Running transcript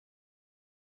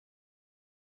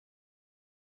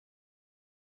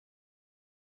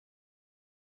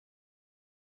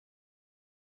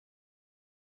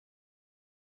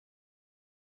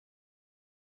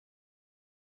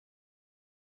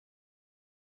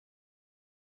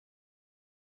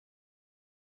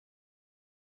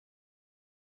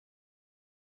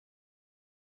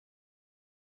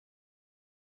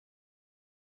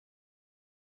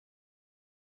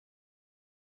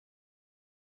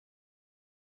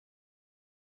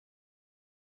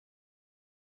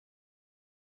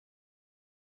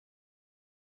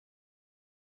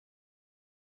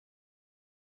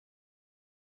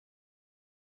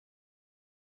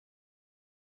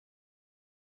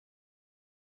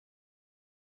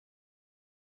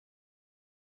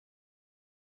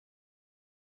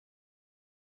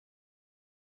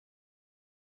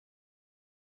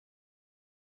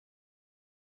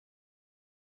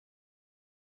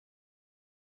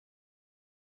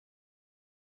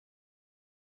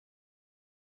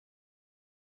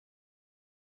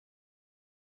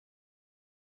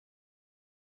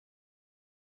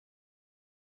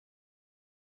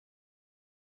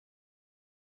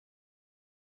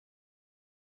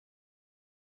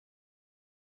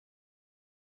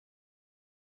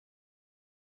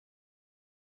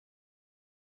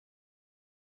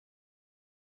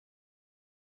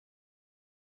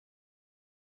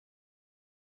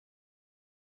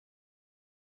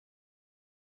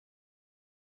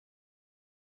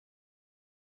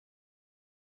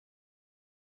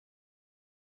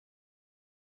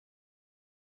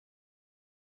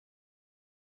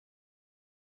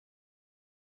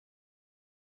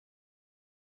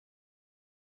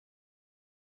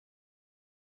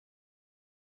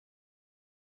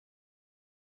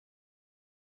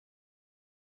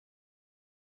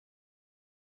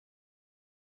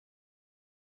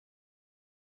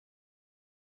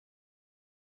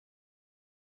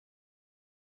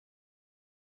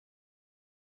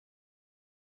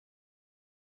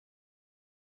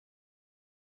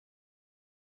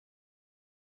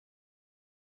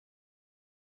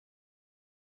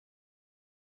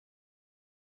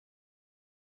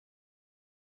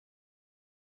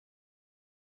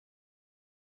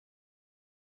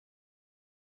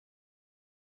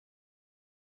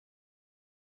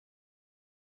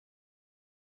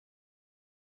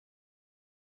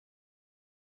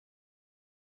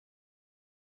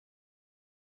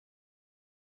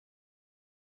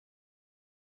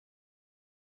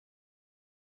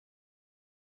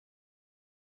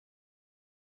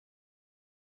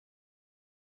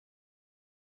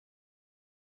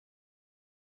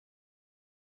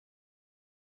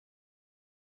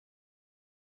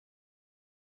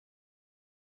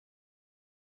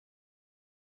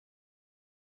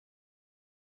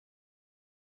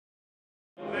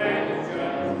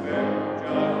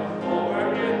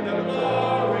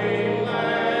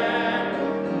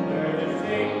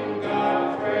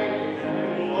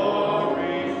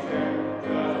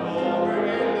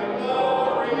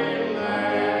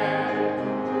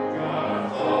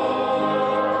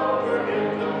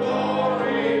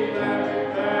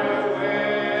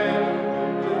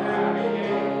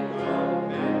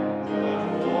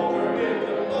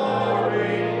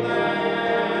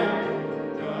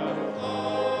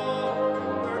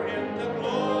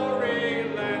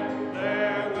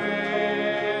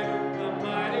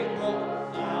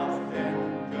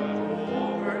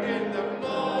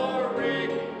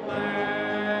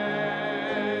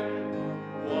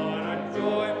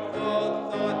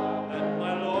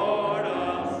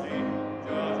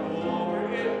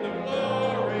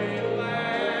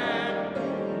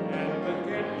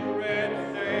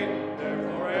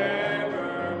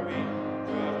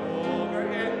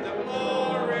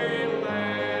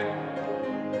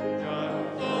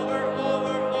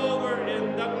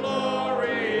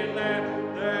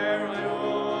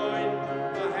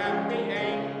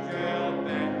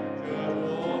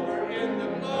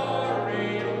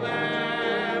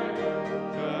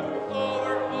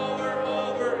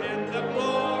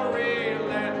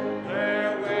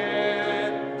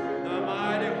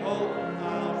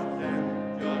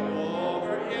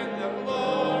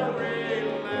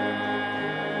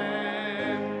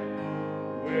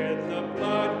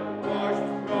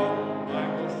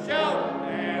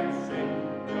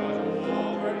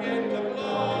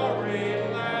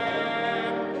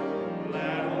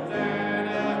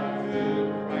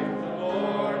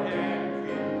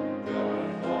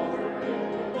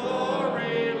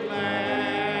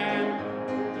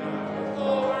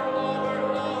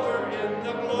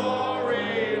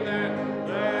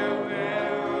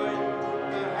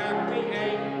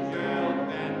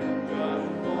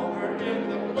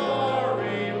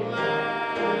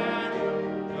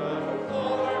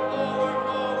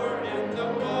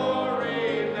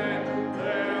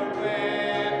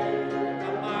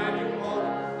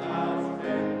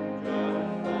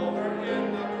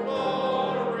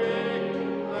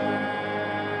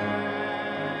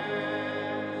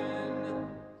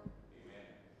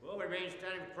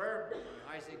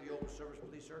service,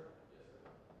 please, sir?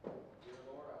 Dear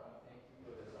Lord, I want to thank you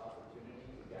for this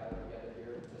opportunity to gather together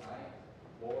here tonight.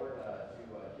 Lord, to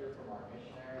hear from our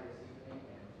missionary this evening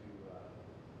and to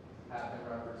have him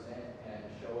represent and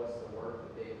show us the work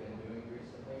that they've been doing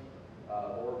recently.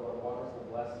 Lord, what a wonderful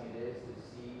blessing it is to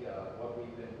see what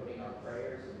we've been putting our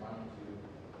prayers and money to,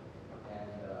 and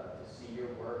to see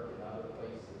your work in other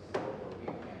places, Lord, where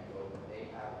we can't go, but they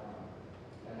have come.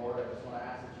 And Lord, I just want to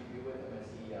ask that you be with him as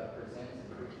he presents and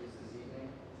preaches this evening,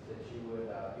 that you would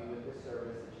be with this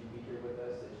service, that you be here with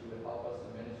us, that you would help us to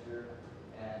minister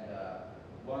and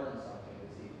learn something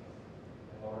this evening.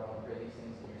 And Lord, I want to pray these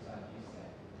things in your Son, Jesus'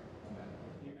 name. Amen.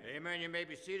 Amen. You may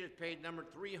be seated. Page number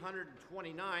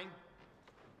 329.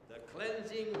 The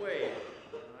Cleansing Way.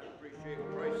 I appreciate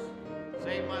Christ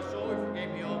saved my soul. He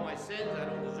forgave me all my sins. I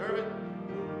don't deserve it.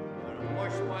 But I'm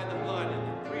washed by the blood.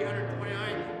 And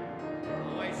 329,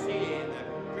 I see the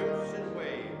crimson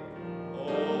way.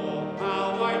 Oh,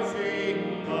 how I see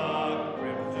the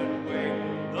crimson way.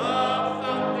 The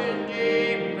fountain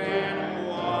deep and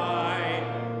wide.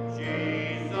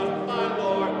 Jesus, my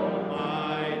Lord,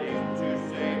 mighty to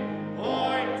save.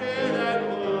 Point to that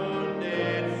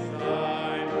wounded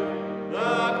side.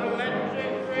 The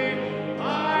cleansing stream, I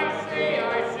see,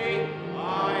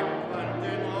 I'm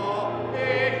cleansed all.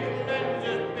 It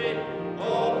cleanses me.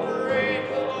 Oh, praise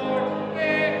the Lord.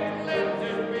 It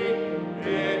cleanses me.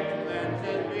 It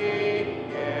cleanses me.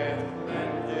 It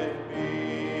cleanses me.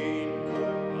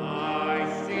 I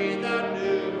see the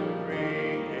new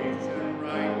creation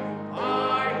right. I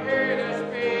hear the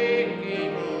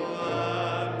speaking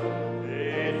blood.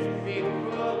 It speaks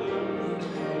volumes.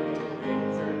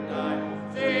 Nature died.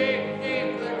 Seeking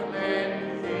the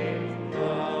cleansing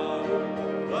blood.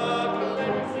 The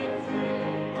cleansing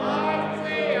stream. I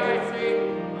see, I'm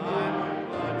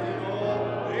cleansed all.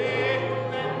 It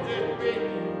cleanses me.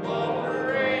 Oh,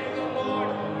 praise the Lord.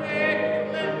 It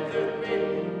cleanses me.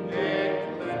 It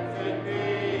cleanses me.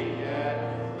 It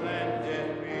cleanses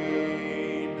me.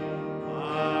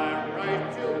 I'm right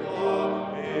to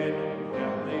walk in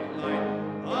heavenly light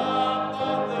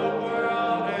above the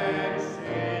world and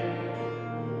sin,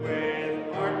 with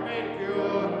heart made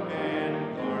pure and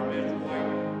garments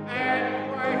white, and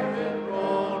Christ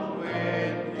enthroned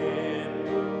within.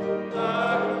 The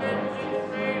cleansing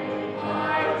stream, I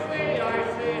see, I'm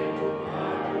cleansed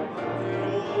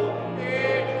all.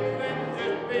 It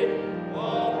cleanses me.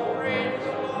 Oh, praise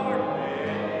the Lord.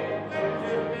 It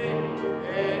cleanses me.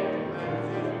 It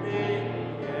cleanses me.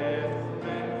 It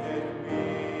cleanses me.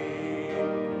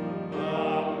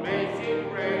 Amazing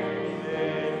grace is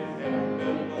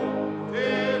infinite to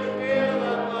feel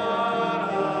the blood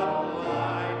of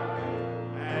life.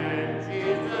 And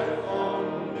Jesus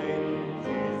only,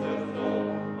 Jesus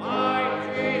alone, my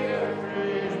Jesus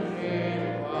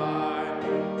crucified.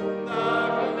 The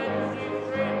cleansing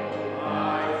stream, I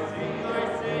see,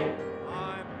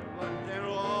 I'm cleansed in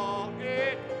all.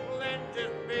 It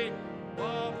cleanses me.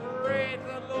 Oh, praise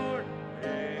the Lord.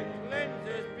 It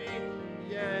cleanses me.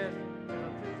 Yes,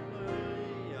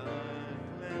 hallelujah,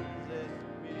 cleanses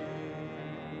me.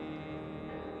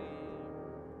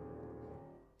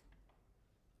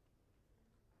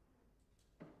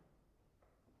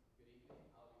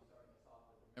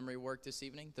 Memory work this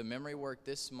evening. The memory work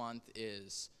this month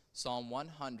is Psalm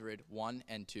 100, 1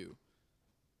 and 2.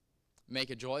 Make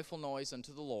a joyful noise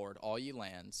unto the Lord, all ye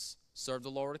lands. Serve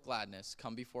the Lord with gladness.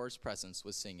 Come before his presence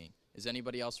with singing. Is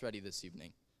anybody else ready this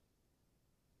evening?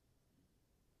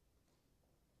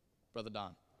 Brother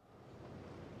Don.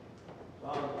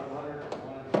 Psalm 101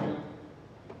 and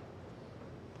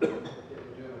 2. Get to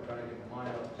it, I'm trying to get my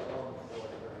mind up. Psalm before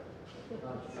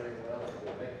I concentrate well.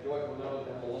 Make joyful noise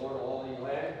unto the Lord, all ye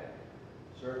land.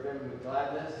 Serve him with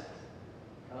gladness.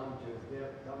 Come to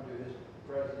his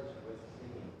presence with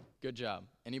singing. Good job.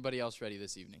 Anybody else ready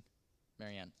this evening?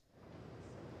 Marianne.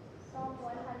 Psalm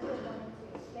 101 and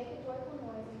 2. Make a joyful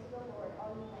noise unto the Lord,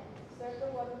 all ye lands. Serve the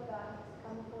Lord with gladness.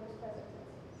 Come before his presence with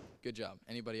singing. Good job.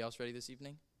 Anybody else ready this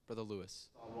evening? Brother Lewis.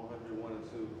 Psalm 101 and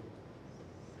 2.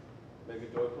 Make a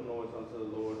joyful noise unto the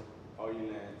Lord, all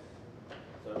ye lands.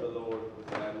 Serve the Lord with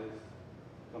gladness.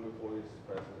 Come before his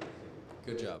presence with singing.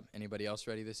 Good job. Anybody else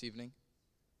ready this evening?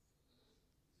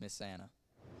 Miss Anna.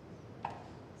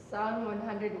 Psalm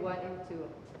 101 and 2.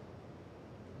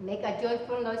 Make a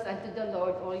joyful noise unto the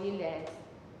Lord, all ye lands.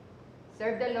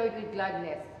 Serve the Lord with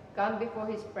gladness. Come before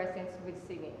his presence with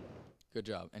singing. Good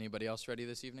job. Anybody else ready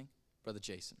this evening? Brother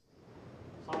Jason.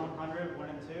 Psalm 100, 1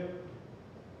 and 2.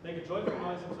 Make a joyful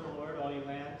noise unto the Lord, all ye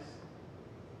lands.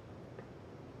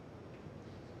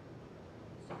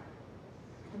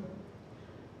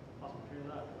 Awesome. Turn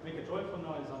it up. Make a joyful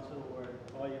noise unto the Lord,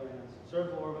 all ye lands. Serve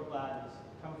the Lord with gladness.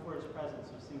 Come before his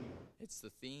presence with singing. It's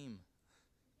the theme.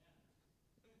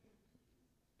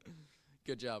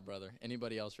 Good job, brother.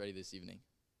 Anybody else ready this evening?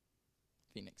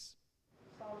 Phoenix.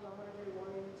 Psalm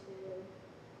 101 and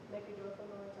 2. Make a joyful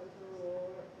noise unto the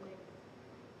Lord.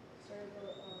 Serve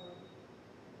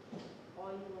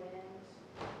all ye lands.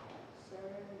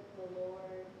 Serve the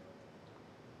Lord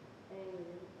and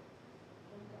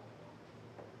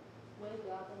with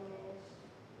godliness.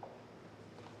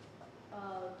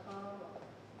 Come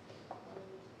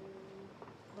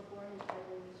before his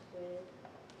presence with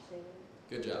singing.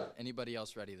 Good job. Anybody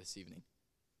else ready this evening?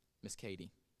 Miss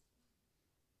Katie.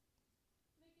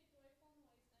 Make a joyful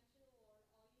noise unto the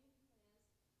Lord, all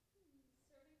ye lands,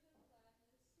 serving him with gladness,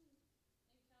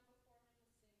 and come before him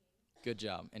with singing. Good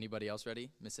job. Anybody else ready?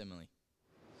 Miss Emily.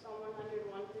 Psalm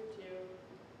 101 through 2.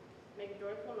 Make a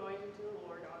joyful noise unto the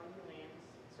Lord, all ye lands.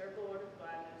 Serve the Lord with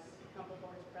gladness. Come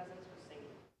before his presence with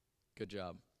singing. Good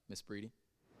job. Miss Breedy.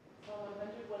 Psalm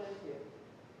 101 and 2.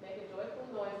 Make a joyful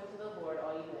noise unto the Lord,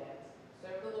 all ye lands.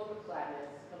 Serve the Lord with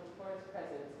gladness. Come before his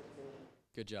presence with singing.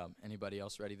 Good job. Anybody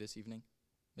else ready this evening?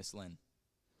 Miss Lynn.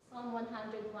 Psalm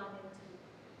 101 and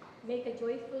 2. Make a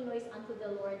joyful noise unto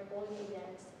the Lord, all ye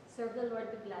lands. Serve the Lord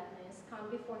with gladness.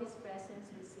 Come before his presence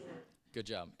with singing. Good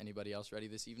job. Anybody else ready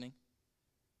this evening?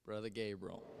 Brother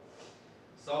Gabriel.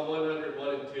 Psalm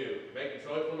 101 and 2. Make a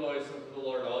joyful noise unto the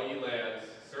Lord, all ye lands.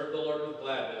 Serve the Lord with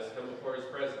gladness. Come before his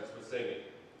presence with singing.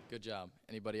 Good job.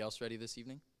 Anybody else ready this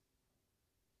evening?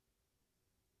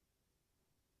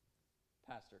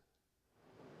 Pastor.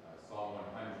 Psalm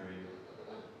 100.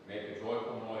 Make a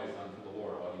joyful noise unto the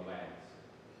Lord, all ye lands.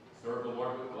 Serve the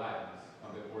Lord with gladness.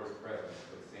 Come before his presence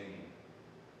with singing.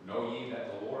 Know ye that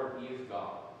the Lord, he is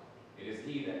God. It is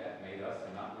he that hath made us,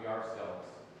 and not we ourselves.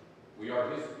 We are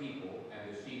his people,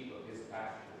 and the sheep of his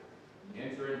pasture.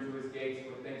 Enter into his gates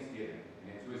with thanksgiving,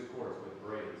 and into his courts with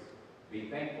praise. Be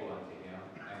thankful unto him,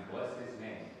 and bless his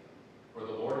name. For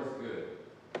the Lord is good.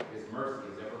 His mercy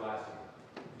is everlasting.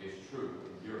 His truth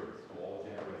endureth to all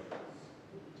generations.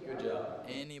 Good job.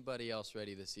 Anybody else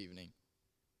ready this evening?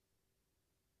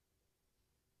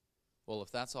 Well,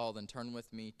 if that's all, then turn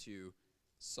with me to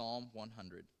Psalm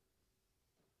 100.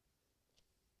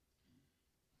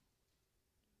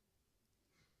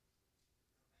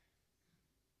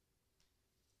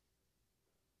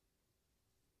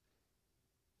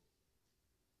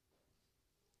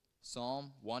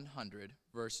 Psalm 100,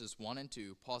 verses 1 and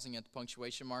 2, pausing at the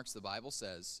punctuation marks, the Bible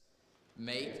says,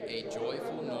 Make a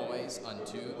joyful noise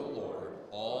unto the Lord,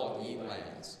 all ye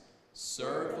lands.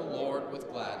 Serve the Lord with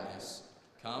gladness.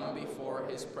 Come before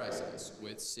his presence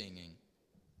with singing.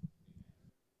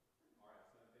 All right,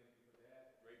 son, thank you for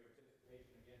that. Great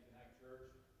participation again tonight,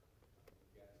 church.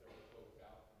 We've got several folks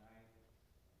out tonight.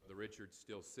 Brother Richard's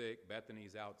still sick.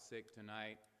 Bethany's out sick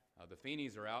tonight. The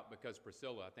Feeneys are out because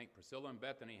I think Priscilla and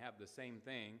Bethany have the same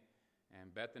thing.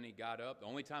 And Bethany got up. The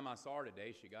only time I saw her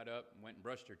today, she got up and went and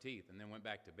brushed her teeth and then went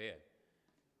back to bed.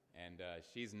 And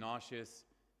she's nauseous.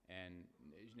 And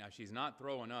now she's not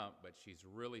throwing up, but she's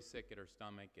really sick at her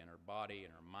stomach and her body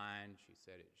and her mind. She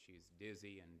said she's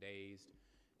dizzy and dazed.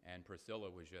 And Priscilla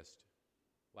was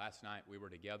last night we were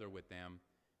together with them,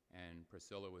 and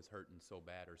Priscilla was hurting so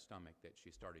bad her stomach that she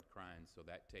started crying. So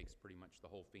that takes pretty much the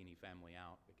whole Feeney family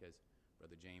out because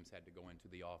Brother James had to go into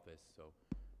the office. So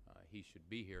he should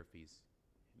be here if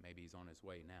maybe he's on his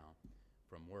way now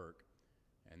from work.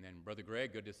 And then Brother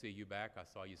Greg, good to see you back. I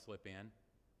saw you slip in.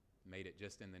 Made it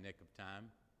just in the nick of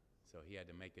time. So he had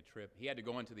to make a trip. He had to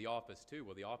go into the office too.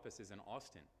 Well, the office is in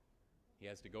Austin. He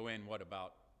has to go in,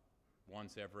 about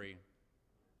once a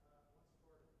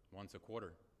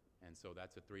quarter. And so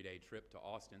that's a 3-day trip to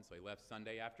Austin. So he left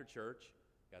Sunday after church,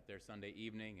 got there Sunday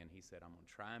evening, and he said, I'm going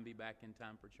to try and be back in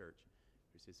time for church.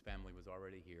 Because his family was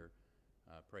already here.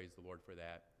 Praise the Lord for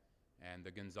that. And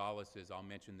the Gonzaleses, I'll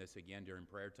mention this again during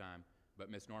prayer time, but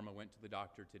Miss Norma went to the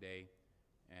doctor today,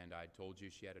 and I told you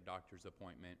she had a doctor's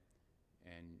appointment,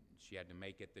 and she had to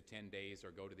make it the 10 days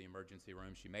or go to the emergency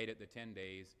room. She made it the 10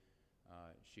 days.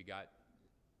 She got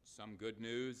some good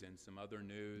news and some other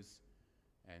news,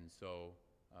 and so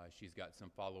she's got some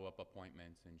follow-up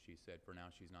appointments, and she said for now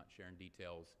she's not sharing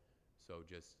details. So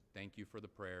just thank you for the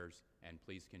prayers, and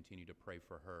please continue to pray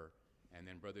for her. And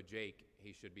then Brother Jake,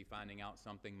 he should be finding out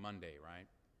something Monday, right?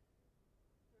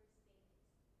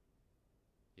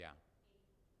 Yeah.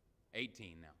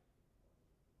 18 now.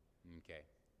 Okay.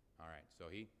 All right. So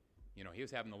he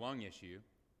was having the lung issue,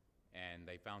 and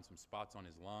they found some spots on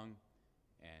his lung,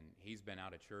 and he's been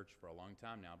out of church for a long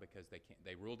time now because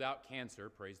they ruled out cancer,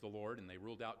 praise the Lord, and they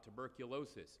ruled out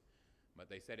tuberculosis. but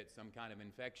they said it's some kind of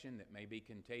infection that may be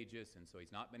contagious, and so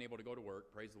he's not been able to go to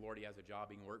work. Praise the Lord, he has a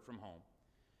job, he can work from home.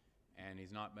 And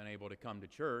he's not been able to come to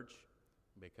church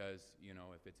because, you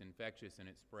know, if it's infectious and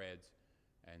it spreads.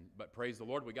 But praise the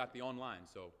Lord, we got the online.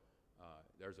 So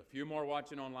there's a few more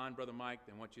watching online, Brother Mike,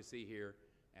 than what you see here.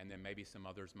 And then maybe some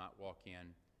others might walk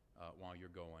in while you're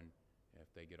going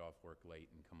if they get off work late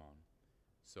and come on.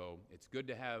 So it's good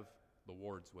to have the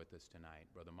Wards with us tonight,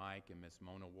 Brother Mike and Miss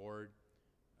Mona Ward.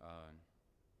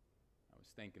 I was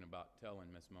thinking about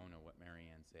telling Miss Mona what Mary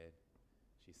Ann said.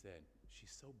 She said, she's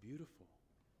so beautiful.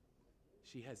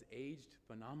 She has aged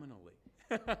phenomenally.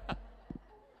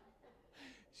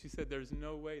 She said, there's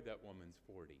no way that woman's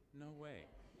 40. No way.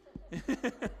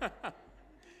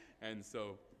 And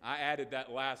so I added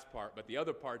that last part, but the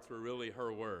other parts were really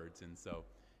her words. And so,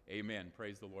 amen.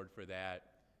 Praise the Lord for that.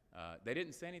 They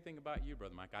didn't say anything about you,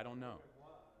 Brother Mike. I don't know.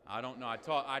 I don't know. I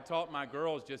taught my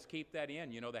girls, just keep that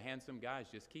in. You know, the handsome guys,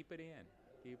 just keep it in.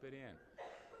 Keep it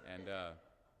in. And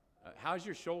how's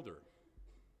your shoulder?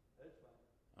 That's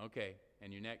fine. Okay.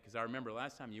 And your neck? Because I remember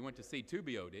last time you went to see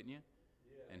Tubio, didn't you?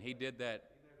 Yeah. And he did that.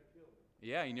 He never killed me.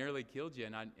 Yeah, he nearly killed you.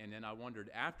 And then I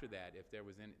wondered after that if there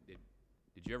was any,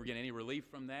 did you ever get any relief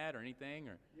from that or anything?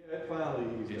 Or Yeah, it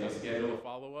finally eased did you up. schedule a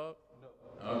follow-up?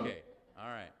 No. Okay. All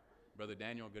right. Brother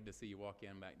Daniel, good to see you walk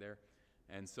in back there.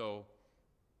 And so,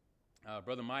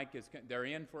 Brother Mike, they're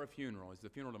in for a funeral. Is the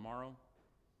funeral tomorrow?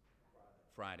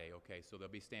 Friday. Okay. So they'll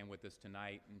be staying with us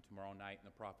tonight and tomorrow night in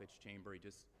the Prophet's Chamber. He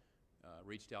just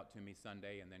reached out to me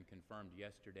Sunday and then confirmed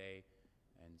yesterday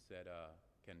and said,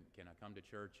 can I come to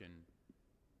church and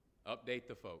update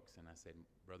the folks? And I said,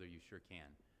 brother, you sure can.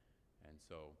 And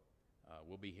so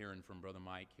we'll be hearing from Brother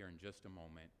Mike here in just a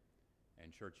moment.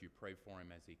 And church, you pray for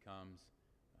him as he comes.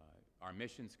 Our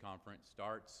missions conference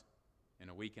starts in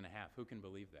a week and a half. Who can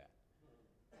believe that?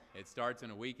 It starts in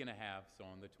a week and a half, so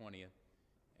on the 20th.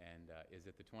 And is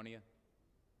it the 20th?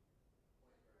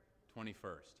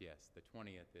 21st, yes. The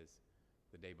 20th is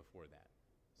the day before that.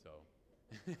 So,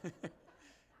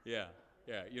 yeah.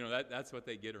 You know, that's what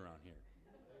they get around here.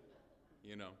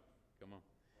 You know, come on.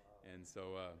 And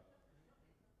so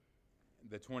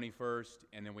the 21st,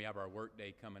 and then we have our work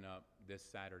day coming up this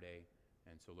Saturday,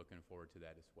 and so looking forward to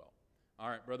that as well. All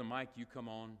right, Brother Mike, you come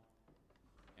on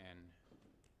and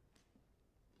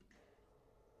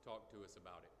talk to us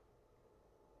about it.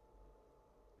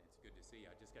 It's good to see you.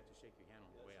 I just got to shake your hand on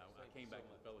the way. I came back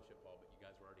to the fellowship hall, but you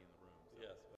guys were already in the room. So.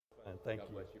 Yes. And thank God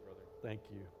you. bless you, brother. Thank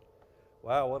you.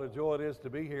 Wow, what a joy it is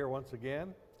to be here once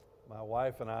again. My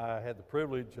wife and I had the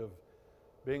privilege of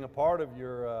being a part of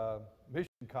your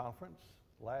mission conference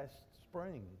last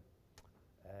spring.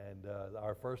 And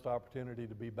our first opportunity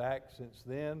to be back since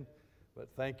then. But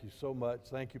thank you so much.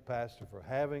 Thank you, Pastor, for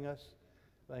having us.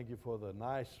 Thank you for the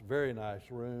nice, very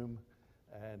nice room.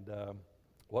 And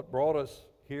what brought us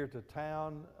here to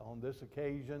town on this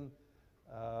occasion,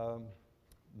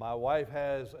 my wife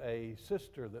has a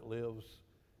sister that lives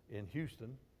in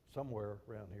Houston, somewhere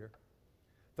around here,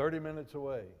 30 minutes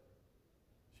away.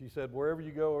 She said, wherever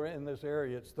you go in this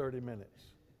area, it's 30 minutes.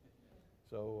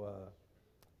 So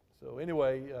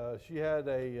anyway, she had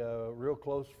a real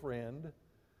close friend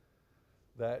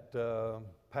that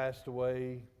passed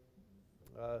away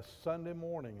Sunday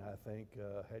morning, I think,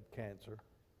 had cancer.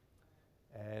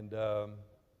 And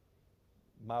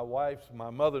my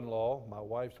mother-in-law, my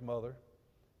wife's mother,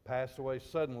 passed away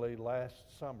suddenly last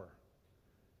summer.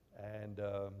 And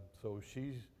so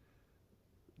she's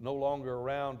no longer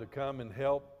around to come and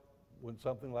help when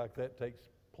something like that takes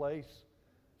place.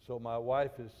 So my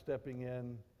wife is stepping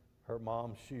in her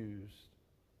mom's shoes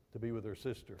to be with her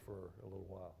sister for a little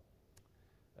while.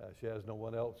 She has no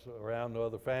one else around, no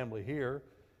other family here.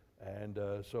 And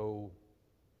so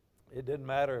it didn't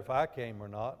matter if I came or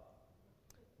not,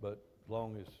 but as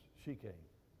long as she came.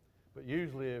 But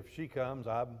usually if she comes,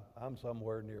 I'm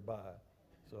somewhere nearby.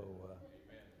 So,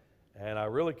 and I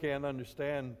really can't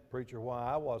understand, preacher, why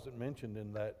I wasn't mentioned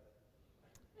in that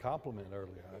compliment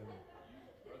earlier.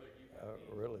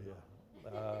 Really,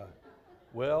 yeah.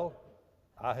 Well,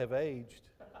 I have aged.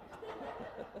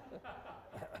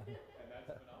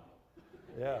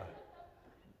 Yeah.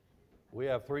 We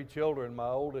have 3 children.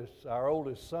 Our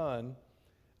oldest son,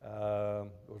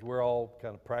 we're all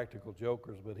kind of practical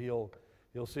jokers, but he'll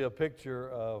see a picture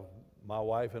of my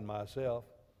wife and myself,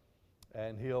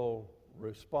 and he'll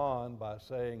respond by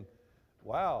saying,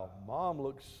 wow, Mom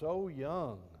looks so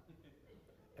young.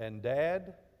 And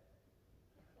Dad,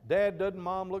 doesn't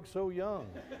Mom look so young?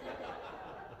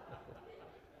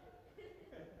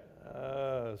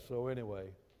 So anyway,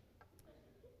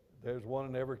 there's one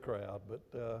in every crowd, but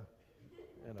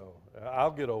you know,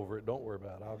 I'll get over it. Don't worry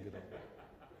about it. I'll get over it.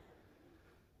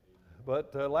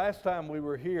 But last time we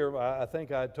were here, I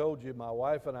think I told you, my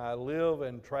wife and I live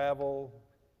and travel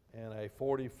in a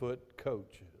 40-foot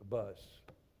coach bus.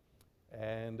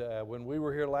 And when we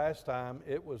were here last time,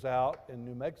 it was out in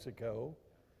New Mexico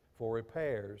for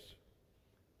repairs.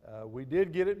 We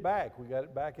did get it back. We got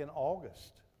it back in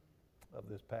August of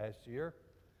this past year.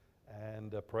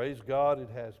 And praise God, it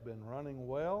has been running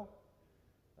well.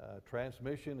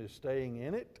 Transmission is staying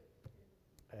in it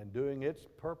and doing its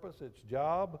purpose, its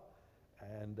job.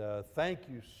 And thank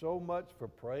you so much for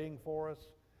praying for us,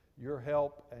 your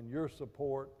help and your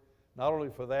support, not only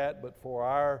for that, but for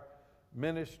our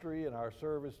ministry and our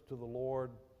service to the Lord.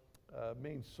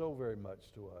 Means so very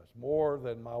much to us, more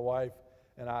than my wife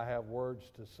and I have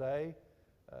words to say.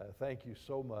 Thank you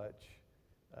so much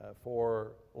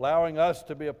for allowing us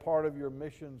to be a part of your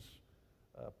missions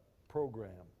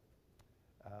program.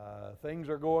 Things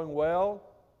are going well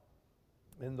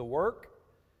in the work.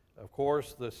 Of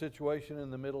course, the situation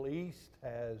in the Middle East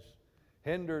has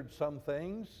hindered some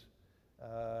things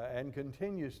and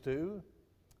continues to,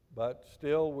 but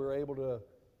still we're able to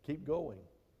keep going,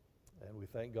 and we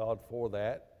thank God for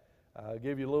that. I'll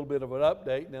give you a little bit of an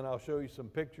update, and then I'll show you some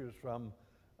pictures from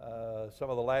some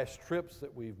of the last trips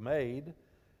that we've made.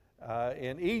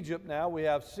 In Egypt now we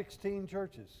have 16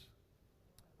 churches.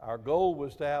 Our goal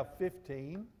was to have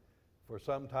 15 for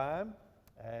some time,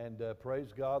 and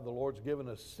praise God, the Lord's given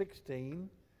us 16,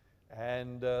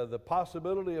 and the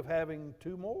possibility of having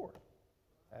 2 more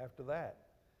after that.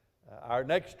 Our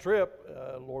next trip,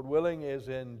 Lord willing, is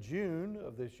in June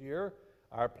of this year.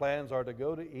 Our plans are to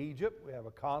go to Egypt. We have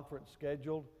a conference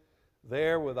scheduled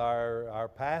there with our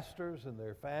pastors and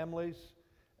their families,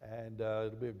 and it'll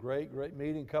be a great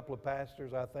meeting. A couple of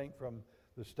pastors, I think, from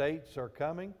the States are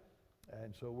coming,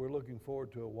 and so we're looking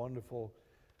forward to a wonderful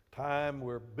time.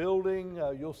 We're building,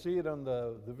 you'll see it on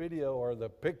the video or the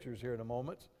pictures here in a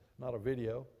moment, not a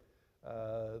video,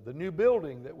 the new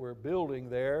building that we're building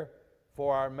there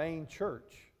for our main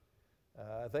church.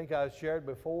 I think I shared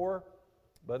before,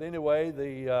 but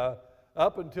anyway,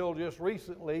 up until just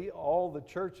recently, all the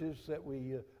churches that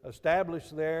we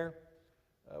established there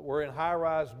were in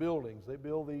high-rise buildings. They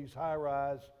build these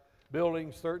high-rise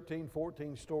buildings 13,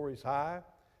 14 stories high.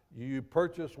 You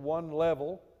purchase one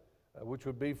level, which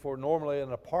would be for normally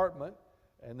an apartment,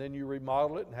 and then you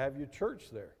remodel it and have your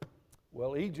church there.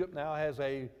 Well, Egypt now has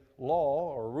a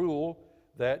law or rule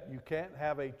that you can't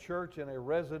have a church in a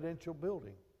residential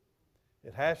building.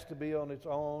 It has to be on its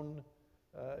own,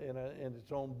 in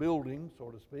its own building,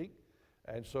 so to speak.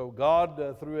 And so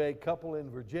God, through a couple in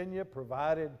Virginia,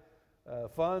 provided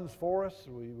funds for us.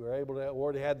 We were able to,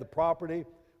 already had the property.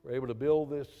 We were able to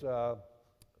build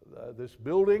this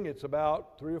building. It's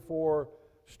about 3 or 4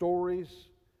 stories.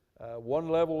 One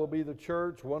level will be the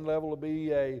church. One level will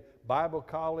be a Bible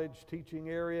college teaching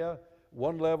area.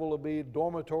 One level will be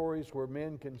dormitories where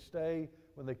men can stay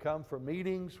when they come for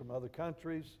meetings from other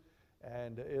countries.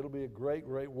 And it'll be a great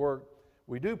work.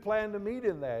 We do plan to meet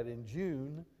in that in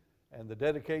June, and the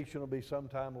dedication will be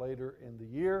sometime later in the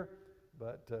year.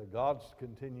 But God's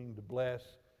continuing to bless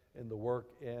in the work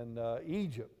in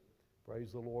Egypt.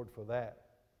 Praise the Lord for that.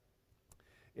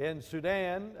 In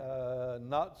Sudan,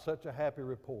 not such a happy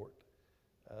report.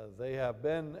 They have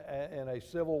been in a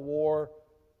civil war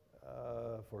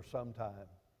for some time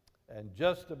and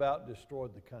just about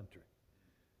destroyed the country.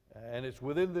 And it's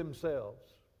within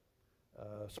themselves.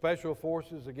 Special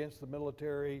forces against the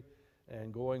military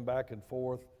and going back and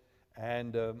forth.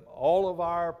 And all of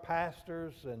our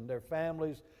pastors and their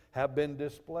families have been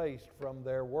displaced from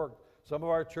their work. Some of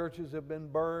our churches have been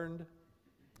burned.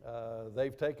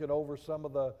 They've taken over some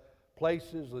of the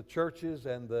places, the churches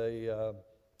and the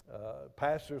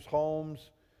pastors'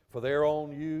 homes for their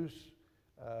own use.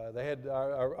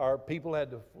 Our people had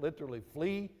to literally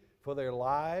flee for their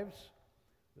lives.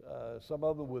 Some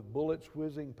of them with bullets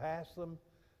whizzing past them.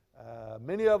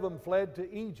 Many of them fled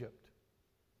to Egypt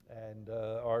and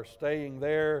are staying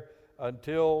there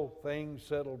until things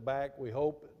settle back. We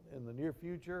hope in the near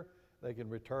future they can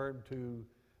return to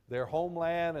their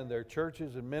homeland and their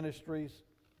churches and ministries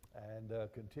and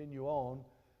continue on.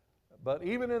 But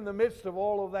even in the midst of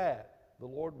all of that, the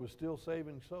Lord was still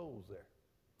saving souls there.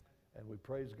 And we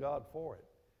praise God for it.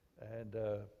 And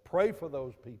pray for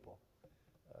those people.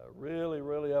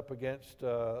 Really up against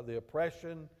the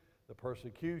oppression, the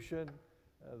persecution,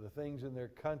 the things in their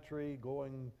country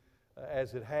going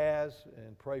as it has,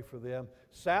 and pray for them.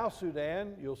 South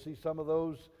Sudan, you'll see some of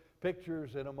those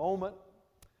pictures in a moment.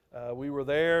 We were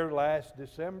there last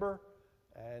December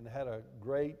and had a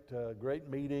great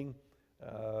meeting.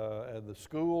 And the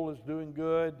school is doing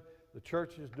good. The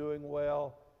church is doing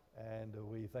well. and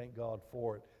we thank God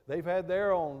for it. They've had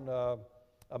their own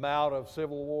amount of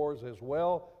civil wars as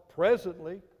well.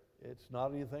 Presently, it's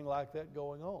not anything like that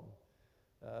going on.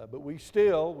 But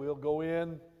we'll go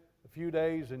in a few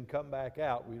days and come back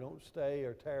out. We don't stay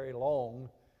or tarry long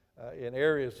in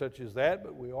areas such as that,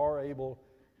 but we are able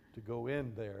to go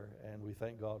in there, and we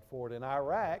thank God for it. In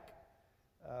Iraq,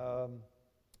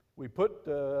 we put,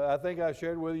 I think I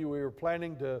shared with you, we were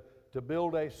planning to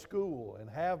build a school and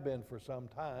have been for some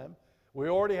time. We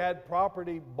already had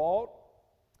property bought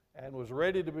and was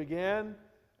ready to begin,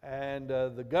 and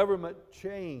the government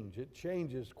changed. It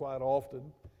changes quite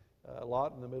often, a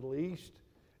lot in the Middle East.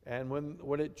 And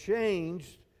when it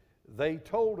changed, they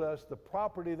told us the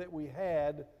property that we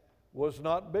had was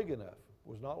not big enough,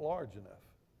 was not large enough.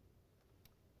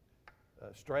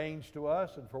 Strange to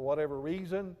us, and for whatever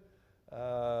reason,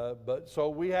 but so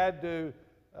we had to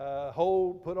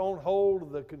put on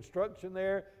hold the construction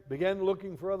there, began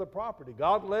looking for other property.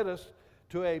 God led us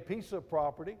to a piece of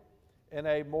property in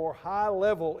a more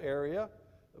high-level area,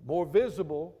 more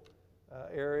visible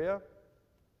area,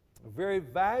 a very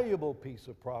valuable piece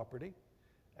of property,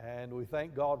 and we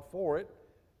thank God for it.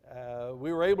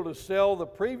 We were able to sell the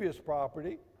previous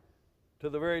property to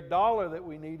the very dollar that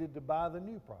we needed to buy the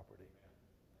new property.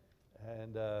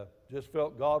 And just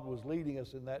felt God was leading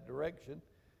us in that direction.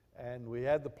 And we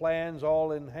had the plans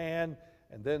all in hand,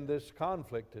 and then this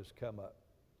conflict has come up,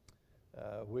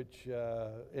 which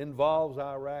involves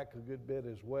Iraq a good bit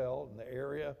as well in the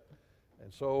area.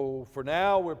 And so for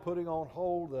now, we're putting on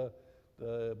hold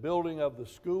the building of the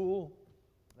school.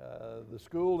 The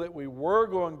school that we were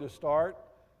going to start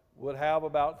would have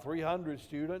about 300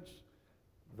 students.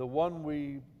 The one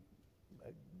we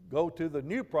go to, the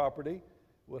new property,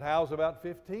 would house about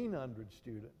 1,500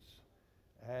 students.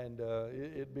 And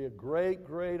it'd be a great,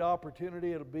 great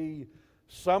opportunity. It'll be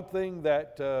something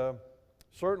that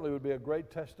certainly would be a great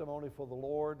testimony for the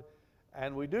Lord.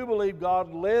 And we do believe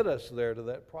God led us there to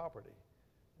that property.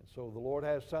 And so the Lord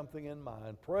has something in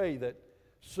mind. Pray that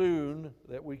soon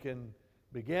that we can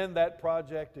begin that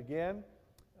project again.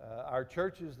 Our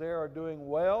churches there are doing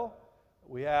well.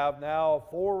 We have now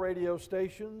 4 radio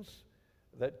stations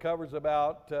that covers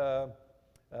about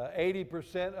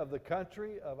 80% of the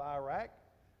country of Iraq,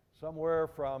 somewhere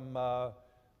from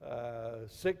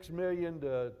 6 million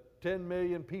to 10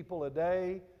 million people a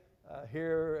day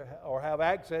hear or have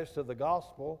access to the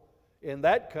gospel in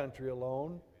that country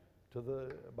alone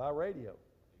by radio.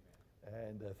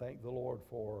 And thank the Lord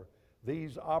for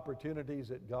these opportunities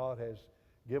that God has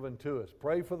given to us.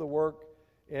 Pray for the work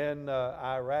in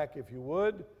Iraq if you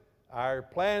would. Our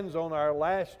plans on our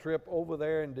last trip over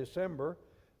there in December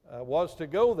was to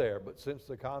go there, but since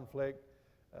the conflict,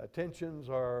 tensions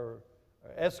are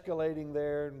escalating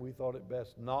there, and we thought it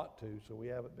best not to, so we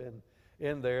haven't been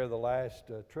in there the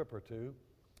last trip or two.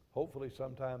 Hopefully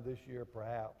sometime this year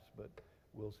perhaps, but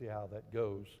we'll see how that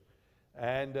goes.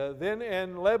 And then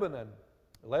in Lebanon.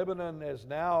 Lebanon is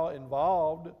now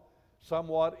involved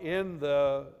somewhat in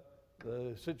the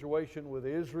situation with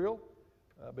Israel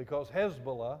because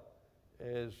Hezbollah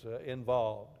is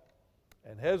involved.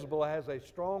 And Hezbollah has a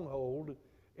stronghold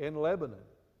in Lebanon.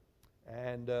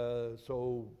 And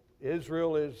so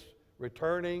Israel is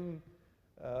returning,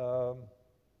 the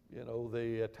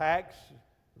attacks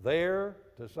there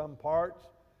to some parts.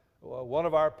 One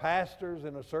of our pastors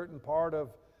in a certain part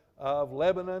of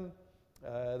Lebanon,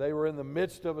 they were in the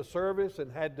midst of a service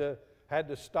and had to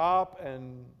stop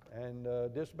and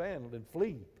disband and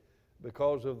flee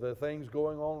because of the things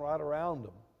going on right around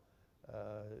them.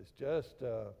 It's just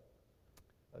a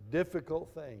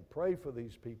difficult thing. Pray for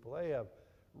these people. They have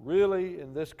really,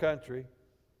 in this country,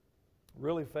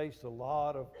 really faced a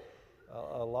lot of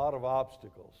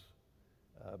obstacles.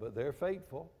 But they're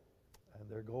faithful, and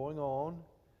they're going on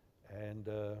and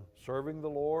serving the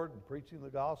Lord and preaching the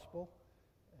gospel,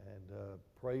 and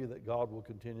pray that God will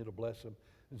continue to bless them.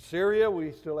 In Syria,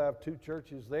 we still have 2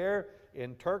 churches there.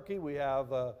 In Turkey, we have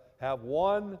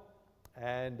one,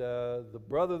 and the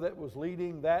brother that was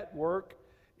leading that work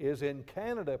is in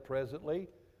Canada presently,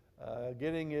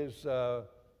 getting his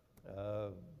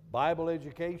Bible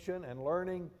education and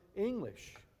learning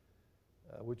English,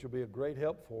 which will be a great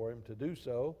help for him to do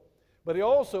so. But he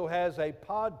also has a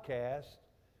podcast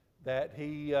that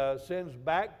he sends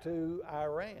back to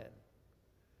Iran.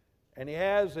 And he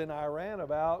has in Iran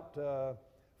about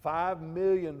 5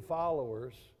 million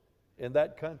followers in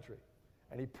that country.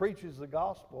 And he preaches the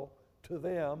gospel to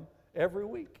them every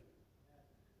week.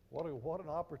 What an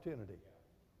opportunity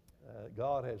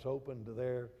God has opened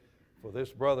there for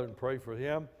this brother, and pray for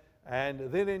him. And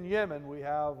then in Yemen, we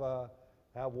have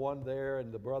one there,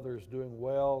 and the brother is doing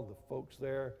well. The folks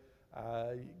there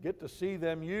Get to see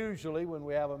them usually when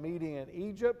we have a meeting in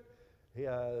Egypt. He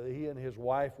and his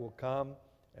wife will come,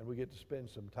 and we get to spend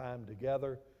some time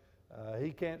together.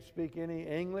 He can't speak any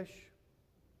English,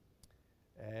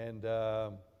 and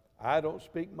I don't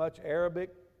speak much Arabic,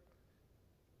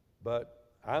 but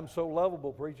I'm so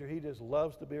lovable, preacher, he just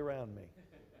loves to be around me.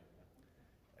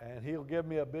 And he'll give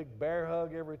me a big bear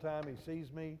hug every time he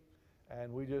sees me,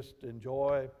 and we just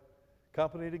enjoy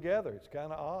company together. It's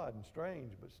kind of odd and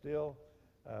strange, but still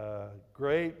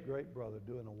great brother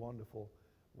doing a wonderful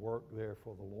work there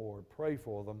for the Lord. Pray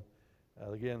for them.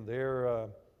 Again,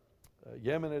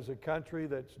 Yemen is a country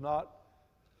that's not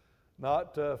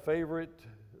favoring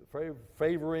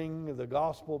the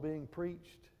gospel being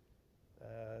preached.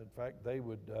 In fact, they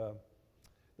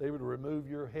would remove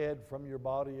your head from your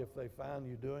body if they found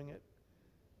you doing it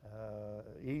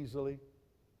easily.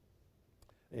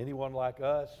 Anyone like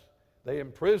us, they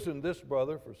imprisoned this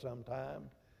brother for some time,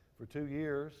 for 2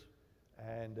 years,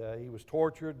 and he was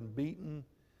tortured and beaten,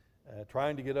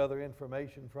 trying to get other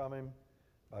information from him.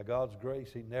 By God's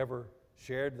grace, he never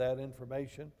shared that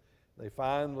information. They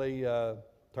finally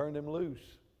turned him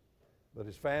loose, but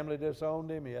his family disowned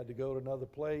him. He had to go to another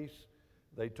place.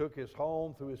 They took his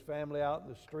home, threw his family out in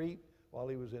the street while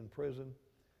he was in prison.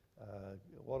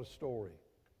 What a story.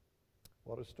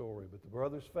 What a story. But the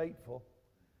brother's faithful,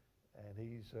 and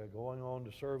he's going on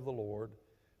to serve the Lord.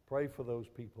 Pray for those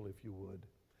people if you would.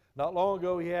 Not long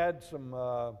ago, he had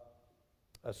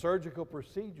a surgical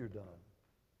procedure done.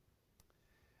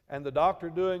 And the doctor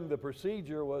doing the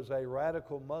procedure was a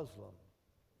radical Muslim.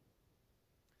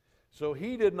 So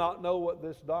he did not know what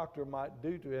this doctor might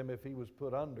do to him if he was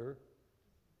put under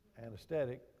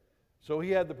anesthetic. So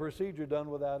he had the procedure done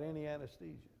without any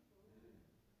anesthesia.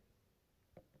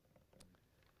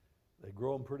 They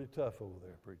grow them pretty tough over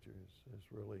there, preacher.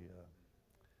 It's really,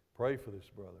 pray for this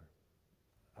brother.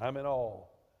 I'm in awe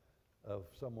of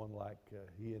someone like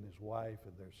he and his wife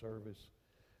and their service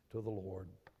to the Lord.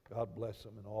 God bless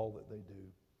them in all that they do.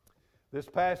 This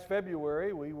past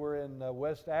February, we were in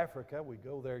West Africa. We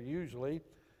go there usually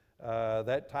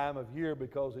that time of year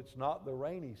because it's not the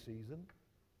rainy season.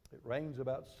 It rains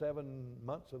about 7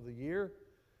 months of the year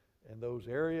in those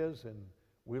areas, and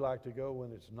we like to go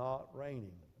when it's not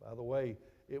raining. By the way,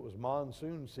 it was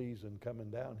monsoon season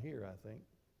coming down here, I think.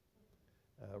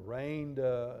 Rained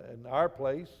in our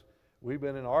place. We've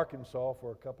been in Arkansas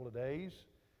for a couple of days,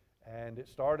 and it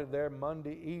started there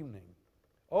Monday evening.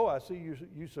 Oh, I see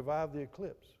you survived the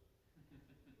eclipse.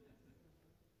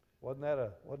 Wasn't that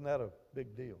a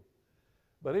big deal?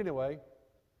 But anyway,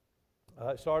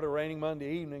 it started raining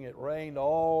Monday evening. It rained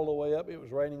all the way up. It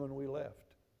was raining when we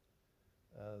left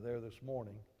there this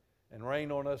morning, and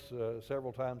rained on us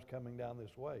several times coming down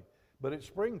this way. But it's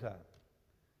springtime,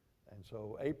 and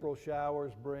so April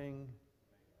showers bring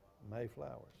May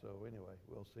flowers. So anyway,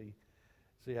 we'll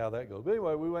see how that goes. But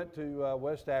anyway, we went to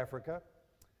West Africa.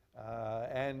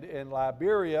 And in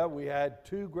Liberia, we had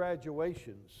 2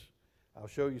 graduations. I'll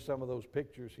show you some of those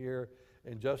pictures here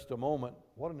in just a moment.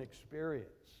 What an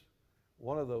experience,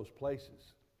 one of those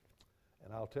places.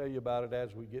 And I'll tell you about it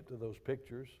as we get to those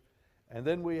pictures. And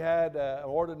then we had an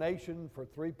ordination for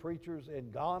 3 preachers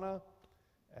in Ghana,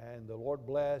 and the Lord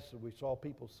blessed, and we saw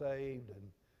people saved, and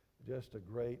just a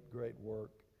great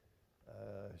work.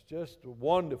 It's just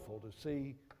wonderful to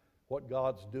see what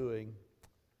God's doing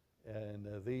and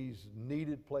these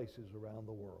needed places around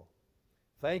the world.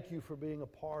 Thank you for being a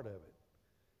part of it.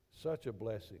 Such a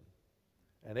blessing.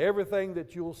 And everything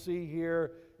that you'll see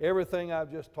here, everything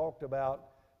I've just talked about,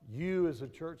 you as a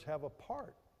church have a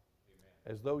part.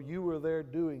 Amen. As though you were there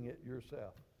doing it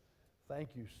yourself.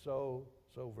 Thank you so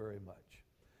very much.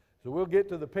 So we'll get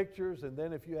to the pictures, and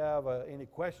then if you have any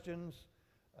questions,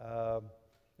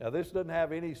 now this doesn't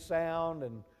have any sound,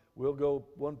 and we'll go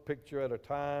one picture at a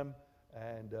time.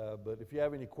 But if you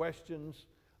have any questions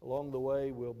along the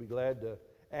way, we'll be glad to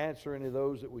answer any of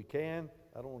those that we can.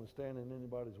 I don't want to stand in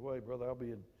anybody's way, brother. I'll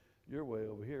be in your way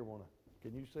over here.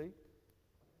 Can you see?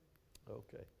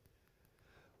 Okay.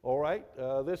 All right.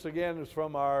 This again is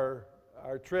from our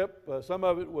trip. Some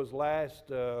of it was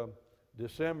last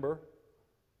December,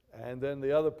 and then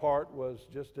the other part was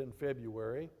just in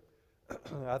February.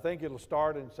 I think it'll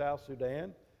start in South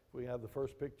Sudan. If we have the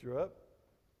first picture up.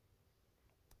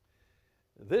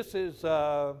 This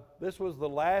was the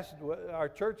last. Our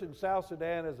church in South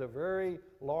Sudan is a very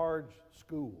large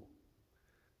school,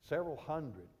 several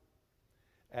hundred.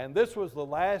 And this was the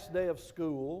last day of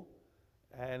school,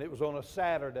 and it was on a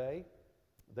Saturday.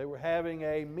 They were having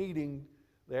a meeting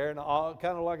there,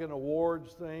 kind of like an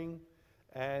awards thing,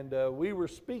 and we were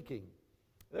speaking.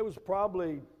 There was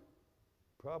probably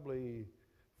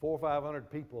 400 or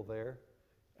 500 people there.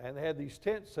 And they had these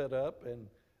tents set up, and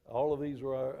all of these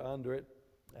were under it.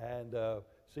 And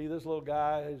see this little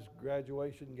guy, his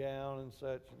graduation gown and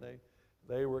such, and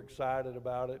they were excited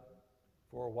about it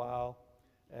for a while.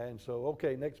 And so,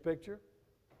 okay, next picture.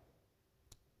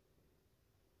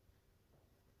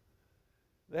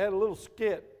 They had a little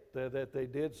skit that they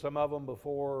did, some of them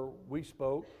before we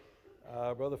spoke.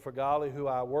 Brother Fagali, who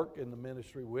I work in the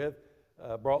ministry with,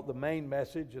 brought the main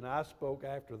message, and I spoke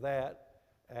after that.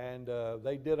 And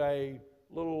they did a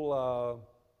little,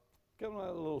 kind of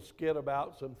a little skit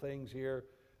about some things here,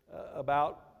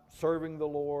 about serving the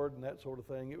Lord and that sort of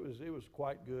thing. It was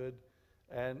quite good.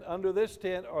 And under this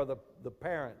tent are the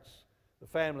parents, the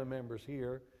family members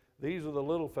here. These are the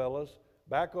little fellas.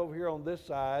 Back over here on this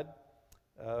side,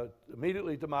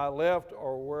 immediately to my left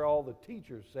are where all the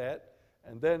teachers sat.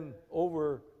 And then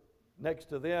over next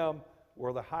to them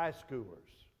were the high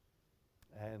schoolers.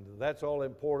 And that's all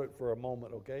important for a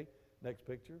moment, okay? Next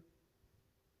picture.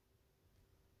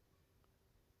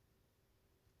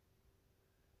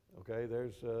 Okay,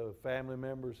 there's family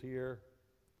members here,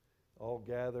 all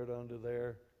gathered under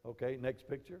there. Okay, next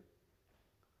picture.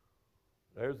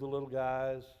 There's the little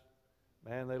guys.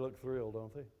 Man, they look thrilled,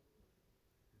 don't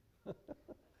they?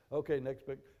 Okay, next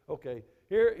picture. Okay,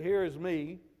 here is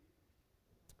me.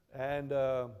 And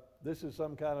this is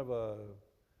some kind of a,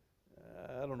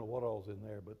 I don't know what all's in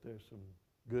there, but there's some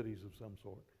goodies of some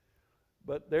sort.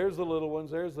 But there's the little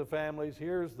ones, there's the families,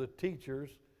 here's the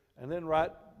teachers, and then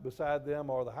right beside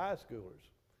them are the high schoolers.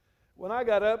 When I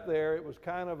got up there, it was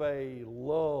kind of a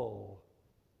lull.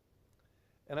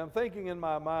 And I'm thinking in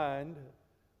my mind,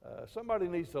 somebody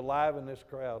needs to liven this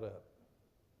crowd up.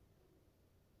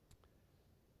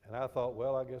 And I thought,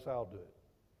 well, I guess I'll do it.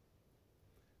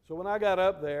 So when I got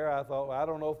up there, I thought, well, I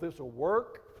don't know if this will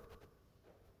work,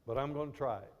 but I'm going to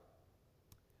try it.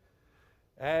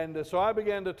 And so I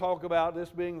began to talk about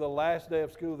this being the last day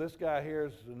of school. This guy here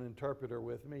is an interpreter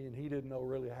with me, and he didn't know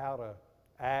really how to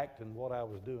act and what I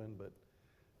was doing. But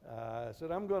I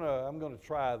said, I'm going to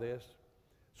try this.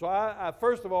 So I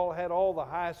first of all had all the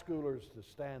high schoolers to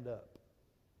stand up.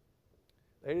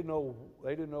 They didn't know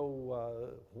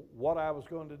what I was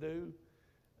going to do,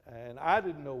 and I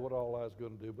didn't know what all I was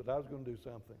going to do, but I was going to do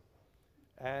something.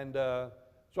 And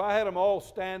so I had them all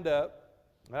stand up.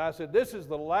 And I said, this is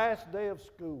the last day of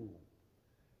school.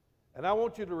 And I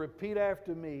want you to repeat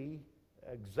after me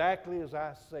exactly as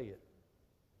I say it.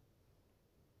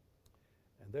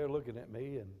 And they're looking at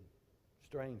me and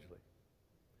strangely.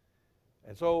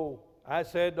 And so I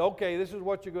said, okay, this is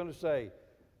what you're going to say.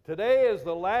 Today is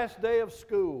the last day of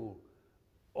school.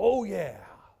 Oh, yeah.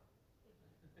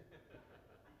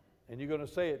 And you're going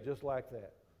to say it just like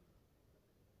that.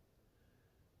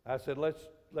 I said, let's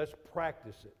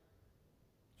practice it.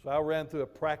 So I ran through a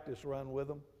practice run with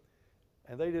them,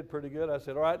 and they did pretty good. I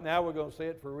said, all right, now we're going to say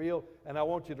it for real, and I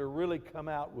want you to really come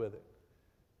out with it.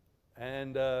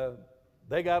 And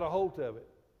they got a hold of it.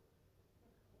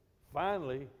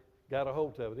 Finally got a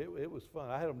hold of it. It was fun.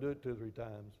 I had them do it 2 or 3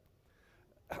 times.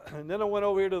 And then I went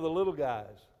over here to the little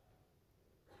guys.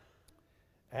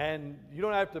 And you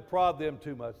don't have to prod them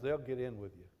too much. They'll get in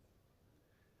with you.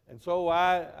 And so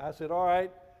I said, all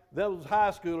right, those high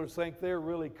schoolers think they're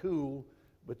really cool,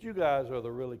 but you guys are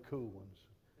the really cool ones.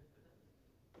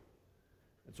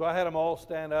 And so I had them all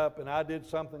stand up, and I did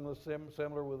something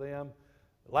similar with them.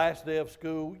 Last day of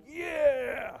school,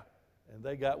 yeah! And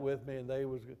they got with me, and they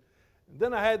was good. And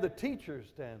then I had the teachers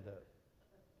stand up.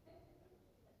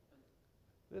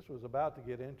 This was about to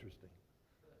get interesting.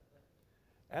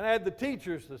 And I had the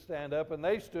teachers to stand up, and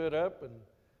they stood up,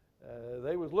 and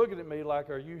they was looking at me like,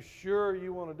 are you sure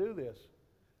you want to do this?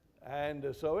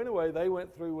 And so anyway, they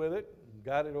went through with it, and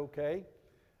got it okay.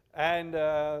 And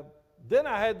then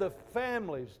I had the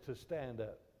families to stand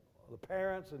up, the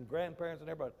parents and grandparents and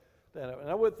everybody stand up. And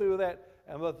I went through that,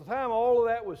 and by the time all of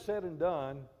that was said and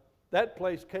done, that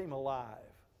place came alive.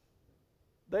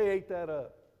 They ate that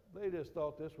up. They just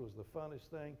thought this was the funnest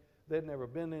thing. They'd never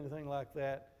been to anything like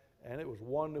that, and it was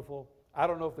wonderful. I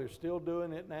don't know if they're still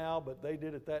doing it now, but they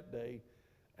did it that day,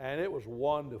 and it was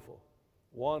wonderful,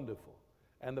 wonderful.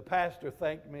 And the pastor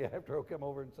thanked me after I came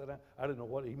over and sat down. I didn't know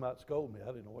what he might scold me. I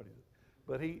didn't know what he did,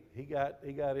 but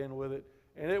he got in with it,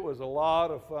 and it was a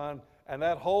lot of fun. And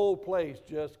that whole place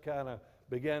just kind of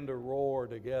began to roar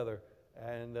together,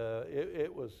 and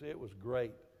it was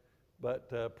great.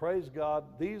 But praise God,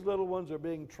 these little ones are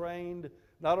being trained,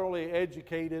 not only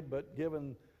educated, but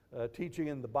given teaching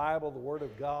in the Bible, the Word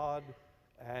of God,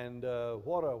 and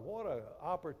what a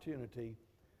opportunity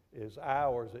is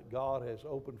ours that God has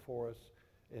opened for us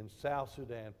in South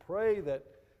Sudan. Pray that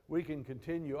we can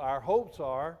continue. Our hopes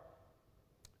are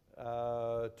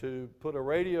to put a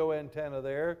radio antenna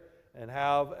there and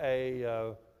have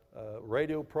a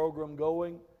radio program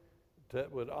going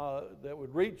that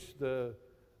would reach the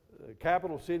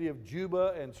capital city of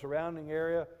Juba and surrounding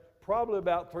area, probably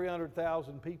about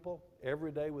 300,000 people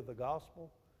every day with the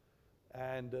gospel.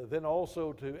 And then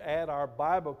also to add our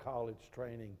Bible college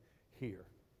training here.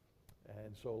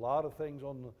 And so a lot of things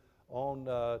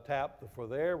on tap for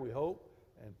there, we hope,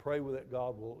 and pray that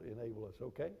God will enable us.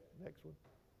 Okay, next one.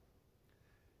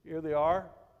 Here they are.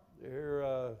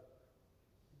 Here,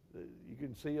 you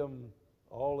can see them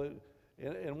all.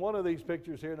 In one of these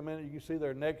pictures here in a minute, you can see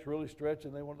their necks really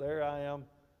stretching. There I am,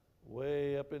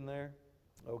 way up in there.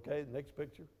 Okay, next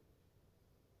picture.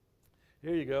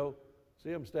 Here you go. See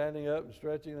them standing up and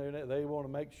stretching their neck. They want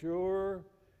to make sure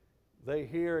they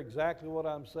hear exactly what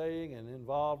I'm saying and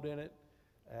involved in it.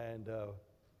 And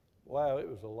wow, it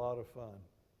was a lot of fun.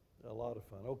 A lot of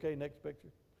fun. Okay, next picture.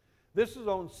 This is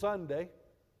on Sunday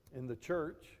in the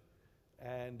church.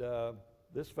 And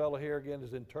this fellow here again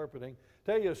is interpreting.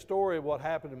 Tell you a story of what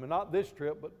happened to me. Not this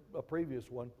trip, but a previous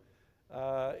one.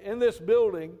 In this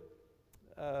building,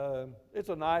 it's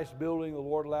a nice building. The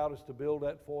Lord allowed us to build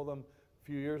that for them a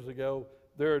few years ago.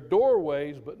 There are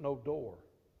doorways, but no door.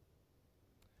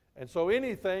 And so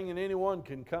anything and anyone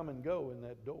can come and go in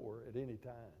that door at any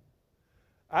time.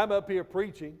 I'm up here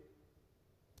preaching,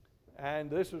 and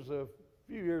this was a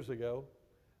few years ago.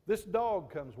 This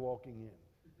dog comes walking in.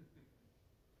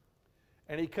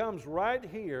 And he comes right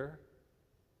here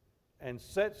and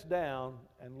sits down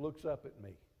and looks up at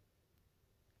me.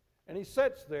 And he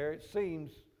sits there, it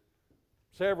seems,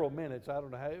 several minutes. I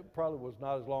don't know how, it probably was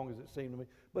not as long as it seemed to me.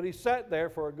 But he sat there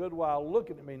for a good while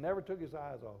looking at me, never took his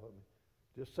eyes off of me.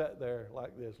 Just sat there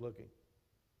like this looking.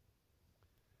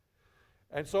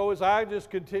 And so as I just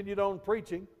continued on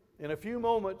preaching, in a few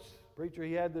moments, preacher,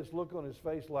 he had this look on his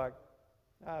face like,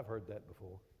 I've heard that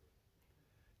before.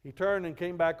 He turned and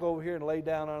came back over here and lay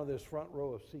down under this front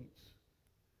row of seats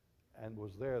and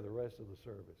was there the rest of the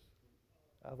service.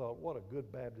 I thought, what a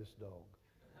good Baptist dog.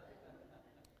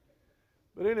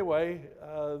 But anyway,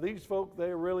 these folk,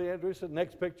 they're really interested.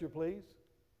 Next picture, please.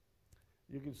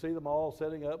 You can see them all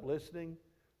sitting up, listening.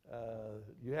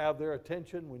 You have their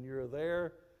attention when you're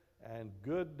there, and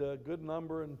good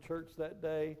number in church that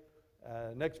day.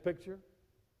 Next picture.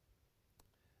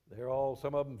 They're all,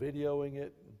 some of them videoing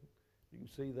it. You can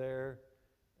see there,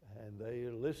 and they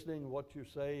are listening to what you're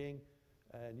saying,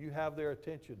 and you have their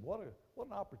attention. What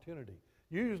an opportunity.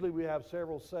 Usually we have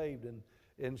several saved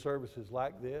in services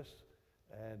like this,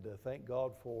 and thank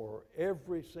God for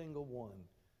every single one.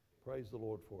 Praise the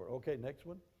Lord for it. Okay, next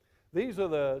one. These are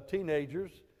the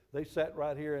teenagers. They sat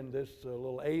right here in this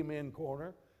little amen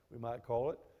corner, we might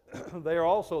call it. They are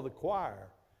also the choir,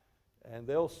 and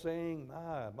they'll sing.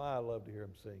 I love to hear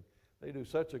them sing. They do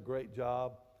such a great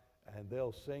job. And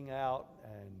they'll sing out,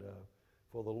 and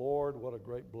for the Lord, what a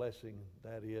great blessing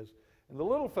that is. And the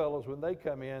little fellows, when they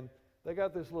come in, they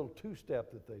got this little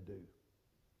two-step that they do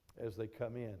as they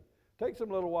come in. Takes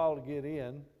them a little while to get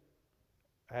in,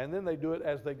 and then they do it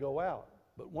as they go out.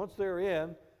 But once they're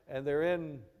in, and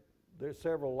there's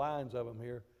several lines of them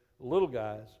here, little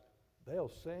guys,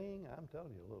 they'll sing, I'm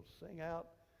telling you, they'll sing out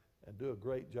and do a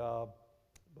great job.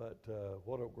 But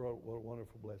what a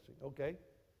wonderful blessing. Okay.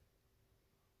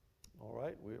 All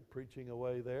right, we're preaching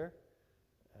away there.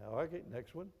 All right,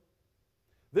 next one.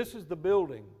 This is the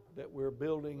building that we're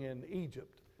building in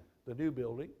Egypt, the new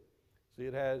building. See,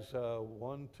 it has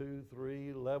 1, 2,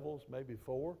 3 levels, maybe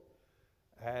 4.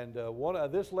 And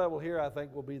this level here, I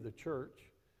think, will be the church.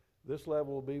 This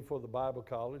level will be for the Bible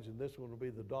college, and this one will be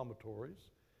the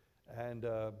dormitories. And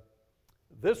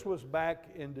this was back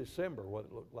in December, what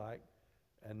it looked like.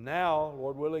 And now,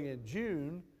 Lord willing, in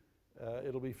June,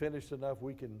 it'll be finished enough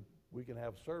we can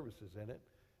have services in it,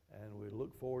 and we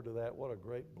look forward to that. What a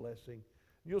great blessing.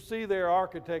 You'll see their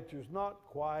architecture's not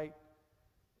quite,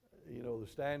 the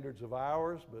standards of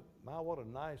ours, but my, what a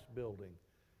nice building.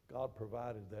 God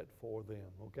provided that for them.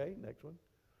 Okay, next one.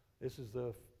 This is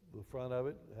the front of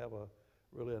it. They have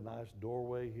really a nice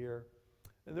doorway here.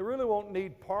 And they really won't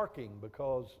need parking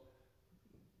because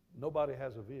nobody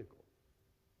has a vehicle.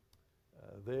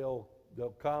 They'll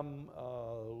come,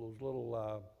 those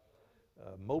little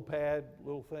moped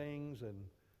little things, and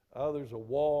others will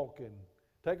walk, and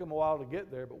take them a while to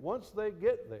get there. But once they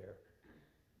get there,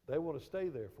 they want to stay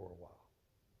there for a while.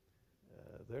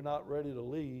 They're not ready to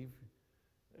leave,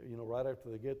 right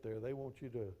after they get there. They want you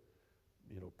to,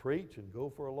 preach and go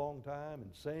for a long time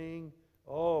and sing.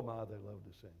 Oh my, they love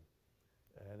to sing.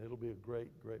 And it'll be a great,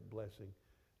 great blessing.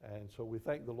 And so we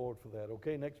thank the Lord for that.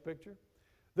 Okay, next picture.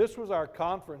 This was our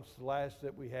conference last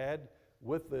that we had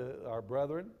with our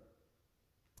brethren.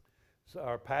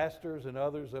 our pastors and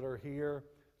others that are here.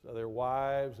 So their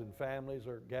wives and families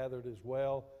are gathered as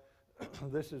well.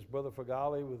 This is Brother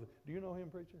Fagali with, do you know him,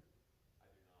 preacher?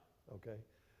 I do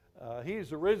not. Okay.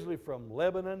 He's originally from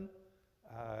Lebanon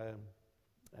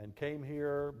and came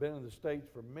here, been in the States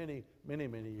for many, many,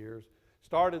 many years.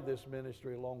 Started this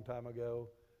ministry a long time ago,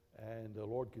 and the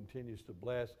Lord continues to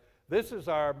bless. This is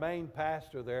our main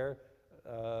pastor there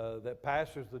that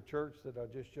pastors the church that I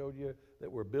just showed you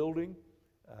that we're building.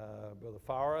 Brother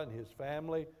Farah and his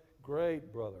family.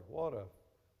 Great brother. What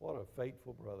a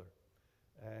faithful brother.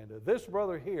 And this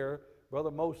brother here,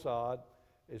 Brother Mossad,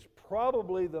 is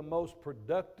probably the most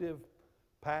productive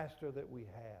pastor that we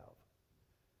have.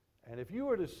 And if you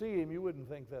were to see him, you wouldn't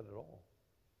think that at all.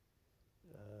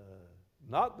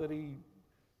 Not that he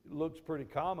looks pretty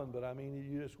common, but I mean,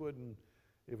 you just wouldn't,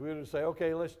 if we were to say,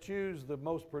 okay, let's choose the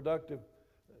most productive,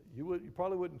 you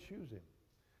probably wouldn't choose him.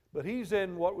 But he's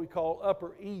in what we call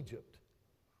Upper Egypt.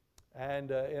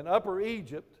 And in Upper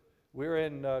Egypt, we're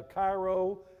in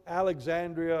Cairo,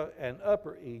 Alexandria, and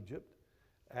Upper Egypt.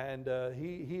 And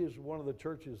he is one of the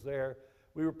churches there.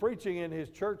 We were preaching in his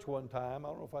church one time. I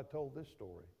don't know if I told this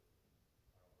story.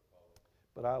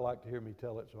 But I like to hear me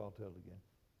tell it, so I'll tell it again.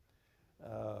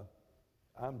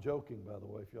 I'm joking, by the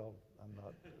way, if y'all, I'm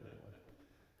not. Anyway.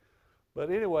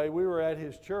 But anyway, we were at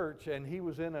his church, and he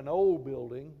was in an old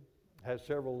building, has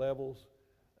several levels.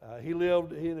 He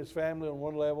and his family on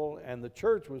one level, and the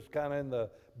church was kind of in the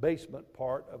basement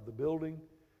part of the building.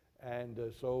 And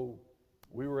so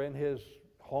we were in his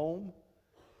home,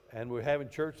 and we were having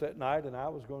church that night, and I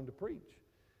was going to preach.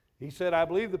 He said, I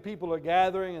believe the people are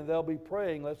gathering, and they'll be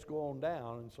praying. Let's go on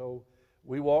down. And so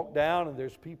we walked down, and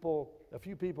there's a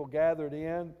few people gathered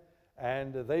in,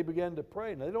 and they began to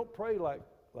pray. And they don't pray like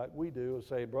we do, and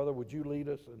say, brother, would you lead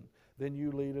us, and then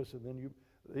you lead us, and then you.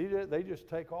 They just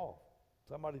take off.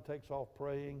 Somebody takes off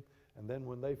praying, and then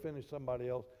when they finish, somebody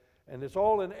else. And it's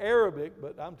all in Arabic,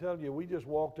 but I'm telling you, we just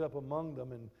walked up among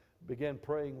them and began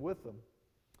praying with them.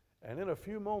 And in a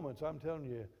few moments, I'm telling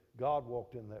you, God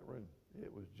walked in that room.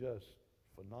 It was just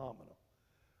phenomenal.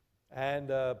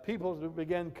 And people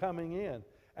began coming in.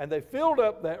 And they filled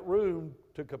up that room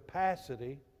to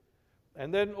capacity.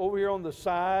 And then over here on the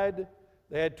side,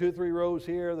 they had 2 or 3 rows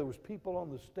here. There was people on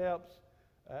the steps.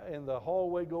 In the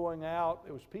hallway going out,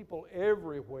 there was people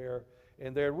everywhere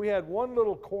in there. We had one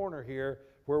little corner here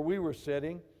where we were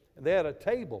sitting, and they had a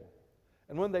table.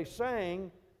 And when they sang,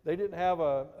 they didn't have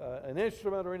an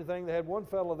instrument or anything. They had one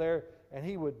fellow there, and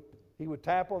he would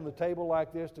tap on the table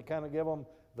like this to kind of give them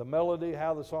the melody,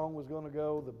 how the song was going to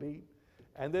go, the beat.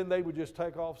 And then they would just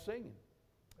take off singing.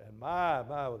 And my,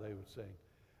 they would sing.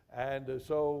 And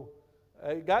so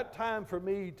it got time for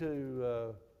me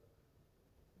to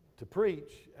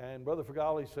preach, and Brother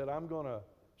Fagali said, I'm going to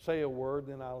say a word,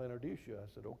 then I'll introduce you. I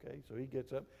said, okay. So he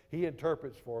gets up. He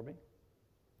interprets for me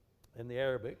in the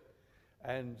Arabic.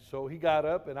 And so he got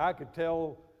up, and I could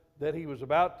tell that he was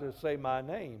about to say my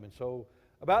name. And so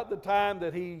about the time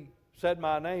that he said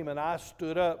my name, and I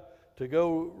stood up to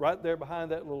go right there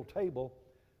behind that little table,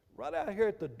 right out here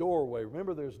at the doorway.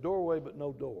 Remember, there's doorway but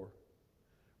no door.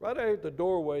 Right out here at the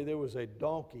doorway, there was a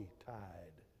donkey tied.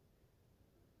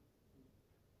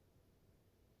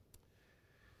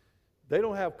 They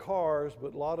don't have cars,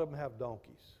 but a lot of them have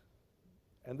donkeys.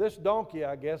 And this donkey,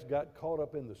 I guess, got caught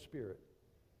up in the spirit.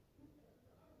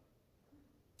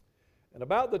 And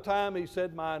about the time he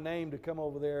said my name to come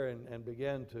over there and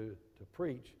began to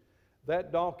preach,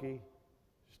 that donkey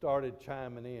started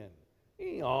chiming in.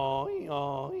 Ee-aw,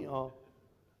 ee-aw, ee-aw.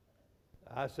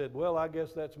 I said, well, I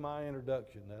guess that's my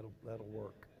introduction. That'll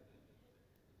work.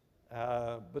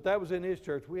 But that was in his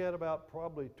church. We had about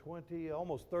probably 20,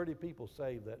 almost 30 people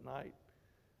saved that night.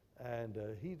 And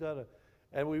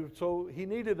so he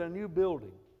needed a new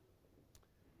building.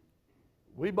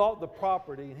 We bought the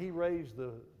property, and he raised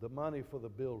the money for the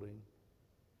building.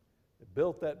 They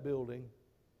built that building,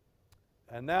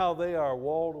 and now they are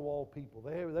wall-to-wall people.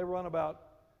 They run about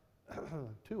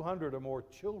 200 or more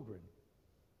children,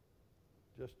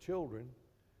 just children,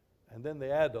 and then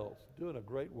the adults, doing a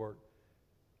great work.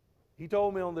 He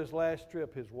told me on this last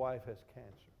trip his wife has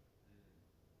cancer.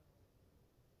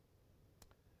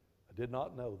 I did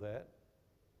not know that.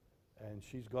 And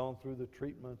she's gone through the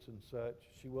treatments and such.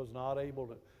 She was not able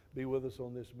to be with us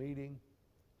on this meeting.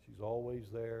 She's always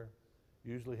there,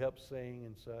 usually helps sing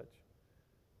and such.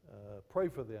 Pray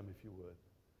for them if you would.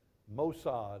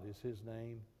 Mossad is his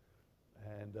name.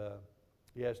 And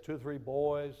he has 2 or 3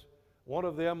 boys. One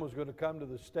of them was going to come to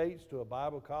the States to a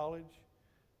Bible college.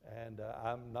 And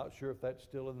I'm not sure if that's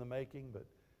still in the making, but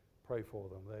pray for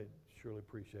them. They surely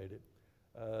appreciate it.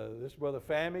 This brother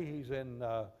Fammy, he's in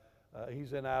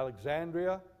He's in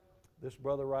Alexandria. This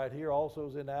brother right here also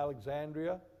is in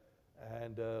Alexandria,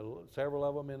 and several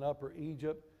of them in Upper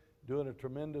Egypt, doing a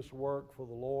tremendous work for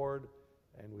the Lord.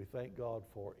 And we thank God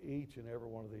for each and every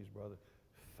one of these brothers.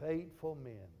 Faithful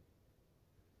men.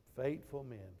 Faithful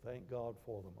men. Thank God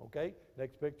for them. Okay,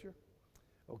 next picture.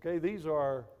 Okay, these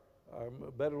are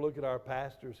better look at our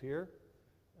pastors here.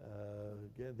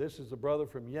 Again, this is the brother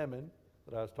from Yemen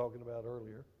that I was talking about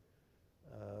earlier.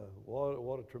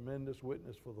 What a tremendous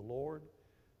witness for the Lord.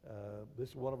 This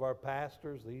is one of our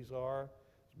pastors. These are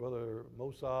Brother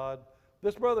Mossad.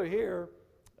 This brother here,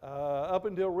 up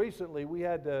until recently, we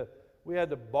had to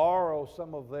borrow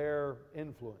some of their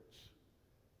influence.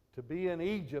 To be in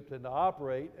Egypt and to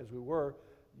operate as we were,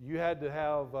 you had to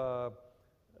have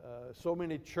so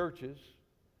many churches.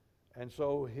 And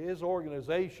so his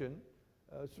organization,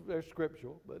 they're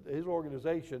scriptural, but his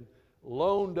organization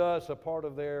loaned us a part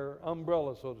of their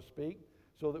umbrella, so to speak,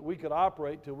 so that we could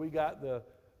operate till we got the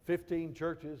 15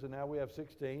 churches, and now we have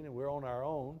 16, and we're on our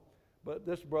own. But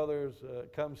this brother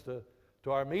comes to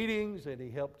our meetings, and he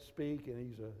helped speak, and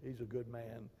he's a good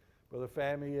man. Brother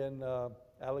Fami in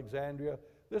Alexandria.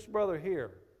 This brother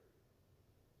here,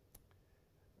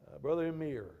 Brother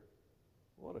Emir,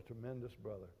 what a tremendous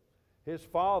brother. His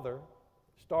father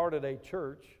started a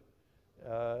church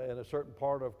in a certain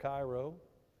part of Cairo,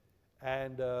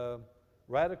 and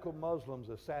radical Muslims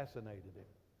assassinated him.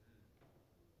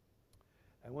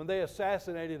 And when they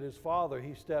assassinated his father,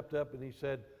 he stepped up and he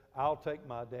said, "I'll take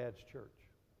my dad's church."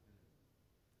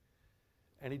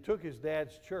 And he took his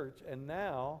dad's church, and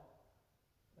now,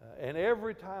 and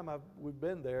every time we've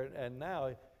been there, and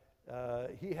now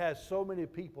he has so many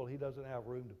people he doesn't have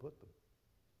room to put them.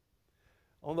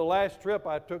 On the last trip,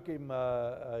 I took him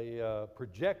a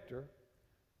projector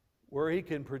where he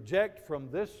can project from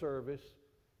this service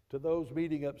to those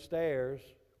meeting upstairs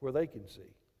where they can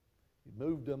see. He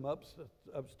moved them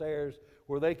upstairs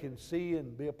where they can see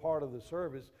and be a part of the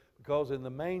service, because in the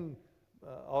main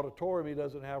auditorium he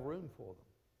doesn't have room for them.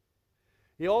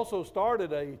 He also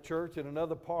started a church in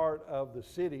another part of the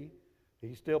city.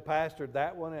 He still pastored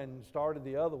that one and started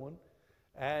the other one.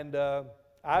 And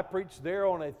I preached there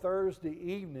on a Thursday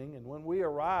evening, and when we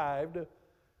arrived,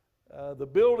 the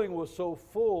building was so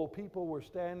full, people were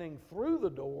standing through the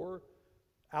door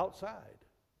outside.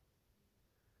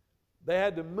 They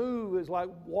had to move, it's like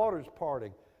water's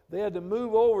parting. They had to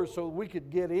move over so we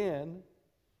could get in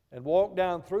and walk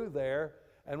down through there.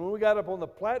 And when we got up on the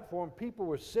platform, people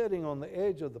were sitting on the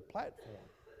edge of the platform.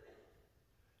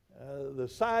 The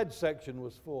side section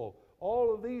was full.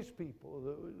 All of these people,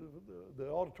 the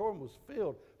auditorium was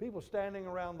filled. People standing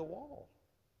around the wall.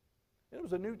 It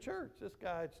was a new church. This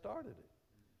guy had started it.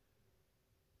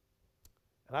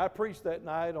 And I preached that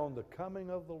night on the coming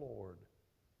of the Lord.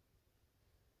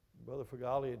 Brother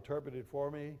Fagali interpreted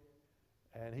for me,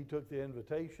 and he took the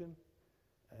invitation.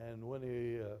 And when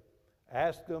he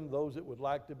asked them, those that would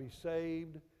like to be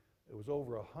saved, it was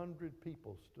over 100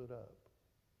 people stood up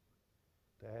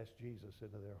to ask Jesus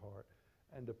into their heart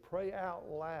and to pray out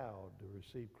loud to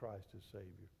receive Christ as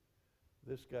Savior.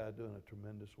 This guy doing a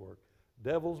tremendous work.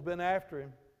 Devil's been after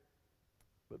him,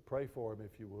 but pray for him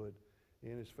if you would, he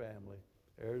and his family.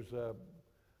 There's our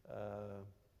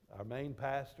main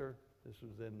pastor.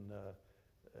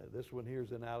 This one here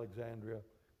is in Alexandria.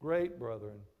 Great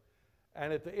brethren.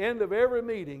 And at the end of every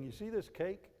meeting, you see this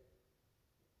cake?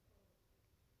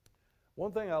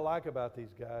 One thing I like about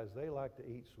these guys, they like to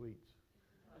eat sweets.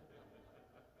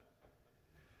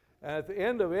 And at the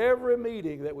end of every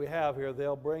meeting that we have here,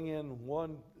 they'll bring in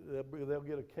they'll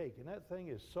get a cake. And that thing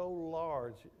is so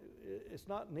large, it's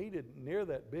not needed near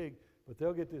that big, but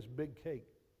they'll get this big cake.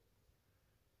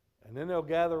 And then they'll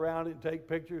gather around it and take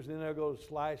pictures, and then they'll go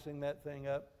slicing that thing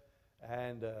up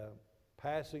and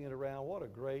passing it around. What a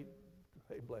great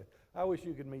blessing. I wish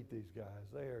you could meet these guys.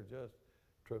 They are just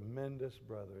tremendous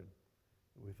brethren.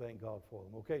 We thank God for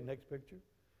them. Okay, next picture.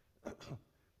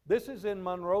 This is in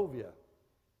Monrovia.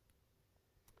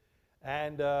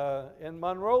 And in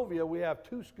Monrovia, we have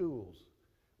two schools.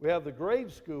 We have the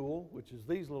grade school, which is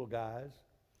these little guys,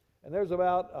 and there's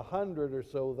about 100 or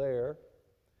so there.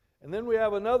 And then we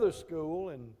have another school,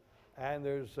 and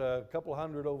there's a couple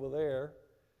hundred over there.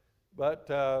 But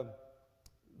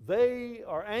they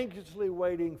are anxiously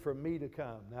waiting for me to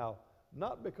come. Now,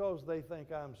 not because they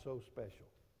think I'm so special,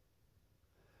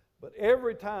 but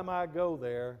every time I go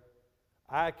there,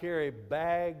 I carry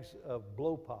bags of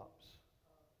blow pops.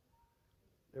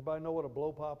 Everybody know what a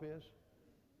blow pop is?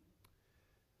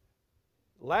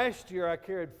 Last year I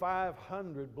carried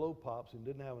 500 blow pops and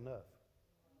didn't have enough.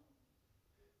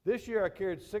 This year I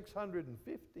carried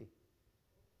 650.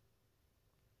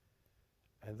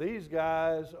 And these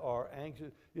guys are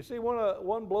anxious. You see,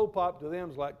 one blow pop to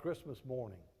them is like Christmas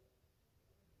morning.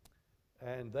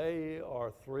 And they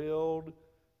are thrilled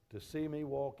to see me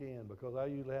walk in because I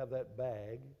usually have that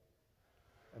bag.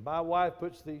 And my wife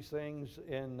puts these things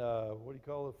in, what do you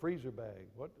call it, freezer bag?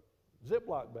 What?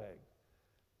 Ziploc bags.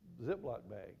 Ziploc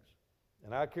bags.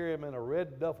 And I carry them in a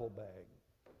red duffel bag.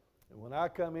 And when I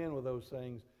come in with those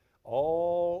things,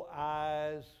 all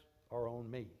eyes are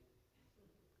on me.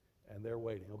 And they're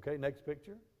waiting. Okay, next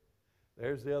picture.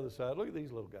 There's the other side. Look at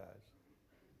these little guys.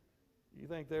 You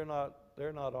think they're not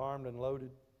armed and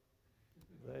loaded?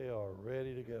 They are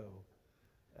ready to go.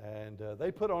 And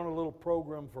they put on a little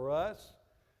program for us.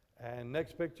 And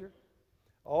next picture.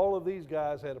 All of these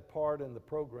guys had a part in the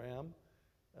program.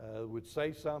 Would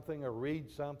say something or read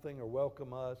something or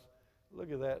welcome us.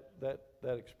 Look at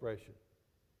that expression.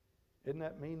 Isn't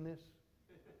that meanness?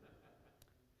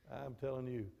 I'm telling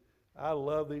you, I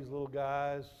love these little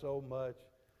guys so much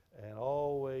and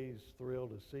always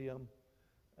thrilled to see them.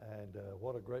 And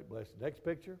what a great blessing. Next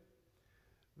picture.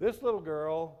 This little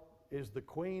girl is the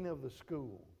queen of the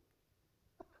school.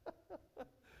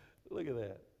 Look at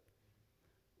that.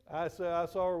 I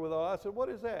saw her with all. I said, "What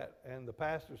is that?" And the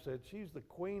pastor said, "She's the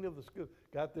queen of the school."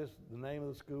 Got the name of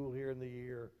the school here in the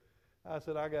year. I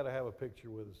said, "I got to have a picture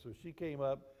with her." So she came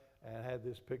up and had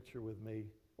this picture with me.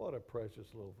 What a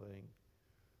precious little thing.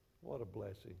 What a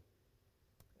blessing.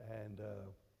 And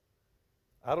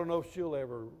I don't know if she'll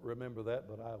ever remember that,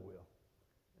 but I will.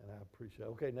 And I appreciate it.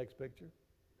 Okay, next picture.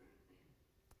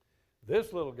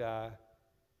 This little guy,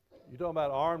 you're talking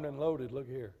about armed and loaded, look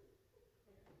here.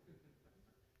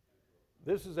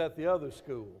 This is at the other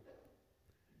school.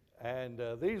 And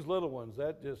these little ones,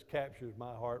 that just captures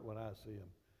my heart when I see them.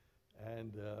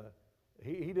 And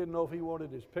he didn't know if he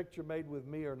wanted his picture made with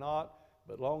me or not,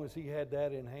 but as long as he had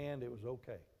that in hand, it was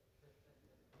okay.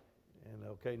 And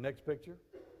okay, next picture.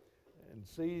 And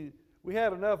see, we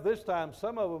had enough this time.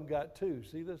 Some of them got two.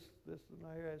 See this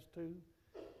one here has two?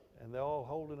 And they're all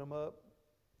holding them up.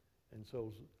 And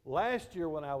so last year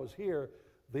when I was here,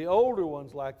 the older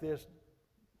ones like this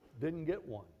didn't get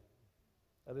one.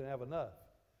 I didn't have enough.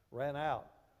 Ran out.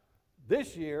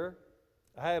 This year,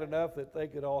 I had enough that they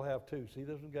could all have two. See,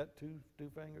 this one got two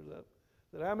fingers up.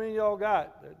 I said, "How many of y'all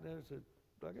got?" They said,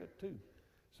 "I got two."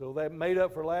 So they made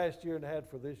up for last year and had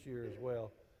for this year as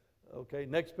well. Okay,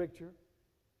 next picture.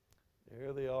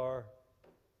 There they are.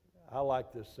 I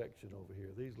like this section over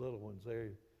here. These little ones,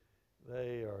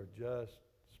 they are just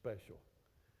special.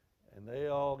 And they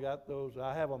all got those.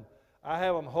 I have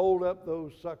them hold up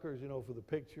those suckers, for the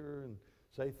picture and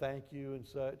say thank you and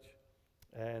such,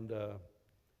 and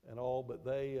all. But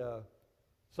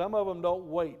some of them don't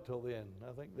wait till then.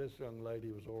 I think this young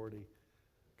lady was already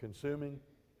consuming.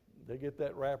 They get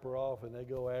that wrapper off and they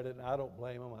go at it, and I don't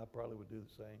blame them. I probably would do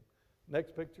the same.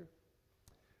 Next picture.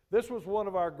 This was one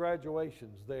of our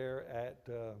graduations there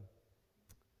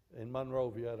in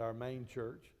Monrovia at our main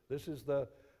church. This is the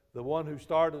one who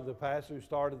started, the pastor who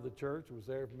started the church, was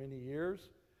there for many years.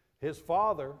 His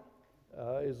father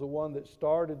is the one that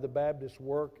started the Baptist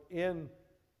work in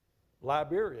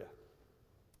Liberia.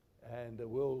 And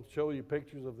we'll show you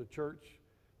pictures of the church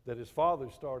that his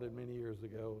father started many years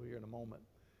ago here in a moment.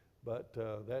 But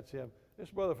that's him. This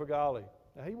is Brother Fagali.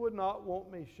 Now, he would not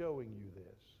want me showing you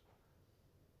this.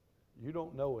 You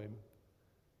don't know him.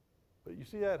 But you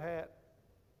see that hat?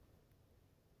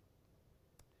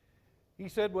 He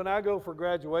said, when I go for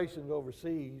graduations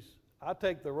overseas, I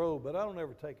take the robe, but I don't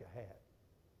ever take a hat.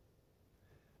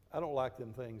 I don't like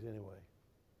them things anyway.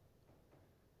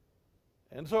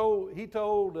 And so he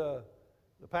told the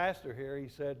pastor here, he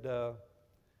said,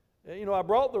 I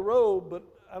brought the robe, but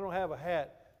I don't have a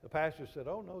hat. The pastor said,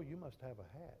 "Oh, no, you must have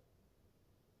a hat."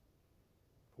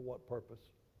 For what purpose?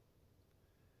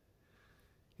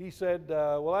 He said,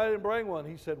 "Well, I didn't bring one."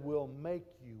 He said, "We'll make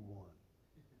you one."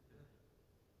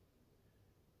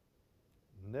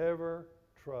 Never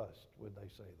trust when they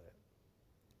say that.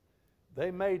 They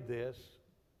made this.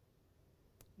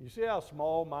 You see how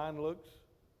small mine looks?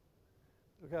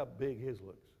 Look how big his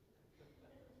looks.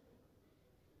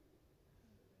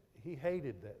 He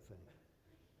hated that thing.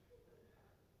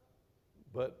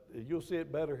 But you'll see it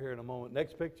better here in a moment.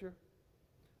 Next picture.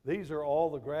 These are all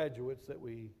the graduates that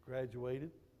we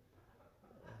graduated.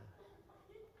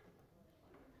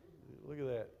 Look at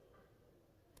that.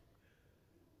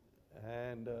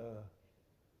 And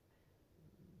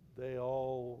they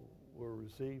all were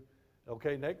received.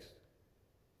 Okay, next.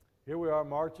 Here we are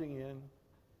marching in.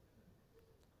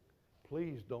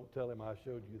 Please don't tell him I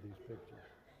showed you these pictures.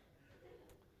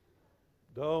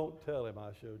 Don't tell him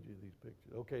I showed you these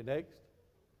pictures. Okay, next.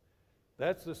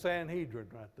 That's the Sanhedrin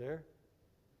right there.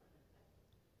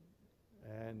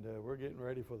 And we're getting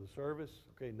ready for the service.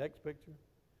 Okay, next picture.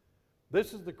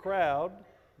 This is the crowd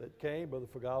that came. Brother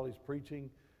Fagali's preaching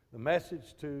the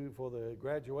message for the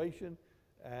graduation,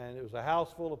 and it was a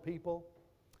house full of people.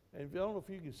 And I don't know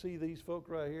if you can see these folk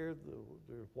right here,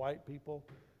 the white people.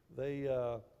 They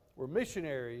were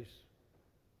missionaries.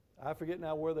 I forget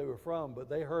now where they were from, but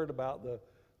they heard about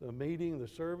the meeting, the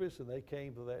service, and they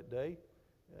came to that day.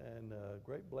 And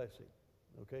great blessing.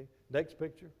 Okay, next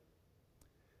picture.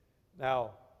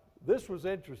 Now, this was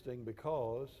interesting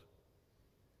because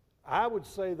I would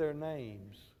say their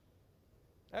names.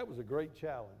 That was a great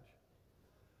challenge.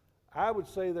 I would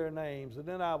say their names, and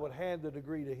then I would hand the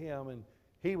degree to him, and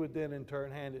he would then in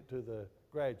turn hand it to the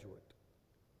graduate.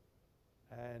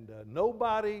 And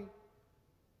nobody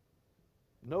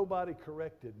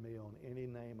corrected me on any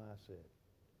name I said.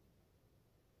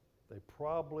 They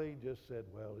probably just said,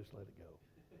 well, just let it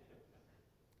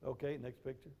go. Okay, next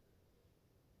picture.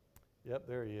 Yep,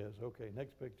 there he is. Okay,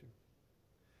 next picture.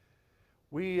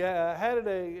 We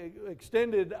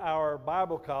extended our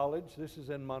Bible college. This is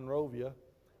in Monrovia,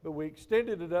 but we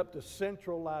extended it up to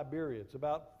central Liberia. It's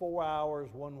about 4 hours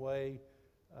one way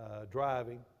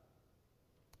driving.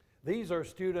 These are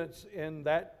students in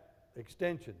that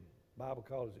extension, Bible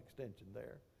college extension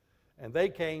there. And they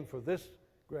came for this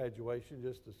graduation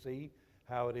just to see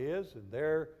how it is. And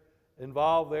they're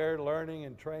involved there learning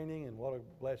and training, and what a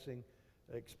blessing.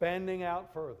 Expanding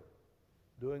out further,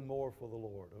 doing more for the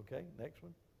Lord. Okay, next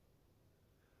one.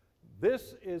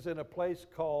 This is in a place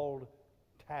called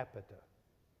Tapeta.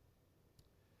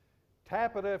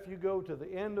 Tapeta, if you go to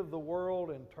the end of the world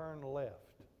and turn left,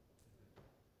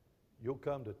 you'll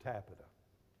come to Tapeta.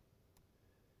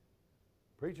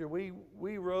 Preacher, we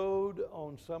rode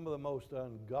on some of the most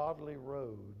ungodly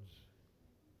roads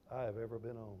I have ever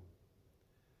been on.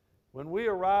 When we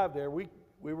arrived there, we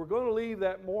were going to leave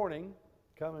that morning,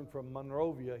 coming from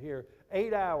Monrovia here,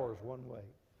 8 hours one way.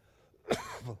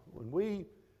 When we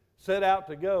set out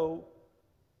to go,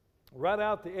 right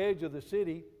out the edge of the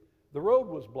city, the road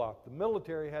was blocked. The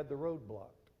military had the road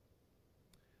blocked.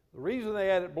 The reason they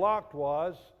had it blocked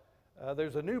was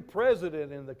there's a new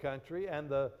president in the country, and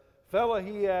the fellow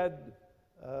he had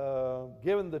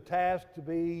given the task to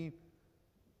be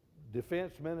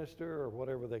defense minister or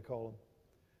whatever they call him,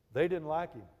 they didn't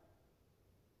like him.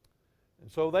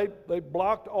 And so they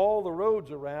blocked all the roads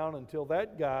around until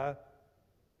that guy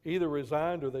either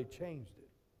resigned or they changed it.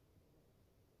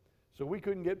 So we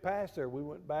couldn't get past there. We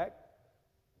went back,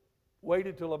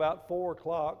 waited till about 4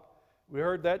 o'clock. We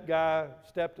heard that guy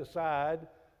stepped aside.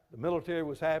 The military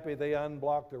was happy they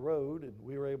unblocked the road, and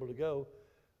we were able to go.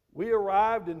 We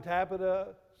arrived in Tapeta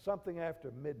something after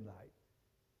midnight.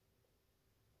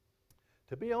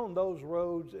 To be on those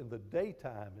roads in the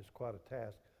daytime is quite a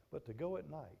task, but to go at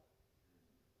night.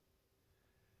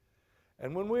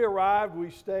 And when we arrived,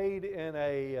 we stayed in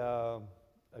a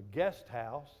guest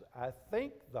house. I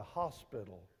think the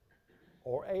hospital,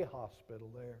 or a hospital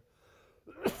there,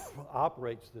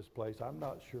 operates this place. I'm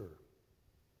not sure.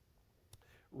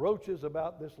 Roaches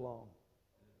about this long.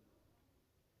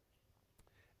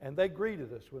 And they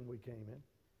greeted us when we came in.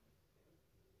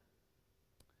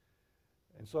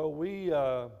 And so we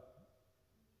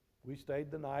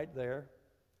stayed the night there.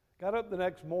 Got up the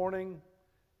next morning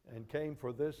and came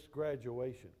for this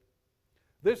graduation.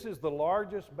 This is the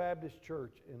largest Baptist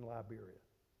church in Liberia.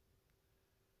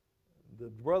 The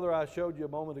brother I showed you a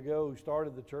moment ago who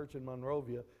started the church in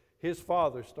Monrovia, his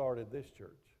father started this church.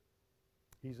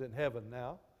 He's in heaven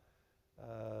now.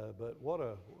 But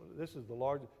this is the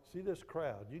largest. See this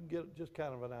crowd. You can get just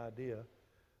kind of an idea.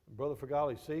 Brother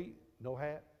Fagali, see, no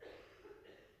hat.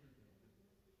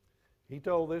 He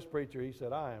told this preacher, he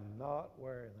said, I am not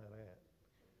wearing that hat.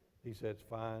 He said, it's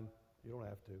fine. You don't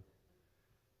have to.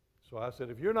 So I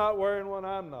said, if you're not wearing one,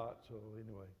 I'm not. So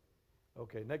anyway.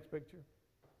 Okay, next picture.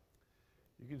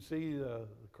 You can see the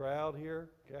crowd here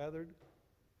gathered.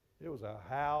 It was a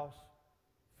house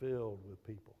filled with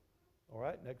people. All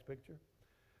right, next picture.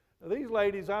 Now, these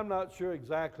ladies, I'm not sure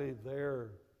exactly their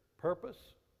purpose,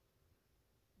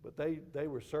 but they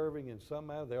were serving in some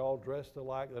manner. They're all dressed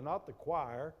alike. They're not the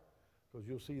choir, because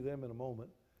you'll see them in a moment.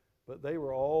 But they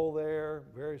were all there,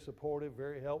 very supportive,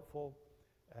 very helpful.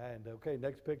 And okay,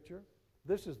 next picture.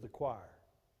 This is the choir.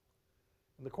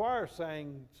 And the choir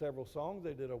sang several songs.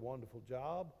 They did a wonderful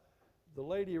job. The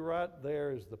lady right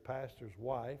there is the pastor's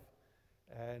wife.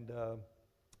 And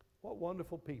what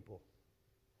wonderful people.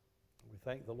 We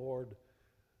thank the Lord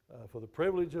for the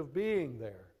privilege of being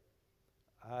there.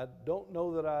 I don't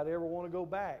know that I'd ever want to go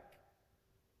back,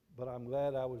 but I'm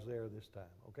glad I was there this time.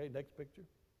 Okay, next picture.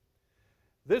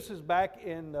 This is back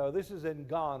in, this is in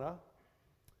Ghana,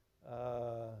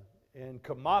 in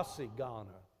Kumasi,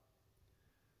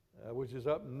 Ghana, which is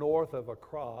up north of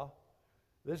Accra.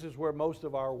 This is where most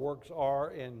of our works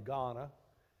are in Ghana.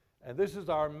 And this is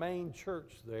our main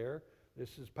church there.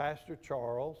 This is Pastor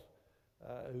Charles,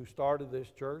 who started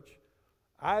this church.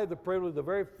 I had the privilege, the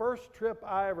very first trip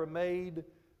I ever made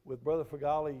with Brother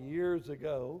Fagali years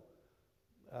ago,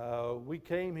 we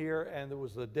came here and there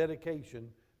was a dedication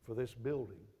for this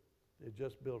building. They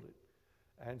just built it.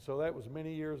 And so that was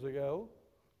many years ago.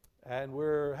 And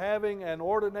we're having an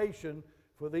ordination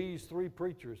for these three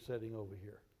preachers sitting over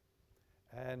here.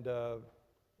 And a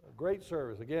great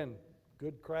service. Again,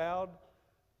 good crowd.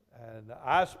 And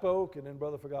I spoke, and then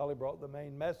Brother Fagali brought the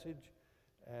main message,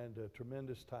 and a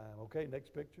tremendous time. Okay,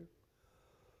 next picture.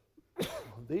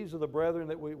 These are the brethren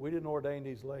that we didn't ordain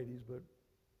these ladies, but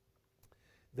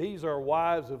these are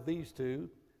wives of these two.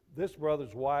 This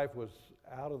brother's wife was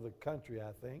out of the country,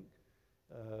 I think,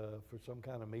 for some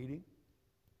kind of meeting.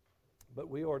 But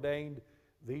we ordained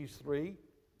these three,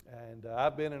 and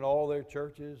I've been in all their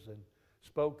churches and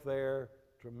spoke there.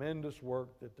 Tremendous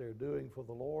work that they're doing for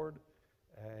the Lord,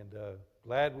 and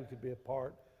glad we could be a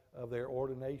part of their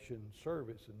ordination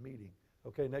service and meeting.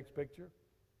 Okay, next picture.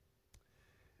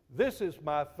 This is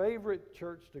my favorite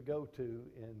church to go to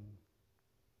in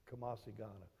Kumasi, Ghana.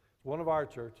 It's one of our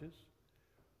churches,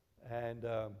 and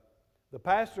the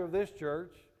pastor of this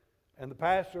church and the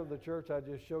pastor of the church I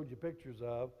just showed you pictures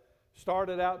of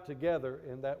started out together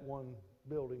in that one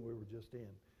building we were just in.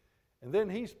 And then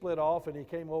he split off and he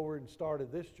came over and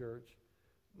started this church.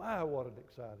 My, what an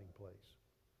exciting place.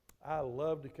 I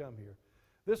love to come here.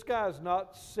 This guy's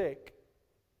not sick.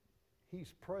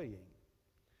 He's praying.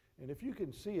 And if you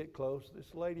can see it close,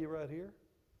 this lady right here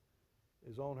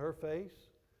is on her face.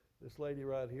 This lady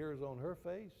right here is on her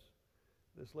face.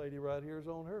 This lady right here is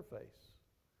on her face.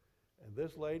 And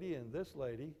this lady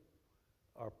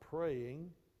are praying,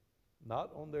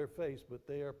 not on their face, but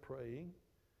they are praying.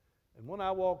 And when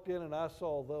I walked in and I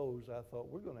saw those, I thought,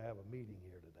 we're going to have a meeting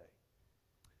here today.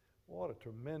 What a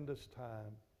tremendous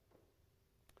time.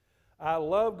 I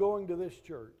love going to this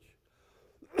church.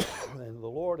 And the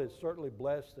Lord has certainly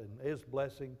blessed and is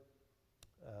blessing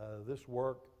this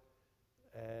work.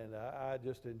 And I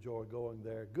just enjoy going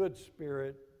there. Good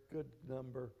spirit, good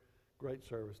number, great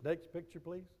service. Next picture,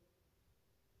 please.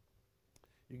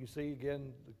 You can see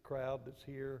again the crowd that's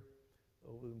here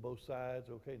over on both sides.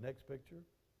 Okay, next picture.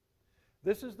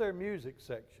 This is their music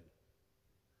section.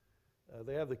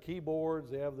 They have the keyboards,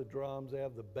 they have the drums, they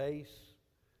have the bass,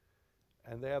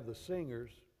 and they have the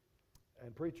singers.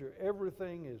 And preacher,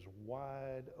 everything is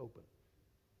wide open.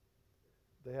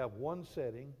 They have one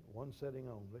setting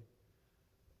only.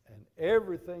 And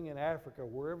everything in Africa,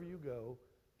 wherever you go,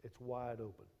 it's wide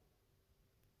open.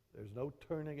 There's no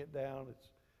turning it down, it's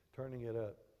turning it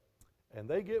up. And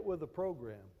they get with the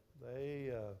program.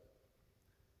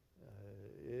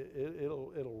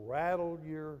 It'll rattle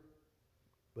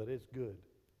but it's good.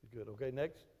 It's good. Okay,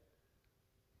 next.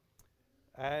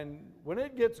 And when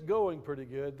it gets going pretty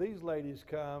good, these ladies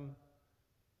come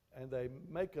and they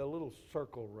make a little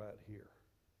circle right here.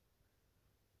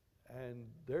 And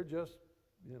they're just,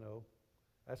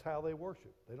 that's how they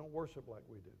worship. They don't worship like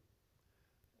we do.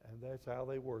 And that's how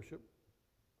they worship.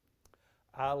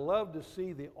 I love to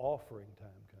see the offering time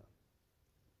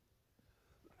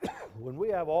come. When we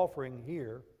have offering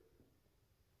here,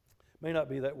 may not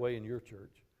be that way in your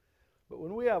church, but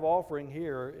when we have offering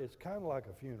here, it's kind of like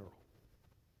a funeral.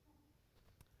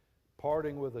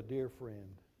 Parting with a dear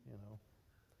friend,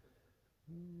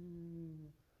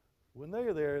 When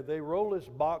they're there, they roll this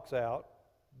box out,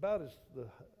 about as the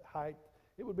height,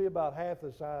 it would be about half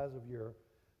the size of your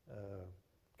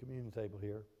communion table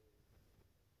here.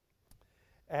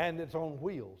 And it's on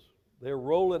wheels. They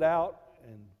roll it out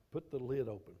and put the lid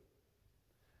open.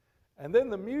 And then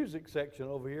the music section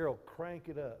over here will crank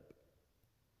it up.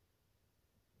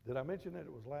 Did I mention that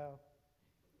it was loud?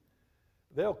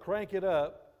 They'll crank it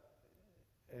up,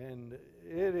 and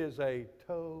it is a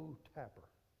toe tapper.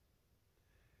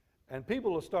 And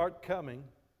people will start coming,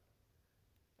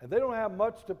 and they don't have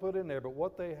much to put in there, but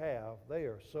what they have, they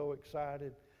are so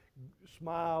excited,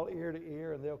 smile ear to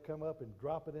ear, and they'll come up and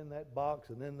drop it in that box,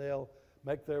 and then they'll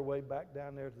make their way back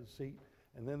down there to the seat,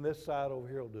 and then this side over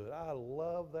here will do it. I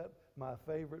love that. My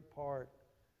favorite part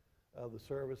of the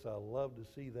service. I love to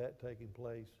see that taking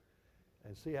place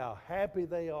and see how happy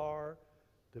they are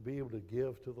to be able to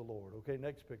give to the Lord. Okay,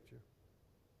 next picture.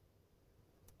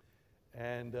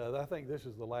 And I think this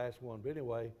is the last one. But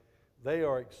anyway, they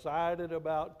are excited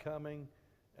about coming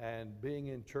and being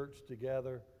in church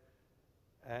together.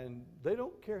 And they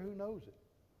don't care who knows it.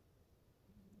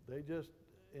 They just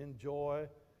enjoy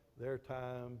their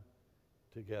time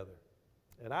together.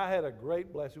 And I had a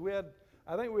great blessing.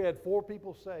 I think we had 4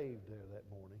 people saved there that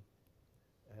morning.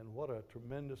 And what a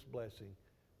tremendous blessing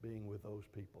being with those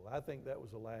people. I think that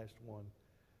was the last one.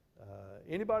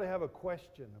 Anybody have a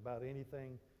question about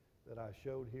anything that I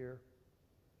showed here?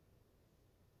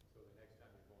 So the next time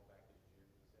you're going back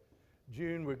is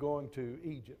June, we're going to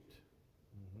Egypt.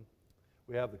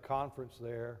 We have the conference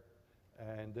there,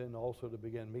 and then also to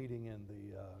begin meeting in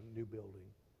the new building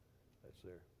that's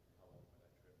there. How long will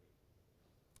that trip be?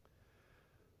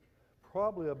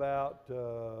 Probably about,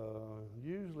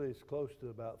 usually it's close to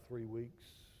about 3 weeks,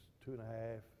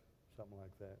 2.5, something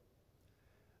like that.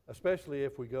 Especially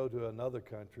if we go to another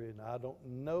country, and I don't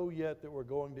know yet that we're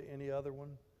going to any other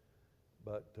one,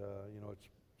 but it's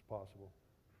possible.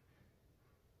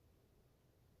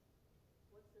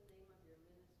 What's the name of your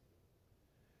ministry?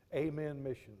 Amen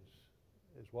Missions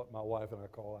is what my wife and I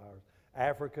call ours.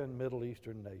 African, Middle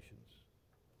Eastern nations.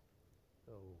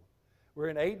 So we're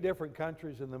in 8 different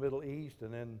countries in the Middle East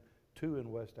and then 2 in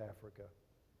West Africa.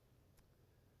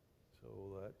 So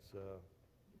that's,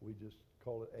 we just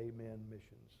call it Amen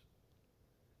Missions.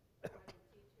 Are the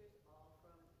teachers all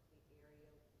from the area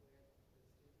where the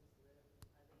students live?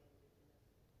 Are they indigenous?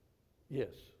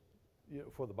 Yes.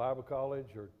 For the Bible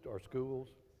college or schools,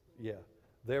 yeah.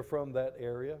 They're from that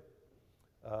area.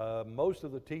 Most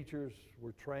of the teachers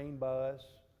were trained by us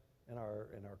in our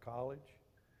college.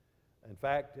 In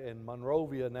fact, in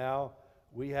Monrovia now,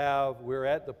 we're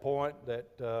at the point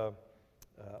that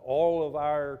all of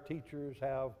our teachers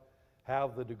have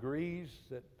the degrees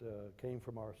that came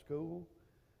from our school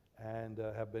and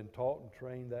have been taught and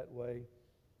trained that way.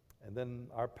 And then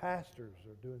our pastors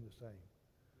are doing the same.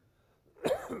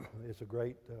 It's a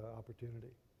great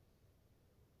opportunity.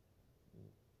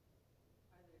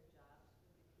 Are there jobs for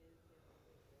the kids there where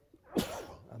they live?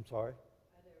 I'm sorry?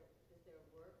 Is there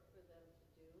work for them to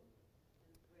do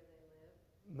where they live?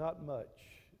 Not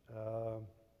much.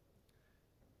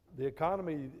 The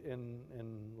economy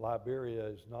in Liberia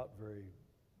is not very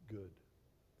good.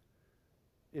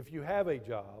 If you have a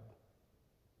job,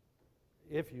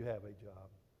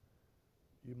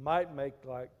 you might make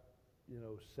like,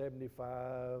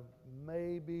 75,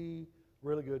 maybe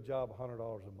really good job, $100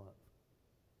 a month.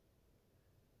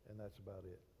 And that's about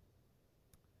it.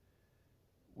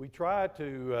 We try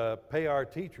to pay our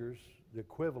teachers the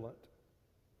equivalent,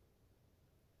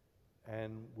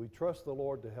 and we trust the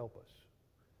Lord to help us.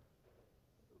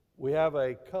 We have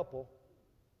a couple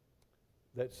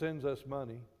that sends us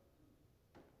money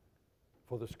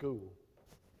for the school.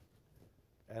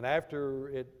 And after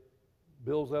it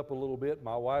builds up a little bit,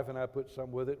 my wife and I put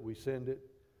some with it, we send it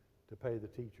to pay the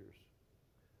teachers.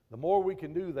 The more we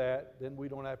can do that, then we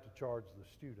don't have to charge the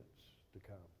students to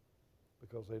come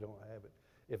because they don't have it.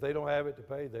 If they don't have it to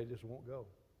pay, they just won't go.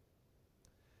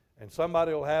 And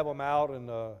somebody will have them out in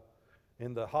the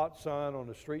hot sun on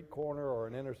the street corner or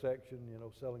an intersection,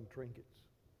 selling trinkets.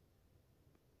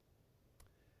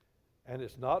 And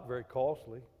it's not very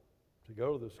costly to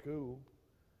go to the school,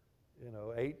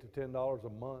 $8 to $10 a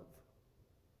month,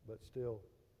 but still,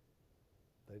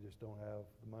 they just don't have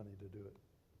the money to do it.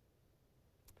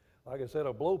 Like I said,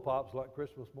 a blow pop's like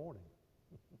Christmas morning.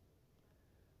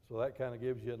 So that kind of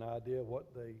gives you an idea of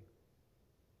what they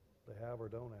have or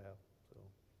don't have. So,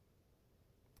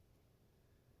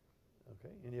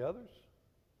 okay, any others?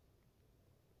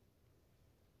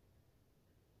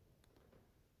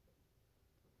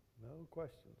 No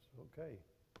questions. Okay.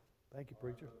 Thank you,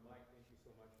 preacher. Brother Mike, thank you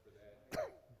so much for that.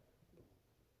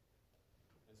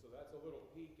 And so that's a little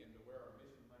peek into where our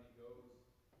mission money goes.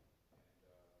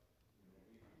 And,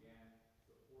 we began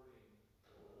supporting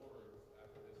the awards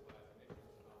after this last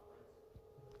missions conference.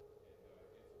 And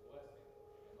it's a blessing.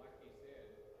 And like he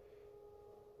said,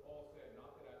 Paul said,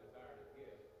 not that I desire to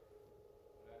give,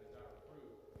 but I desire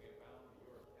fruit to be abound to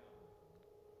your account.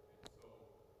 And so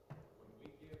when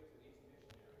we give to these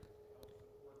missionaries to help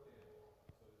support them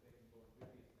so that they can go and do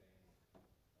these things,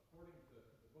 according to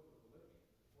the book of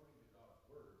Philippians, according to God's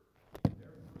word,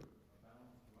 their fruit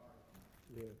abounds to our account.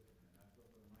 Yeah. And that's what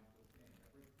Brother Mike was saying.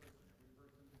 Every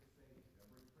person that's saved,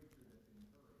 every preacher that's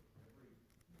encouraged, every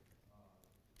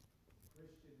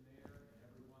Christian there, and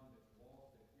everyone that's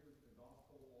lost that hears the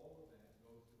gospel, all of that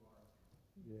goes to our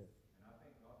account. Yeah. And I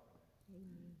thank God for that.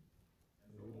 Amen.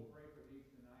 And so we'll pray for these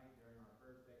tonight during our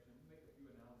prayer section. We'll make a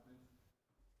few announcements.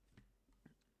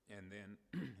 And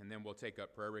then we'll take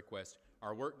up prayer requests.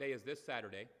 Our work day is this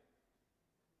Saturday.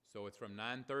 So it's from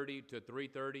 9:30 to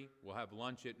 3:30. We'll have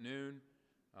lunch at noon.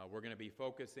 We're going to be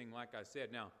focusing, like I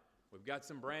said. Now, we've got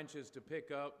some branches to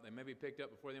pick up. They may be picked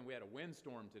up before then. We had a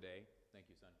windstorm today. Thank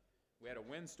you, son. We had a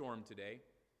windstorm today,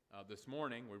 this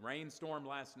morning. We rainstormed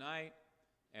last night.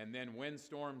 and then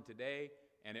windstorm today,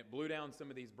 and it blew down some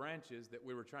of these branches that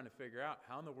we were trying to figure out,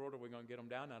 how in the world are we going to get them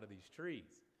down out of these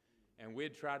trees? And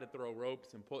we'd try to throw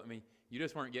ropes and pull. I mean, you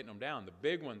just weren't getting them down. The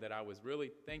big one that I was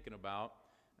really thinking about,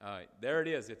 there it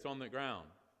is. It's on the ground.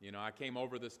 You know, I came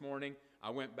over this morning. I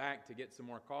went back to get some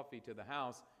more coffee to the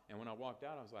house, and when I walked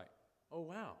out, I was like, oh,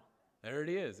 wow, there it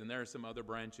is. And there are some other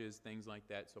branches, things like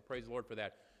that. So praise the Lord for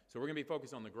that. So we're going to be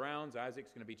focused on the grounds. Isaac's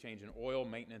going to be changing oil,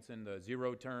 maintenance in the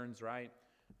zero turns, right?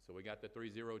 So we got the 3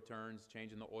 zero turns,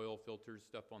 changing the oil filters,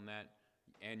 stuff on that,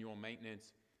 annual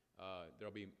maintenance.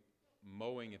 There'll be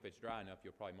mowing. If it's dry enough,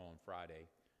 you'll probably mow on Friday.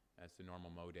 That's the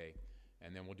normal mow day.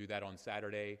 And then we'll do that on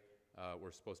Saturday.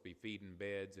 We're supposed to be feeding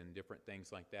beds and different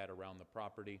things like that around the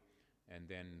property. And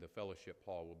then the fellowship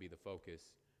hall will be the focus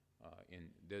in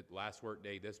the last work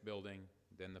day, this building,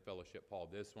 then the fellowship hall,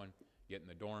 this one, getting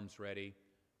the dorms ready,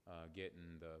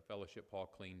 getting the fellowship hall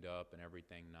cleaned up and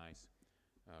everything nice,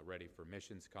 ready for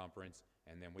missions conference.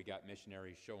 And then we got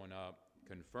missionaries showing up,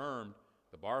 confirmed.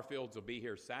 The Barfields will be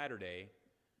here Saturday.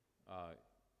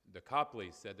 The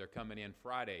Copleys said they're coming in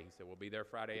Friday. He said, we'll be there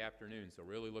Friday afternoon, so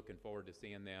really looking forward to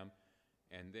seeing them.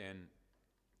 And then,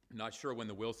 not sure when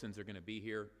the Wilsons are going to be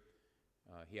here.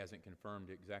 He hasn't confirmed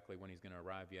exactly when he's going to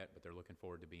arrive yet, but they're looking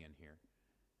forward to being here.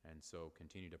 And so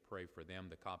continue to pray for them,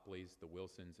 the Copleys, the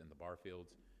Wilsons, and the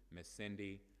Barfields. Miss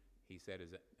Cindy, he said,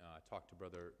 talked to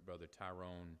Brother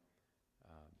Tyrone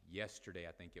yesterday,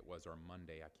 I think it was, or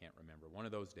Monday, I can't remember, one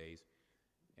of those days.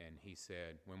 And he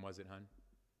said, when was it, hon?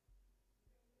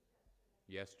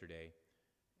 Yesterday.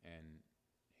 And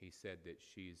he said that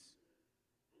she's,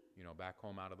 back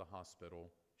home out of the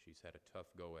hospital. She's had a tough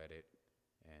go at it,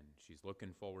 and she's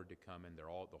looking forward to coming. The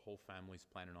whole family's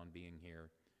planning on being here.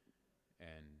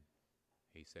 And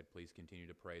he said, please continue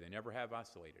to pray. They never have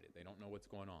isolated it. They don't know what's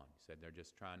going on. He said they're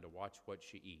just trying to watch what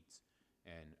she eats.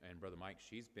 And Brother Mike,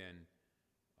 she's been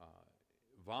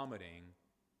vomiting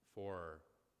for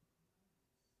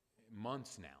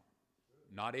months now,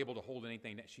 not able to hold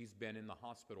anything. She's been in the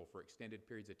hospital for extended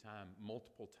periods of time,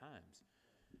 multiple times.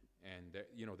 And,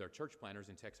 they're church planners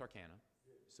in Texarkana.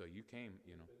 So you came,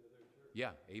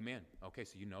 Yeah, amen. Okay,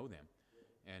 so you know them.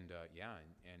 And,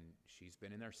 and she's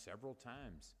been in there several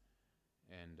times.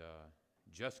 And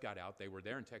just got out. They were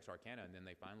there in Texarkana, and then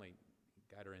they finally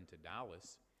got her into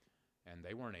Dallas. And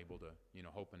they weren't able to,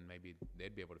 hoping maybe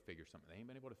they'd be able to figure something. They ain't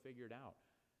been able to figure it out.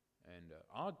 And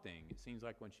odd thing, it seems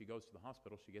like when she goes to the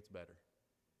hospital, she gets better.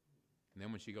 And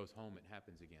then when she goes home, it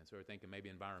happens again. So we're thinking maybe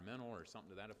environmental or something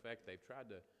to that effect. They've tried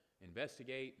to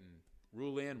investigate and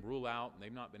rule in, rule out, and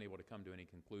they've not been able to come to any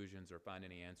conclusions or find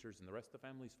any answers, and the rest of the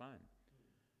family's fine.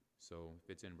 So if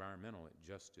it's environmental, it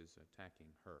just is attacking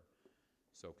her.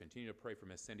 So continue to pray for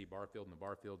Miss Cindy Barfield and the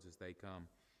Barfields as they come,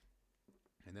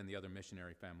 and then the other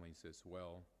missionary families as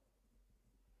well.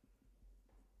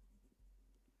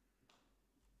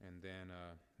 And then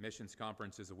missions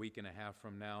conference is a week and a half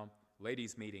from now.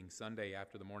 Ladies meeting Sunday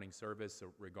after the morning service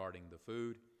regarding the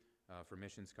food for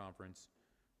missions conference.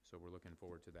 So we're looking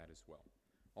forward to that as well.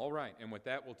 All right, and with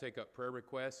that, we'll take up prayer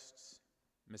requests.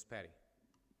 Miss Patty.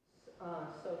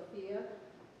 Sophia,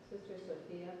 Sister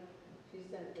Sophia, she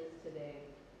sent this today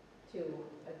to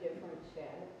a different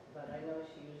chat, but I know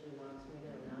she usually wants me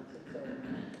to announce it. So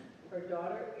her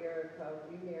daughter Erica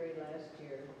remarried last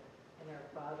year, and her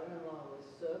father-in-law was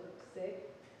sick.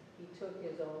 He took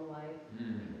his own life.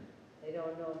 They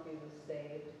don't know if he was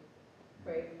saved.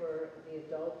 Pray for the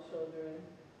adult children,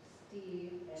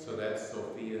 Steve, and so that's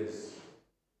Sophia's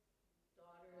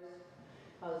daughter's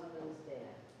husband's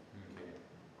dad. Okay.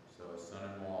 So his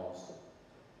son-in-law's.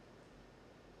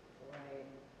 Right.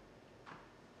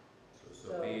 So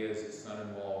Sophia's his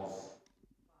son-in-law's.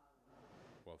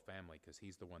 Well, family, because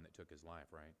he's the one that took his life,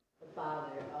 right? The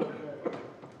father of the.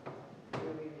 I'll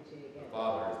read it to you again. The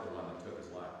father is the one that took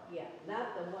his life. Yeah,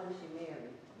 not the one she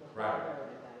married. The Right. father of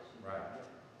the guy she married. Right.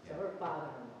 So her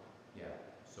father-in-law. Yeah.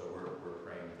 So we're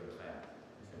praying for the family,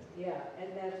 essentially. Yeah,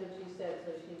 and that's what she said.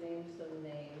 So she named some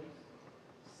names.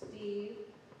 Steve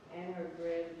and her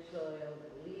grandchild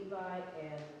Levi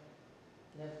and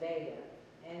Nevaeh.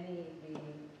 Nevaeh.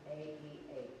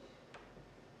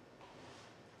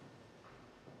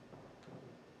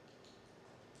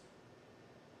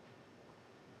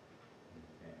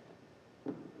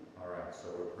 All right, so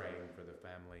we're praying for the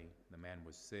family. The man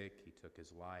was sick. He took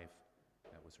his life.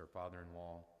 That was her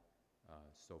father-in-law,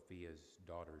 Sophia's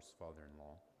daughter's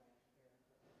father-in-law.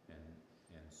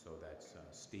 And so that's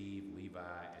Steve, Levi,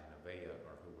 and Nevaeh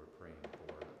are who we're praying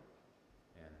for.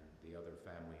 And the other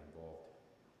family involved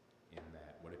in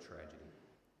that. What a tragedy.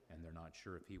 And they're not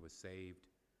sure if he was saved.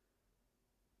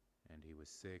 And he was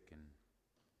sick. And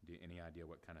any idea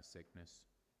what kind of sickness?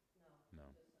 No.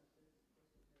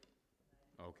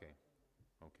 Okay.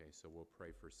 Okay, so we'll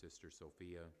pray for Sister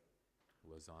Sophia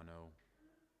Lozano.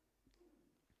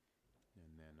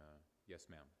 And then, yes,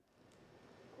 ma'am.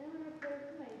 I want to pray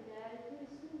for my dad,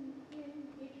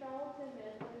 he traveled to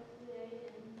Memphis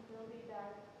today, and he'll be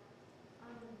back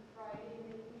on Friday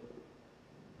midweek.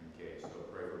 Okay, so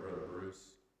pray for Brother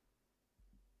Bruce.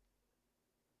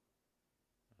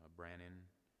 Brannon,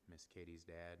 Miss Katie's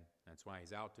dad. That's why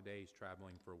he's out today. He's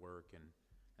traveling for work, and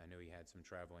I knew he had some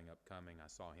traveling upcoming. I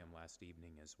saw him last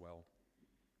evening as well.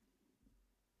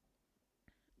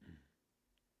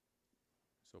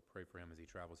 So pray for him as he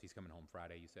travels. He's coming home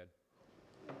Friday, you said?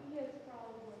 Yes,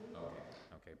 probably.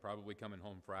 Okay, probably coming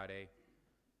home Friday.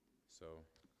 So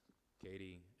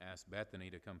Katie asked Bethany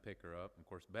to come pick her up. Of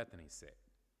course, Bethany's sick.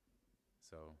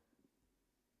 So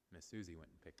Miss Susie went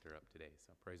and picked her up today.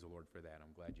 So praise the Lord for that.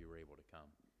 I'm glad you were able to come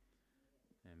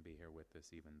and be here with us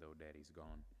even though Daddy's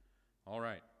gone. All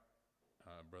right,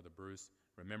 Brother Bruce,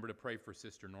 remember to pray for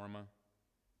Sister Norma.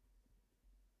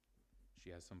 She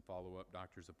has some follow-up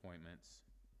doctor's appointments.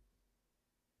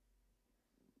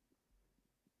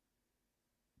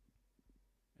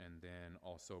 And then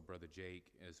also Brother Jake,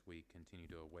 as we continue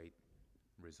to await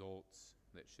results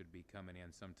that should be coming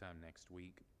in sometime next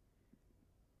week.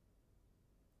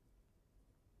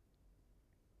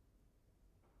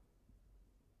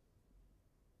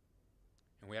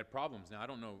 And we had problems. Now, I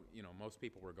don't know, most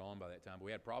people were gone by that time, but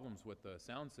we had problems with the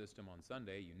sound system on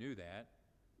Sunday. You knew that.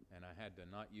 And I had to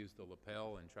not use the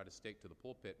lapel and try to stick to the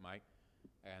pulpit mic.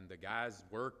 And the guys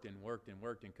worked and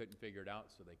couldn't figure it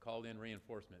out, so they called in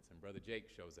reinforcements, and Brother Jake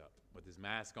shows up with his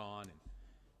mask on,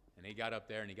 and he got up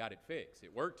there and he got it fixed.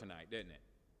 It worked tonight, didn't it?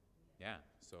 Yeah,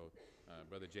 so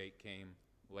Brother Jake came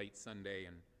late Sunday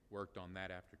and worked on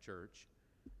that after church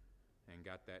and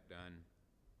got that done,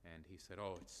 and he said,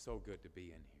 oh, it's so good to be in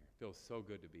here. It feels so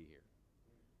good to be here,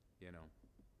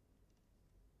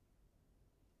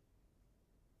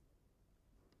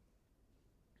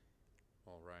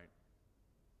 All right.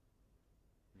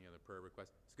 Any other prayer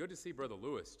requests? It's good to see Brother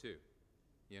Lewis, too.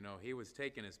 He was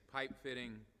taking his pipe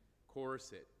fitting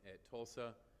course at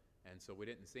Tulsa, and so we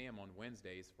didn't see him on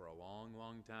Wednesdays for a long,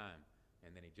 long time.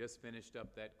 And then he just finished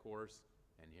up that course,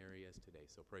 and here he is today.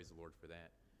 So praise the Lord for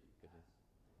that. Goodness.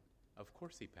 Of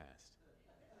course he passed.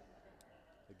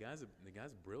 The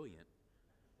guy's brilliant.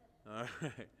 All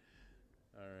right.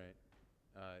 All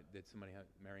right. Did somebody have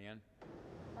Marianne?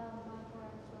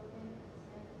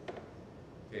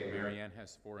 Okay, Marianne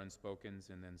has 4 unspokens,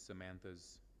 and then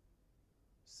Samantha's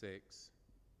 6.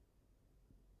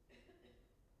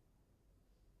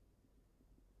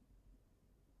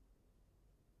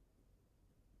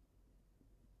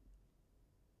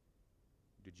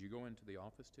 Did you go into the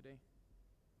office today?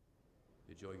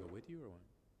 Did Joey go with you, or what?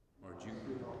 Or did you?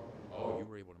 Oh, you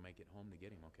were able to make it home to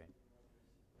get him. Okay.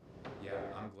 Yeah,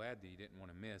 I'm glad that you didn't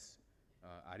want to miss.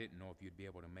 I didn't know if you'd be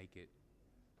able to make it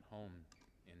home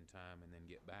in time and then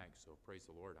get back, so praise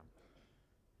the Lord.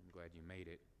 I'm glad you made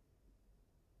it.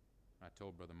 I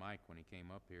told Brother Mike when he came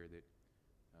up here that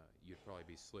you'd probably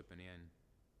be slipping in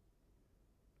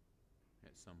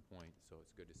at some point, so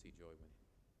it's good to see Joy with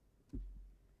you.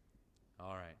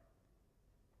 All right.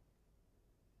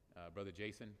 Brother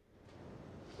Jason?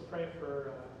 We'll pray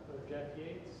for Brother Jeff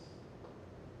Yates,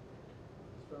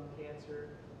 bone cancer,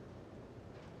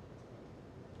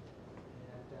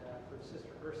 and for Sister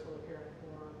Ursula caring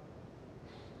for him.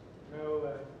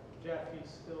 Jeff, he's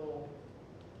still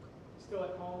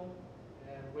at home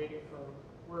and waiting for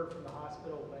word from the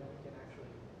hospital when he can actually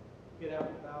get out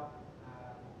and about.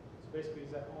 So basically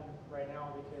he's at home right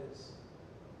now because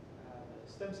the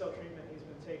stem cell treatment he's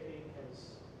been taking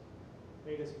has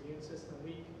made his immune system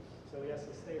weak, so he has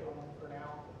to stay home for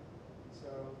now. So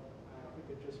if we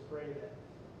could just pray that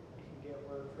he can get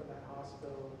word from that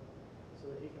hospital so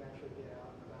that he can actually get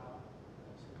out and about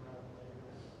sooner rather than later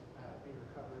and be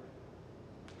recovered.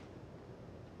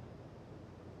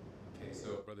 Okay,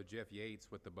 so Brother Jeff Yates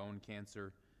with the bone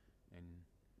cancer, and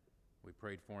we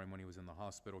prayed for him when he was in the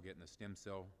hospital getting the stem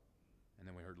cell, and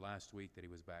then we heard last week that he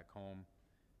was back home,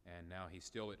 and now he's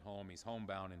still at home. He's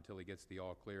homebound until he gets the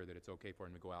all clear that it's okay for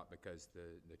him to go out because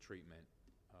the treatment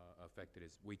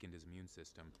weakened his immune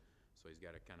system, so he's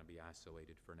got to kind of be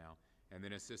isolated for now. And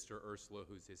then his sister Ursula,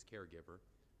 who's his caregiver.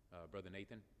 Brother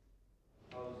Nathan?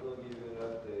 I was going to give you an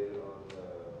update on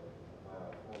my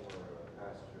former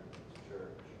pastor's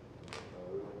church.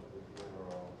 We went to the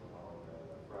funeral on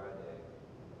Friday,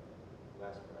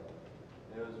 last Friday.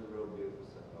 And it was a real beautiful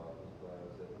send-off. I was glad I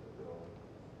was able to go.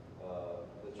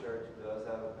 The church does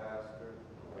have a pastor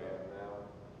now,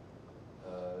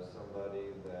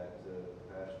 somebody that the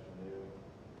pastor knew,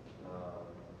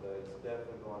 but it's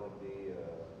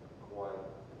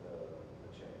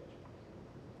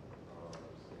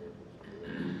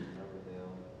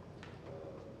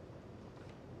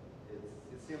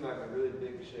a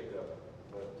big shakeup,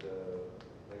 but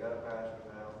they got a pastor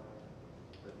now.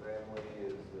 The family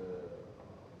is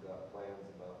got plans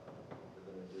about what they're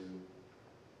going to do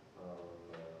for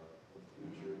the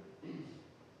future.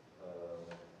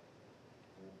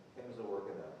 Things are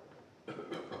working out.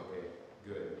 Okay,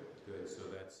 good, good. So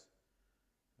that's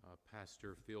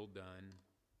Pastor Phil Dunn,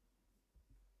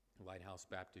 Lighthouse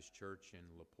Baptist Church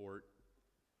in LaPorte,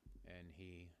 and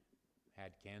he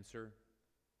had cancer,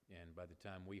 and by the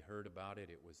time we heard about it,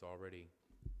 it was already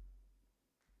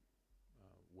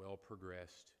well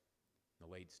progressed, in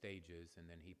the late stages, and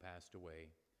then he passed away,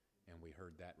 and we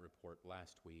heard that report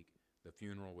last week. The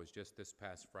funeral was just this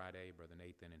past Friday. Brother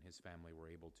Nathan and his family were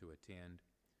able to attend,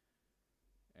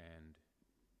 and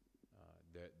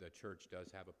the church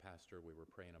does have a pastor. We were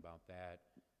praying about that,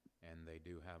 and they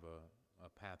do have a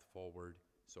path forward,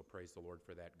 so praise the Lord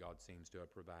for that. God seems to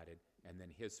have provided. And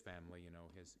then his family, you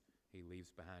know, he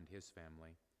leaves behind his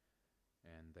family,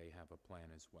 and they have a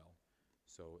plan as well.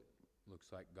 So it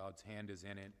looks like God's hand is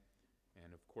in it,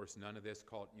 and of course none of this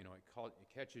it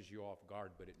catches you off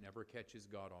guard, but it never catches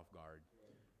God off guard.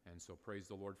 And so praise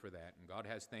the Lord for that. And God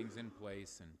has things in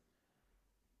place, and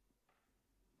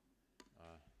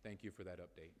thank you for that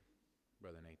update,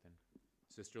 Brother Nathan.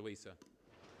 Sister Lisa.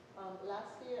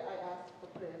 Last year, I asked for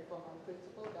prayer for my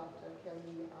principal, Dr.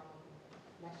 Kelly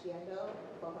Nasciendo,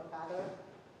 for her father.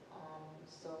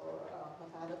 Her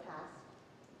father passed.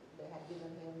 They had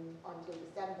given him until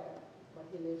December, but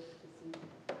he lived to see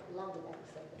longer than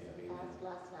December. So he passed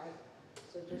last night.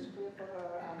 So just pray for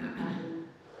her and her family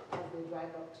as they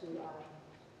drive up to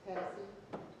Tennessee.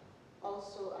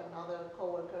 Also, another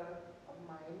co-worker of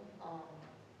mine,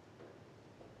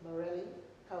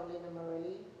 Carolina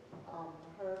Morelli,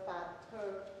 her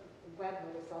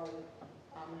grandmother,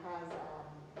 has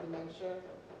dementia,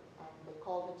 and they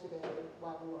called her today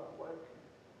while we were at work,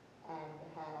 and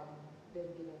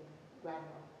they've given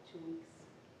grandma 2 weeks.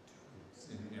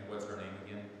 And what's her name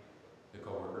again? The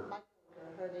co-worker? My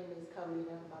coworker, her name is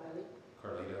Carolina Morelli.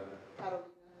 Carlita? Carolina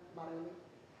Morelli.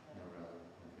 Morelli.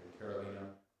 Okay. Carolina?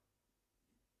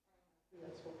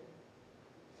 Yes, spoken.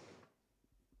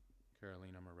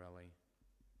 Carolina Morelli.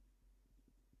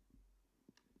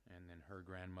 And then her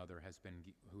grandmother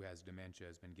who has dementia,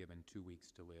 has been given 2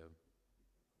 weeks to live.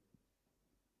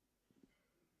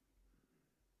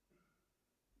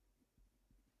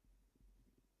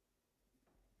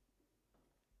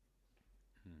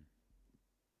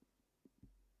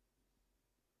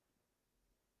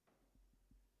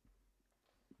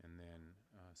 And then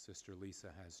Sister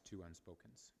Lisa has 2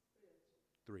 unspokens.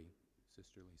 3.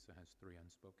 Sister Lisa has 3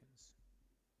 unspokens.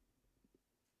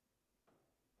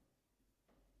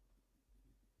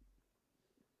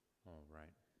 All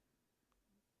right.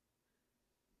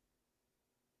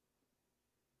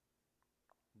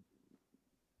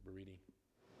 Bariti.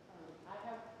 I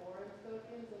have 4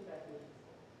 unspoken and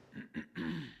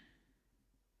Bethany.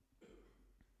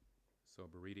 So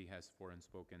Bariti has 4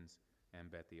 unspokens, and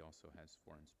Bethy also has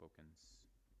 4 unspokens.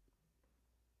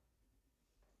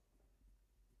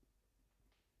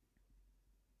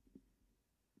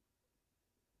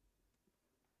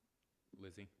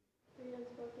 Lizzie? 3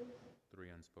 unspoken. 3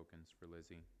 unspokens for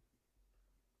Lizzie.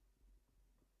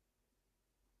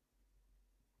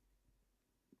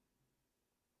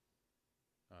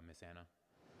 Miss Anna?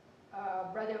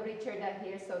 Brother Richard not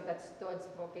here, so that's 2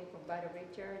 unspoken for Brother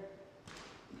Richard.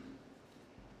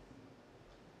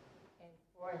 And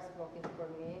 4 unspoken for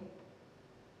me.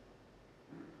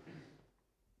 And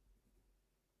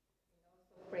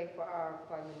also pray for our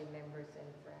family members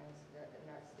and friends that are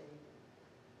not safe.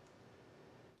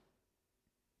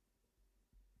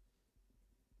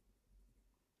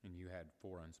 And you had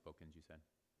 4 unspokens, you said?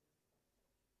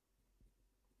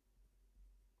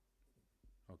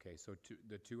 Okay, so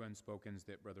the 2 unspokens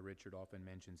that Brother Richard often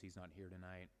mentions, he's not here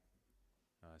tonight,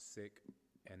 sick,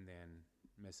 and then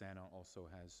Miss Anna also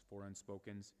has 4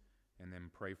 unspokens, and then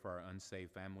pray for our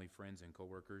unsaved family, friends, and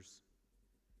coworkers.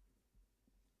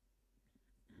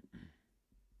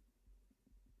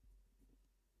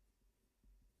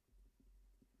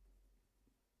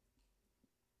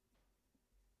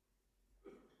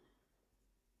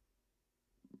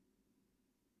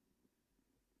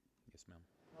 Yes, ma'am.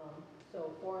 So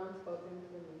 4 unspoken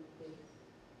for me, please.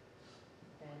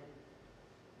 And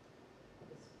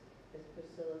is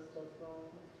Priscilla still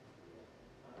going?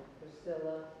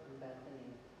 Priscilla and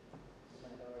Bethany.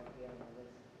 Might already be on the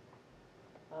list.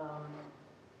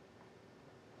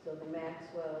 So the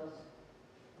Maxwells,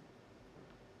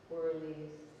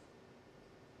 Worleys,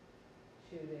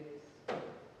 Schudicks,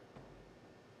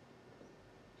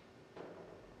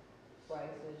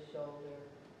 Bryce's shoulder.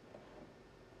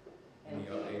 And they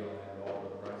don't have all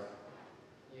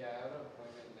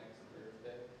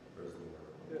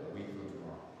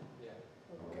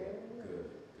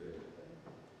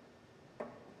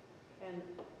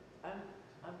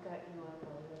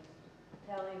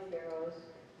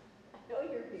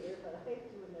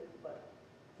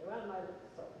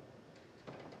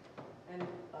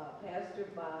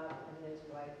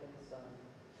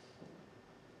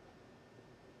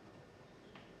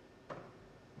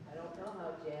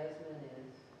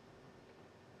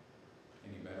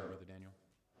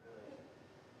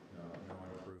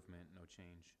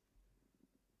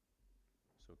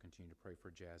continue to pray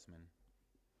for Jasmine.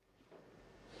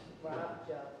 Rob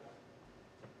Joe.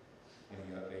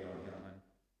 Any update on him, hon?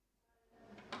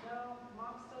 No,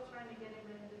 Mom's still trying to get him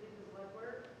in to do the blood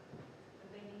work that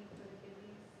they need for the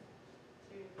kidneys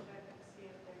to check and see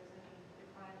if there's any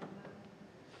decline in them.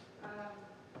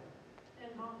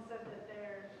 And Mom said that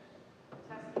they're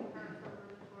testing her for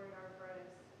rheumatoid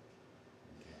arthritis.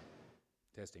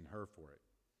 Testing her for it.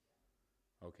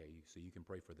 Okay, so you can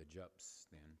pray for the JUPs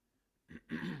then.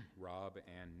 Rob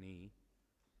and Nee,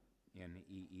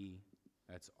 N-E-E.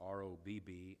 That's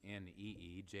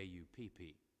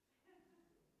R-O-B-B-N-E-E-J-U-P-P.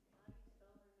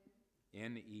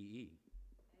 N-E-E.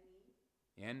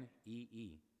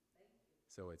 N-E-E.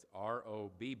 So it's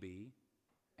R-O-B-B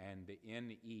and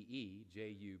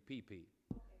N-E-E-J-U-P-P.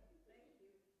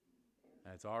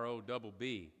 That's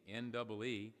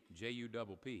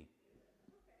R-O-B-B-N-E-E-J-U-P-P.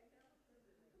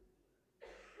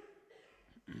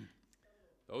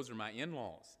 Those are my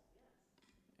in-laws.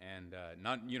 And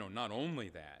not only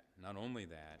that,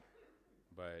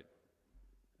 but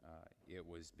it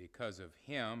was because of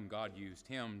him, God used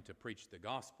him to preach the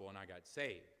gospel, and I got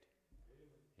saved.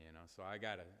 So I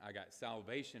got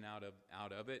salvation out of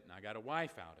it, and I got a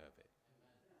wife out of it.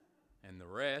 And the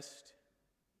rest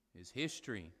is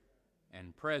history,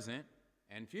 and present,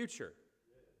 and future.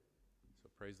 So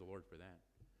praise the Lord for that.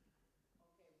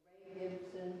 Okay, Ray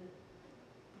Gibson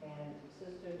and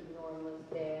Sister Norma's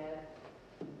dad,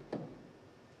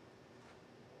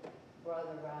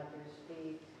 Brother Roger's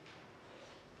feet,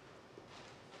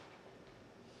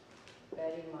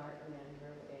 Betty Martin and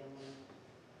her family,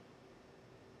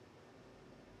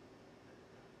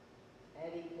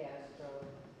 Eddie Castro,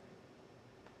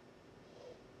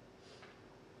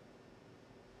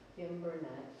 Kim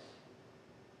Burnett,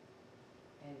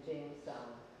 and James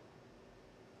Sala.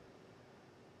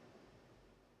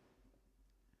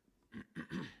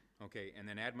 Okay, and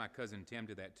then add my cousin Tim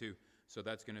to that too. So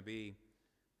that's going to be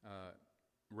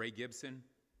Ray Gibson,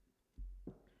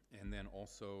 and then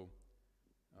also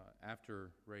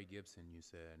after Ray Gibson, you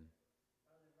said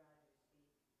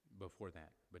before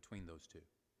that, between those two.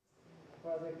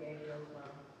 Brother Gabriel's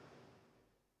mom.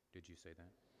 Did you say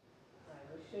that? I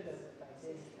should have, if I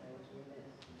didn't, I was remiss.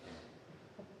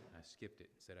 I skipped it.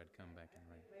 Said I'd come back and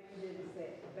write. You didn't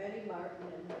say it. Betty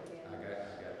Martin and her family. I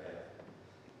got that.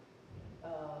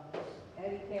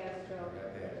 Eddie Castro. I got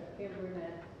that. Kim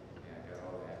Burnett. Yeah, I got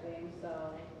all that. James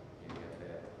Sala. You got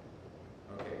that.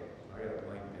 Okay, I got a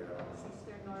blank there.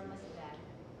 Sister Norma's dad.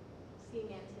 See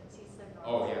Nancy, Sister Norma's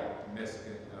Oh yeah, Miss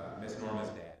Norma's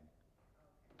dad.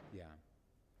 Yeah.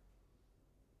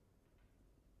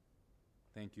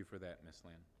 Thank you for that, Miss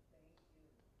Lynn.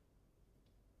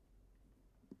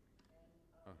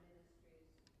 Thank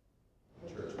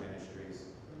you. Church ministries.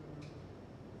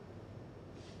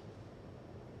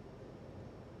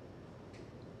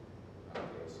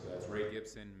 Okay, so that's Ray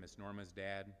Gibson, Miss Norma's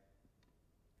dad,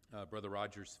 Brother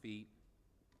Roger's feet,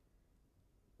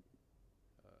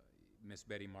 Miss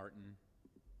Betty Martin,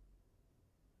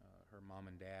 her mom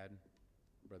and dad,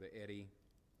 Brother Eddie,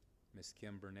 Miss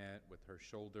Kim Burnett with her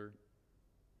shoulder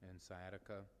and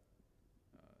sciatica,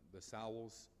 the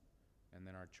Sowells, and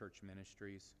then our church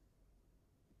ministries.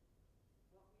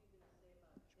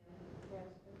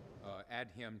 Add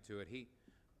him to it.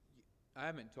 I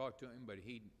haven't talked to him, but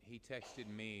he texted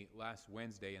me last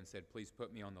Wednesday and said, please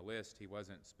put me on the list. He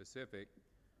wasn't specific,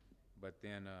 but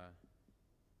then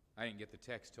I didn't get the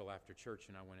text till after church,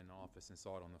 and I went in the office and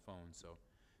saw it on the phone. So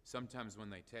sometimes when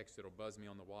they text, it'll buzz me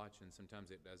on the watch, and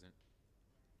sometimes it doesn't.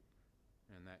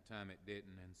 And that time it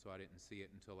didn't, and so I didn't see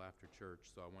it until after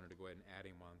church. So I wanted to go ahead and add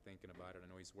him while I'm thinking about it. I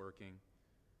know he's working.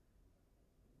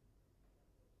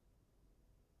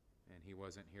 And he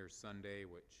wasn't here Sunday,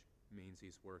 which means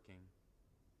he's working.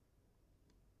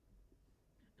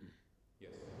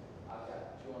 Yes? I've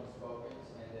got two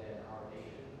unspokens, and then our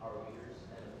nation, our leaders,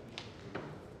 and the people.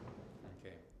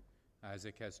 Okay.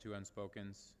 Isaac has two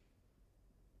unspokens.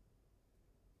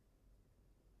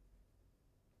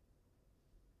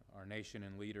 Our nation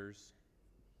and leaders.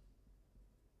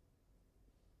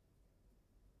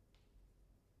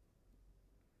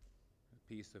 The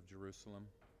peace of Jerusalem.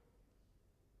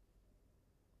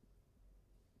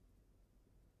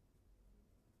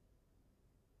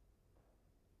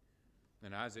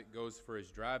 Then Isaac goes for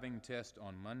his driving test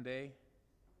on Monday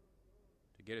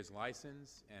to get his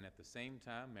license, and at the same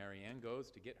time, Marianne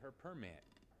goes to get her permit.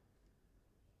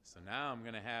 So now I'm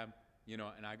going to have,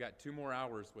 and I got 2 more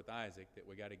hours with Isaac that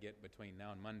we got to get between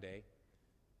now and Monday,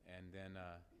 and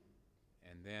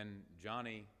then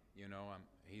Johnny,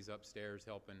 he's upstairs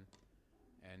helping,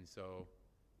 and so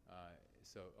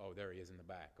oh, there he is in the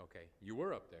back. Okay, you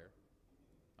were up there.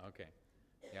 Okay.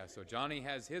 Yeah, so Johnny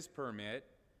has his permit,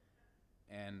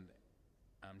 and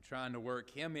I'm trying to work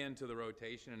him into the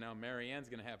rotation, and now Mary Ann's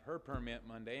going to have her permit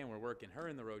Monday, and we're working her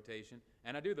in the rotation.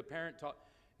 And I do the parent taught,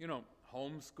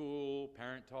 homeschool,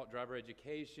 parent taught driver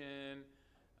education,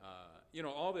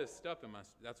 all this stuff.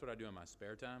 That's what I do in my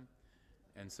spare time.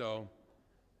 And so,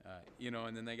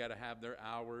 and then they got to have their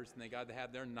hours, and they got to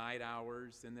have their night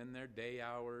hours, and then their day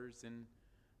hours, and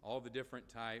all the different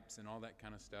types, and all that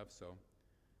kind of stuff. So,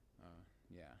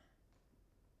 yeah.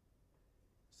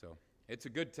 So it's a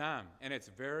good time, and it's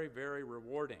very, very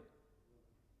rewarding.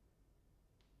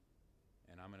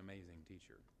 And I'm an amazing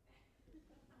teacher.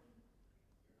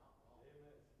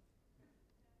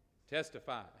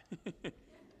 Testify.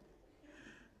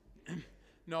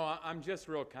 No, I'm just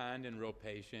real kind and real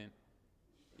patient,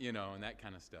 and that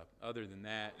kind of stuff. Other than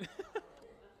that,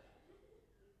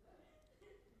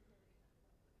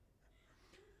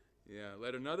 yeah,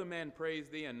 let another man praise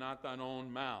thee and not thine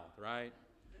own mouth, right?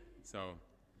 So,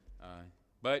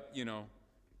 but,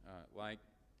 like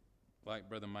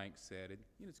Brother Mike said,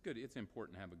 it's good. It's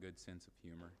important to have a good sense of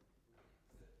humor.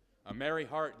 A merry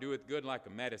heart doeth good like a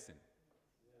medicine,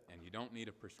 and you don't need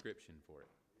a prescription for it.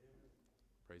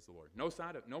 Praise the Lord.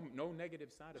 No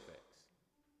negative side effects.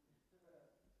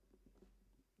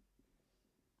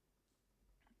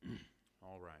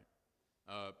 All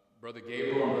right. Brother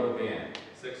Gabriel and Brother Ben.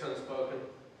 6 unspoken.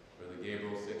 Brother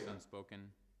Gabriel, 6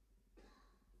 unspoken.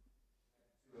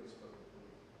 2 unspoken.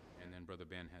 And then Brother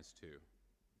Ben has 2.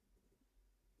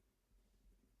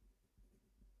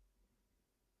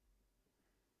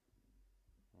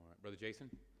 All right. Brother Jason?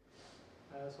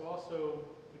 So also,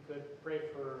 we could pray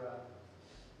for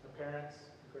the parents,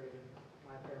 including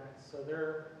my parents. So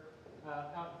they're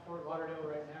out in Fort Lauderdale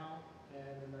right now,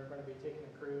 and then they're going to be taking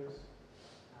a cruise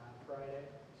Friday.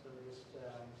 So we're just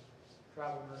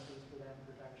travel mercies for them,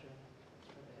 protection,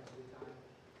 that they have a good time.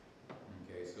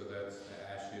 Okay, so that's the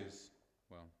ashes.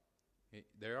 Well,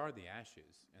 there are the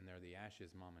ashes, and they're the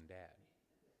ashes mom and dad.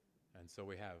 And so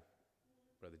we have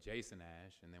Brother Jason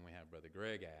Ash, and then we have Brother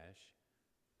Greg Ash,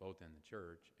 both in the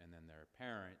church, and then their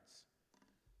parents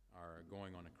are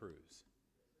going on a cruise.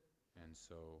 And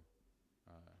so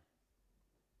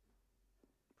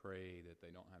pray that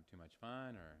they don't have too much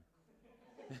fun, or...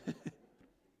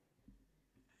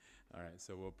 All right,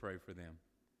 so we'll pray for them.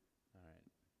 All right,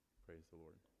 praise the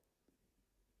Lord.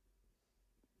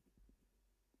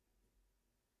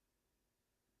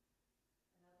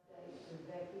 An update for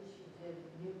Becky. She did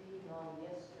new chemo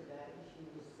yesterday. She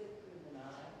was sick through the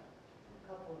night a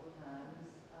couple of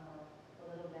times, a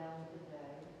little down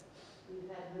today. We've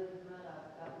had movement.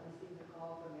 I've received a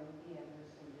call from M.D.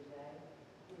 Anderson today.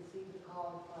 Received a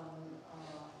call from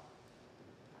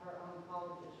her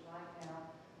oncologist right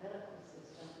now, medical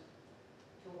assistant,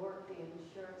 to work the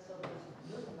insurance, so there's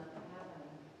movement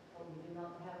happening, but we do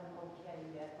not have an okay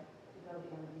yet to go to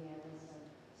M.D. Anderson.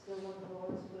 Still in the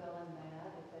Lord's will in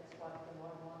that, if that's what the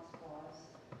Lord wants for us.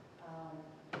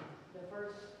 The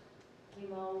first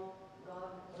chemo,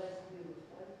 God blessed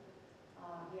beautifully.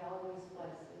 He always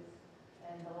blesses,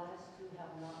 and the last 2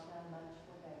 have not done much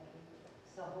for Becky,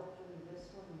 so hopefully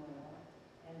this one will.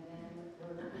 And then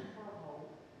we're looking for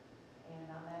hope, and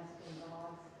I'm asking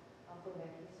God for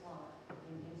Becky's heart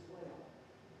in His will,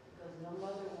 because no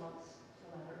mother wants to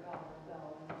let her daughter go,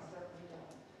 and I certainly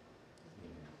don't.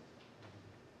 Amen.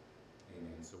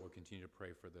 Amen. So we'll continue to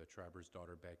pray for the Travers'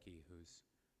 daughter, Becky, who's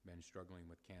been struggling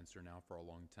with cancer now for a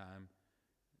long time.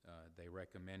 They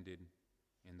recommended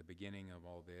in the beginning of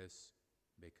all this,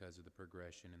 because of the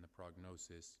progression and the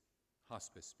prognosis,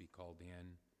 hospice be called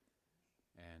in.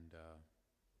 And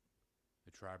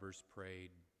the Travers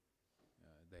prayed.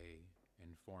 They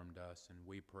informed us, and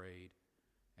we prayed,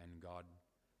 and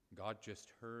God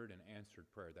just heard and answered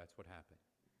prayer. That's what happened.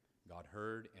 God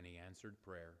heard and He answered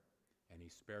prayer, and He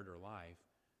spared her life,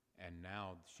 and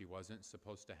now she wasn't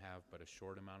supposed to have but a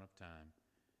short amount of time,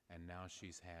 and now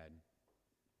she's had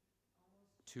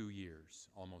 2 years,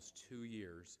 almost 2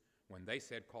 years. When they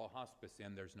said call hospice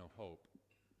in, there's no hope.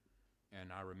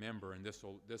 And I remember, and this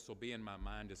will be in my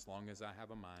mind as long as I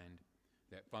have a mind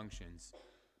that functions.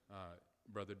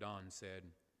 Brother Don said,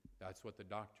 that's what the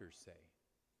doctors say,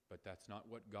 but that's not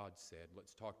what God said.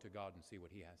 Let's talk to God and see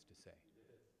what He has to say.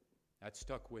 That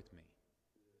stuck with me.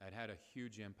 That had a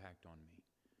huge impact on me.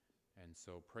 And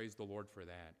so praise the Lord for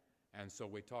that. And so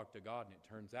we talked to God, and it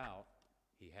turns out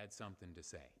He had something to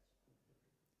say.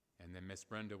 And then Miss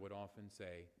Brenda would often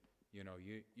say, you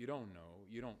don't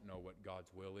know what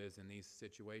God's will is in these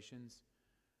situations.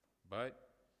 But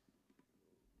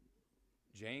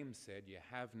James said, you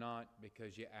have not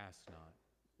because you ask not.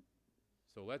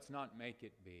 So let's not make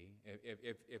it be.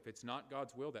 If it's not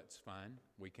God's will, that's fine.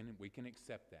 We can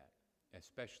accept that,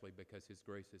 especially because His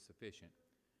grace is sufficient.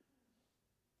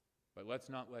 But let's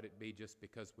not let it be just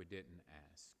because we didn't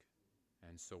ask.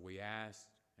 And so we asked,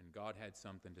 and God had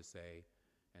something to say,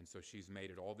 and so she's made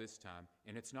it all this time.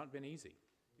 And it's not been easy.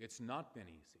 It's not been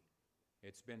easy.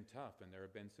 It's been tough, and there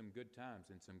have been some good times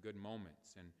and some good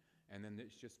moments, and then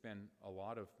there's just been a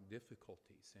lot of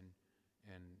difficulties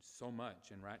and so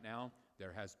much. And right now,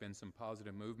 there has been some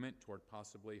positive movement toward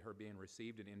possibly her being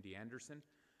received at MD Anderson.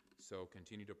 So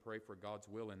continue to pray for God's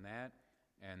will in that.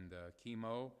 And the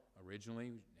chemo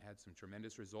originally had some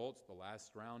tremendous results. The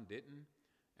last round didn't.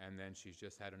 And then she's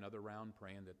just had another round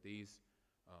praying that these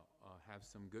have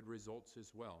some good results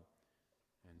as well.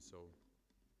 And so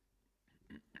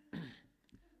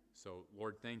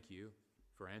Lord, thank you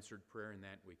for answered prayer in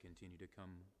that. We continue to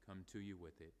come to you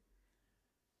with it.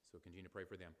 So continue to pray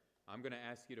for them. I'm going to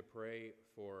ask you to pray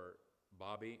for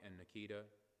Bobby and Nikita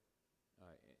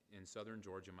in southern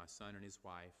Georgia, my son and his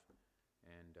wife.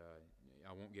 And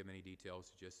I won't give any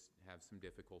details, just have some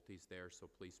difficulties there, so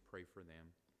please pray for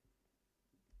them.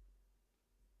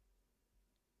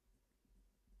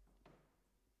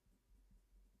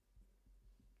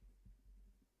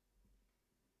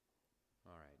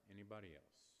 All right, anybody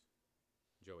else?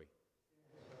 Joey.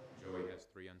 Joey has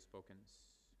 3 unspokens.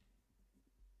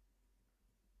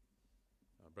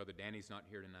 Brother Danny's not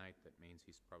here tonight. That means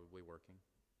he's probably working.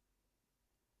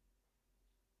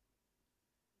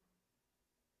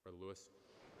 Brother Lewis.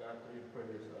 Got 3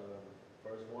 prayers.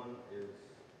 First one is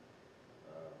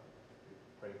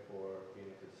pray for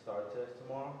Phoenix's STAR test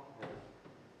tomorrow.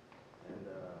 And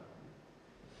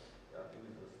I think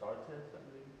it's a STAR test, I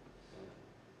believe.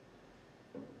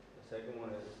 The second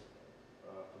one is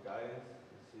for guidance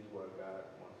to see where God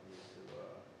wants me to.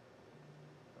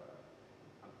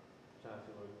 I'm trying to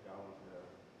see where God wants me to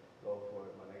go for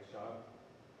my next job.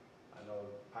 I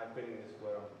know pipe fitting is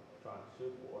where I'm trying to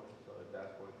shoot for, so if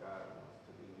that's where God wants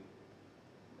to lead me,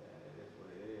 then it is what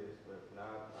it is. But if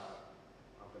not,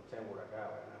 I'm content with what I got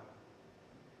right now.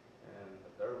 And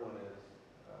the third one is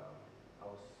I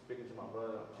was speaking to my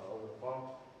brother over the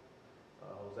phone,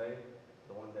 Jose,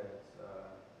 the one that's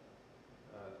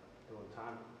doing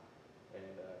time,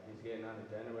 and he's getting out in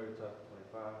January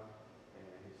 2025, and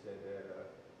he said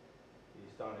that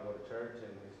he's starting to go to church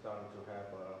and he's starting to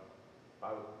have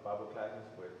Bible classes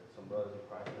with some brothers in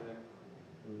Christ in it.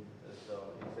 And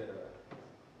so he said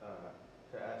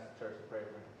to ask the church to pray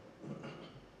for him.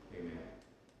 Amen.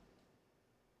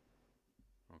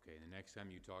 Okay, the next time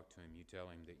you talk to him, you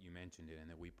tell him that you mentioned it and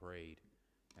that we prayed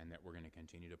and that we're going to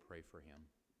continue to pray for him.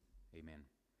 Amen.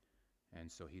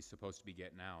 And so he's supposed to be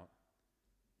getting out.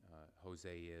 Jose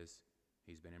is.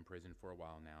 He's been in prison for a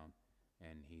while now,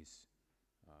 and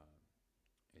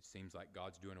it seems like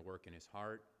God's doing a work in his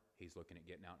heart. He's looking at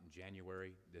getting out in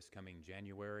January, this coming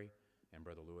January, and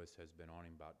Brother Lewis has been on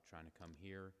him about trying to come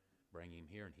here, bring him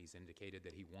here, and he's indicated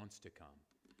that he wants to come.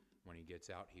 When he gets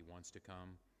out, he wants to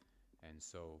come. And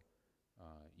so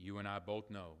you and I both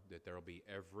know that there will be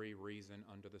every reason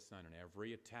under the sun and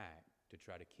every attack to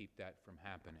try to keep that from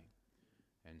happening.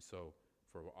 And so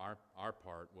for our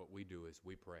part, what we do is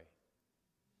we pray.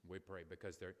 We pray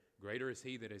because greater is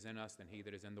he that is in us than he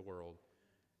that is in the world.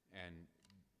 And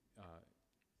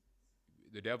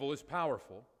the devil is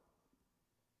powerful.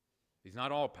 He's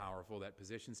not all powerful. That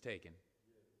position's taken,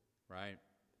 right?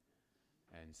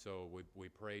 And so we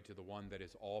pray to the one that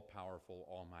is all powerful,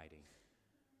 almighty,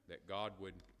 that God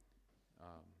would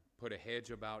put a hedge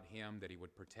about him, that he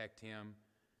would protect him,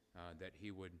 that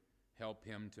he would help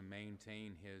him to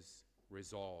maintain his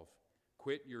resolve.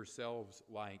 Quit yourselves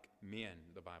like men,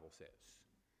 the Bible says.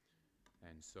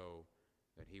 And so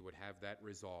that he would have that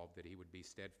resolve, that he would be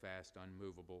steadfast,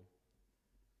 unmovable,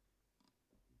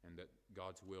 and that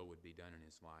God's will would be done in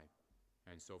his life.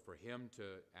 And so for him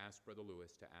to ask Brother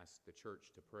Lewis to ask the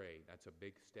church to pray, that's a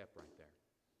big step right there.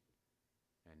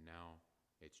 And now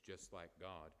it's just like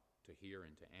God to hear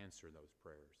and to answer those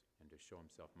prayers and to show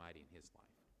himself mighty in his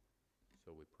life.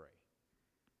 So we pray.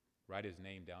 Write his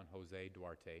name down, Jose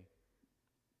Duarte,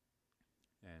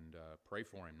 and pray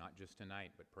for him, not just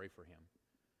tonight, but pray for him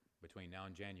between now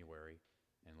and January,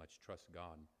 and let's trust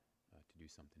God to do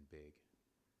something big.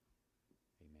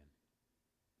 Amen.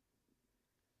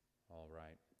 All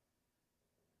right.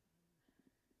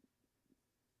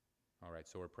 All right,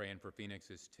 so we're praying for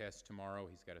Phoenix's test tomorrow.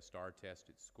 He's got a STAR test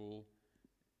at school.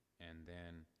 And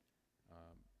then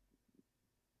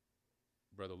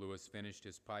Brother Lewis finished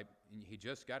his pipe. He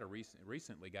just got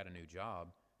recently got a new job.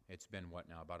 It's been, what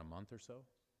now, about a month or so?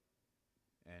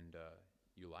 And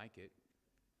you like it,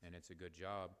 and it's a good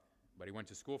job. But he went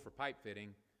to school for pipe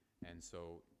fitting, and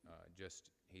so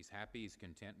he's happy, he's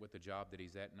content with the job that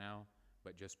he's at now,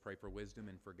 but just pray for wisdom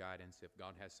and for guidance. If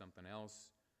God has something else,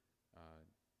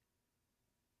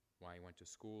 why he went to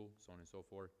school, so on and so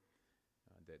forth,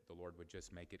 that the Lord would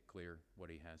just make it clear what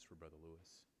he has for Brother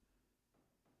Lewis,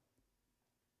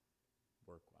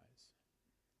 work-wise.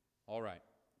 All right.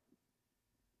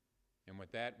 And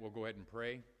with that, we'll go ahead and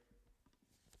pray.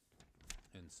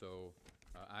 And so,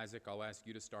 Isaac, I'll ask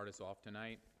you to start us off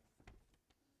tonight.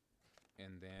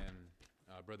 And then,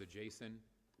 Brother Jason,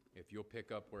 if you'll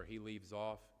pick up where he leaves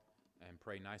off and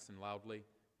pray nice and loudly,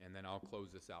 and then I'll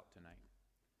close this out tonight.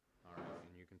 All right,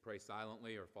 and you can pray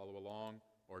silently or follow along,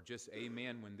 or just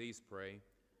amen when these pray.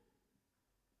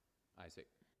 Isaac.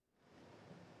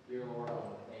 Dear Lord, I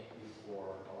want to thank you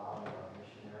for allowing our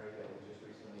missionary that we just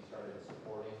recently started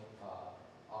supporting off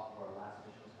of our last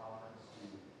missions conference to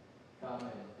come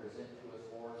and present to us,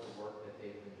 Lord, the work that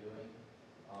they've been doing.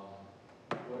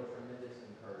 What a tremendous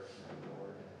encouragement,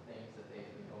 Lord, and the things that they've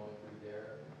been going through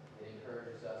there. It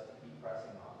encourages us to keep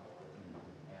pressing on, Lord,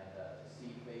 and to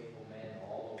see faithful men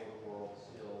all over the world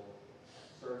still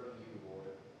serving you,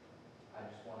 Lord. I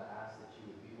just want to ask that you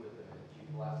would be with them, and that you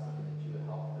bless them, and that you would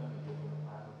help them, and give them a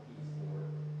time of peace, Lord,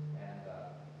 and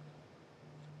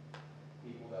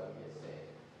people that would get saved.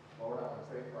 Lord, I want to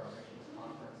pray for our missions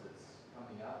conference that's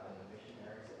coming up, and the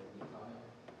missionaries that will be coming.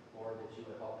 Lord, that you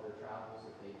would help their travels,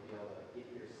 that they'd be able to get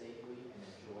here safely and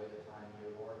enjoy the time here,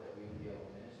 Lord, that we would be able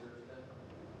to minister to them.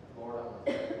 Lord, I want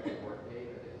to pray for the work day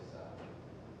that is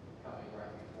coming right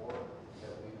before,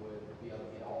 that we would be able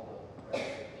to get all the rest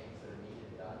of the things that are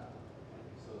needed done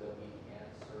so that we can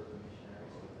serve the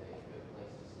missionaries with a good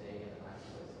place to stay and a nice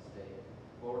place to stay.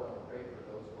 Lord, I want to pray for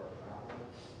those who are traveling,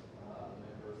 the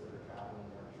members that are traveling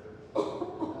in our church.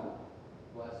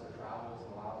 Bless their travels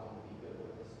and allow them to be good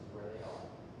witnesses where they are.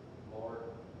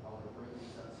 Lord, I want to bring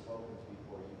these unspokens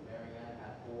before you. Marianne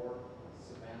had 4,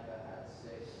 Samantha had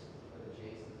 6, Brother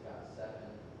Jason's got 7,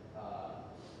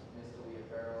 Miss Talia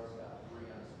Farrell's got 3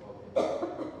 unspoken,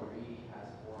 Marie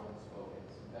has 4 unspoken,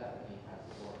 Bethany has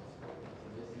 4 unspoken,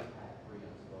 Lizzie had 3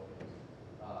 unspoken,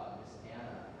 Miss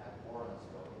Anna had 4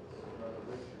 unspoken, Brother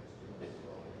Richard's 2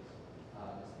 unspoken,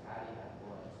 Miss Patty had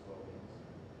 4 unspoken,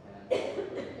 and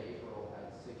Brother April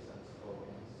had 6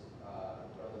 unspoken,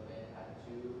 Brother Ben had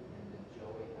 2, and then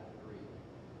Joey had 3.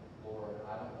 Lord,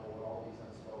 I don't know what all these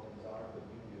unspokens are, but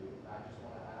you do. I just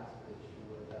want to ask that you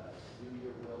would do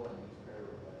your will in these prayer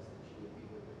requests, that you would be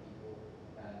with the people,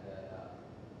 and that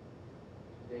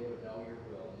they would know your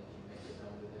will, and that you make it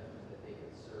known to them, and that they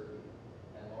could serve you.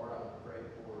 And Lord, I want to pray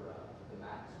for the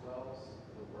Maxwells,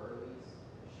 the Worleys,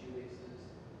 the Schudixes,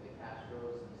 the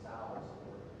Castros, and Sowers,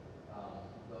 Lord.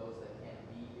 Those that can't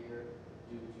be here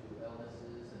due to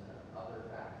illnesses and other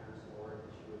factors, Lord,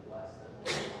 that you would bless them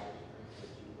with the live stream,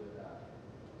 that you would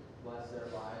bless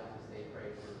their lives as they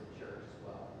pray for the church as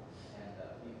well, and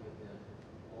be with them.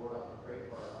 Lord, I want to pray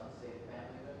for our unsaved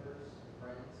family members,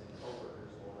 friends, and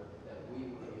co-workers, Lord, that we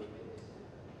would be a witness to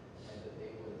them, and that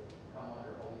they would come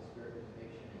under Holy Spirit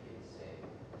conviction and get saved.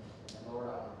 And Lord,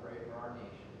 I want to pray for our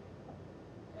nation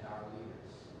and our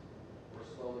leaders. We're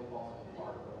slowly falling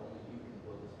apart, but only you can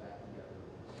build us back together.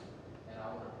 And I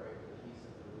want to pray for the peace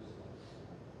of Jerusalem.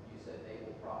 You said they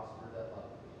will prosper that love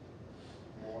you.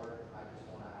 Lord, I just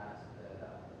want to ask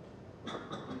that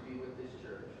you be with this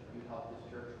church. You help this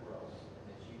church grow. And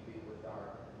that you be with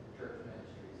our church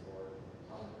ministries, Lord.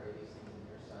 I want to pray these things in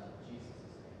your Son, Jesus'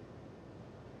 name.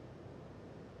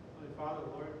 Holy Father,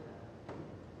 Lord,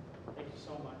 thank you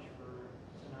so much for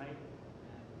tonight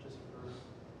and just for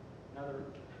another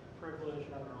privilege,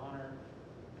 another honor, and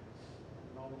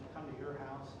the moment to come to your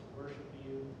house to worship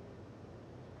you,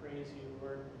 to praise you,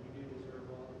 Lord. You do deserve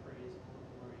all the praise and all the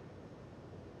glory.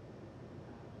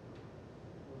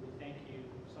 Lord, we thank you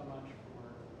so much for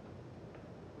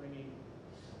bringing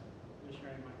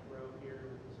missionary Mike Rowe here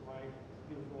with his wife, his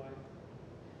beautiful wife.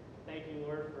 Thank you,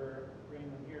 Lord, for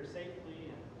bringing them here safely,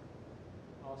 and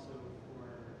also for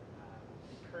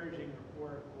encouraging the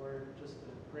report, Lord, just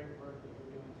the great work that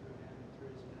you're doing through him and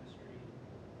through his ministry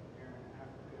here in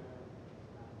Africa,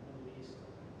 Middle East.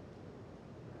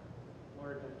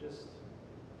 Lord, I just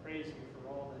praise you for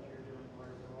all that you're doing,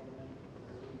 Lord, for all the many people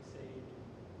that are being saved,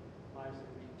 lives that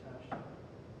are being touched. I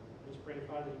just pray,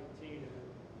 Father, you continue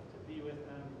to be with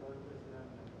them, work with them,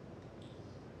 and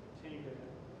continue to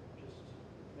just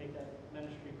make that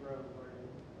ministry grow, Lord, and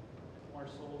more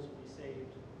souls will be saved.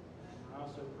 And I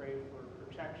also pray for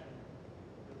protection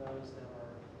for those that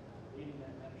are leading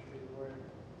that ministry, Lord.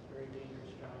 It's a very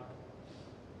dangerous job.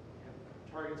 They have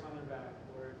targets on their back,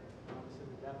 Lord. Obviously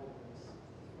the devil is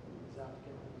out to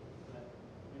get them. But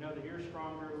we We know that you're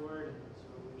stronger, Lord, and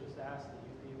so we just ask that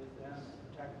you be with them,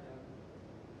 protect them,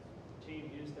 continue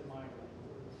to use them mightily,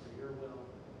 Lord, for your will.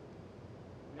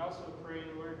 We also pray,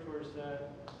 Lord, towards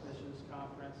the missions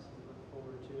conference. We look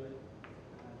forward to it,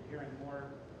 to hearing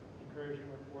more encouraging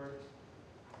reports.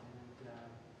 And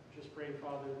just pray,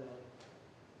 Father, that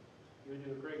you would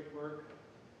do a great work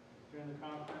during the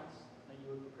conference, that you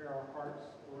would prepare our hearts,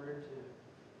 Lord, to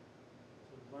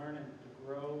learn and to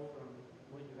grow from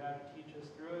what you have to teach us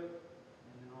through it.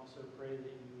 And then also pray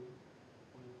that you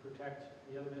would protect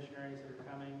the other missionaries that are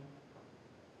coming,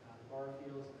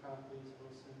 Barfields, Cockley's,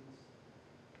 Wilsons.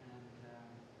 And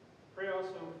pray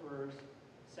also for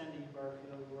Cindy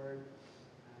Barfield, Lord.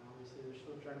 Obviously, they're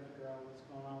still trying to figure out what's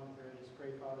going on with her. I just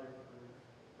pray, Father, for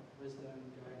wisdom,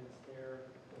 guidance there,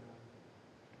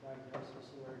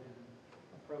 diagnosis, Lord, and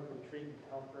appropriate treatment to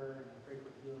help her, and I pray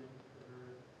for healing for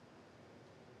her.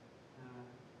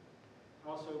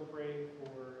 Also pray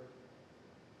for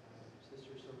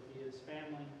Sister Sophia's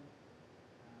family,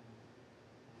 and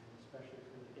especially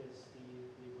for the kids, Steve,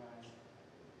 Levi, and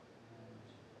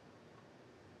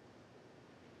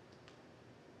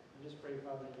I just pray,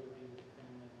 Father, that you would be with the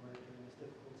family, Lord, during this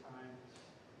difficult time.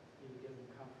 You would give them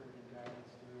comfort and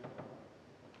guidance through it.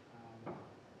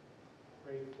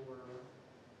 Pray for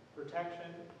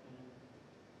protection and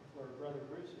for Brother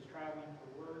Bruce, who's traveling for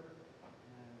work,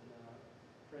 and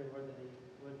pray, Lord, that he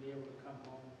would be able to come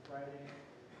home Friday.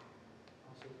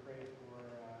 Also pray for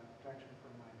protection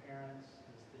from my parents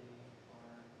as they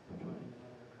are joining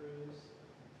another cruise.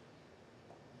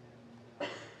 And I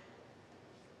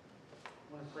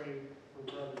want to pray for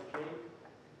Brother Jake.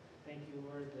 Thank you,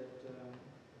 Lord, that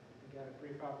we got a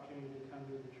brief opportunity to come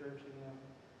to the church again.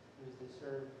 It was to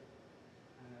serve.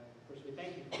 Of course, we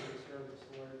thank you for your service,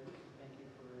 Lord. Thank you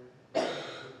for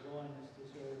your willingness to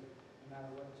serve no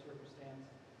matter what the circumstance.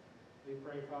 We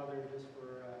pray, Father, just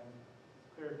for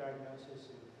clear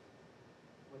diagnosis of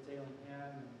what's ailing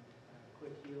him, and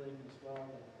quick healing as well,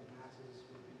 that the masses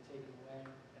would be taken away,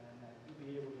 and that he'd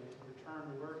be able to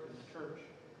return to work in the church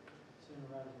sooner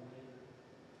rather than later.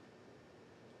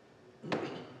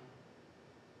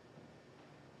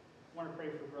 I want to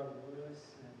pray for Brother Lewis,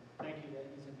 and thank you that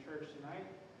he's in church tonight.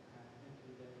 Thank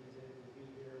you that he's able to be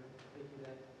here. Thank you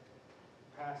that he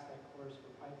passed that course for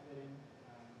pipe fitting.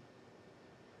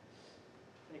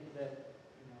 Thank you that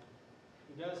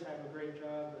he does have a great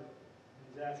job, but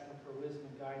he's asking for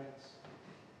wisdom and guidance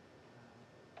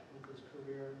with his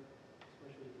career,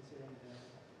 especially considering the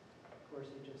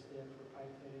course he just did for pipe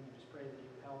fitting. I just pray that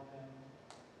you would help him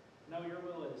know your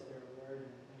will is there, Lord,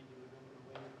 and that you would open a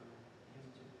way for him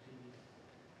to be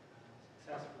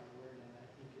successful, Lord, and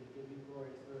that he could give you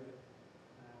glory through it.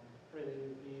 Pray that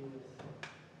you would be with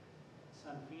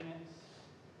son Phoenix,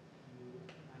 who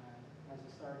has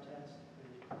a STAR test, that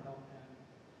you can help him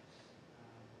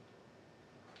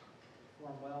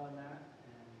perform well in that.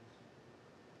 And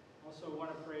also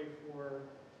want to pray for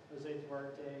Jose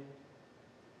Duarte.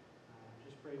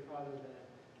 Just pray, Father, that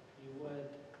you would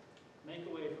make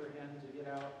a way for him to get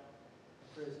out of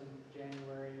prison in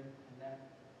January, and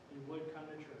that he would come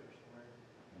to church, Lord.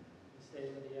 He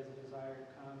stated that he has a desire to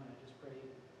come, and I just pray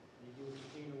that you would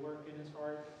continue to work in his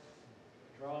heart,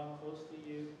 draw him close to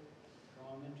you,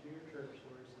 draw him into your church,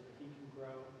 Lord, so that he can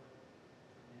grow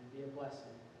and be a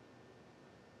blessing.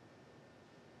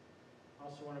 I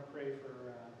also want to pray for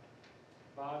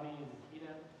Bobby and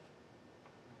Nikita.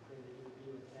 I pray that you would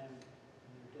be with them in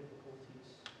their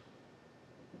difficulties.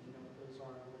 You know what those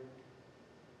are, Lord.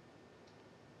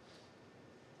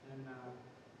 And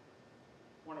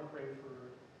want to pray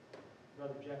for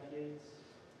Brother Jeff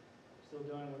Yates, still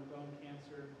dealing with bone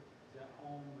cancer. He's at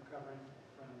home recovering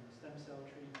from stem cell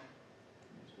treatment.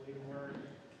 Just waiting word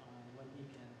on when he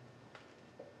can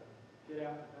get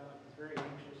out and about. He's very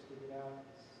anxious to get out.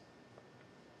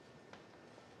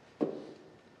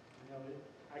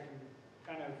 I can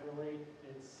kind of relate.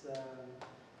 It's be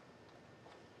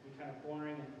kind of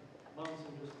boring and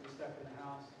lonesome just to be stuck in the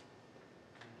house.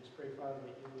 And just pray, Father,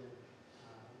 that you would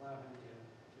allow him to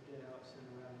get out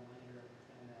sooner rather than later.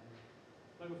 And then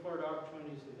looking forward to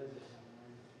opportunities to visit him.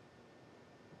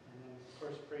 And then, of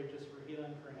course, pray just for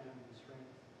healing for him and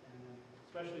strength. And then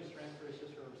especially strength for his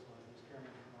sister Ursula, who's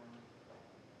caring for him.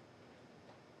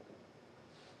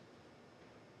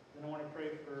 Then I want to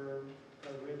pray for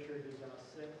Brother Richard, who's out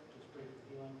sick. Just pray for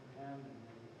healing for him and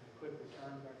a quick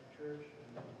return back to church.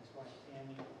 And then his wife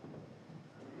Tammy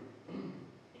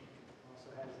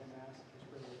also has MS. Just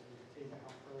pray that you continue to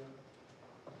help her.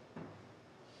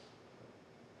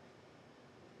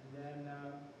 And then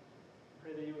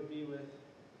pray that you would be with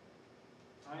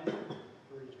Isaac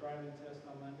for his driving test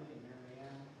on Monday, and Mary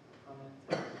Ann for permanent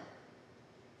test.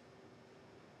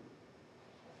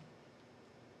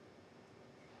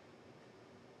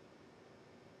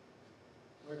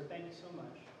 Lord, I thank you so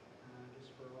much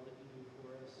just for all that you do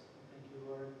for us. Thank you,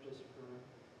 Lord, just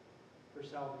for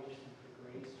salvation, for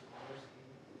grace, for mercy,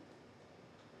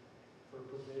 for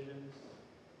provisions,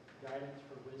 guidance,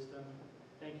 for wisdom.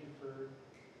 Thank you for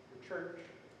the church.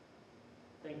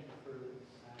 Thank you for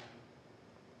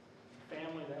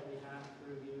family that we have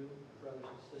through you,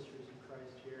 brothers and sisters in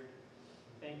Christ here.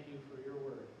 Thank you for your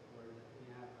word, Lord, that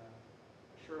we have a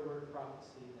sure word of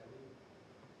prophecy, that we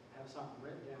have something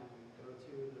written down we can go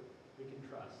to that we can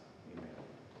trust. Amen.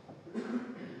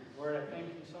 Lord, I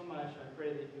thank you so much. I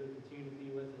pray that you would continue to be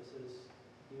with us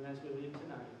even as we leave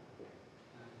tonight.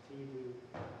 Continue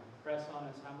to press on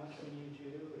us how much we need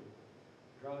you and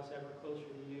draw us ever closer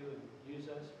to you and use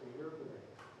us for your glory.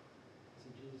 It's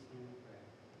in Jesus' name we pray.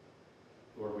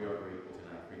 Lord, we are grateful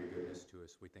tonight for your goodness to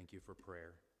us. We thank you for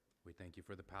prayer. We thank you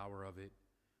for the power of it.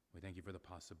 We thank you for the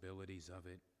possibilities of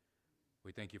it.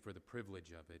 We thank you for the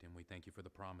privilege of it, and we thank you for the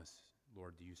promise.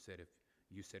 Lord, you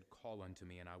said, call unto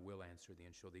me, and I will answer thee,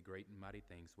 and show thee great and mighty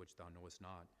things which thou knowest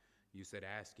not. You said,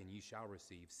 ask, and ye shall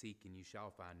receive. Seek, and ye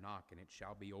shall find. Knock, and it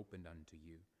shall be opened unto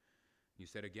you. You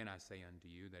said, again, I say unto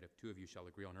you, that if two of you shall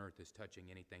agree on earth as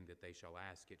touching anything that they shall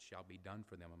ask, it shall be done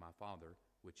for them of my Father,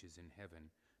 which is in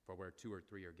heaven. For where two or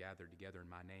three are gathered together in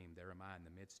my name, there am I in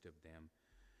the midst of them.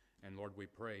 And Lord, we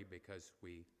pray because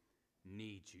we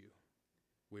need you.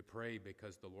 We pray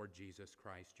because the Lord Jesus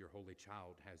Christ, your holy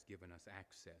child, has given us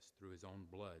access through his own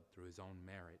blood, through his own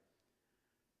merit.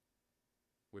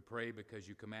 We pray because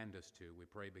you command us to. We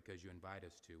pray because you invite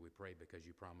us to. We pray because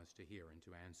you promise to hear and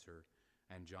to answer.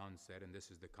 And John said, and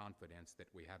this is the confidence that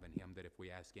we have in him, that if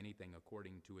we ask anything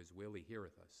according to his will, he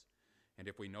heareth us. And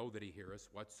if we know that he heareth us,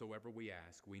 whatsoever we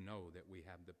ask, we know that we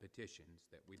have the petitions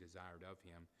that we desired of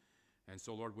him. And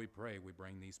so, Lord, we pray, we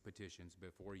bring these petitions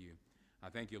before you. I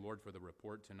thank you, Lord, for the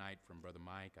report tonight from Brother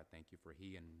Mike. I thank you for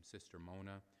he and Sister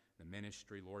Mona, the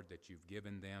ministry, Lord, that you've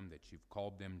given them, that you've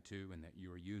called them to, and that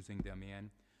you are using them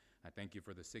in. I thank you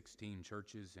for the 16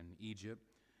 churches in Egypt.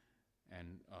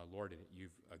 And, Lord,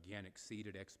 you've again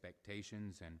exceeded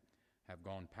expectations and have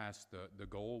gone past the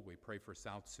goal. We pray for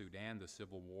South Sudan, the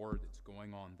civil war that's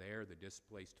going on there, the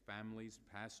displaced families,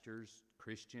 pastors,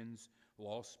 Christians,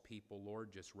 lost people,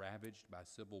 Lord, just ravaged by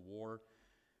civil war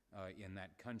in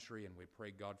that country. And we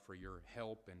pray, God, for your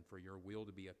help and for your will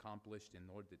to be accomplished, and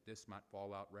Lord, that this might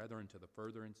fall out rather into the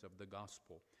furtherance of the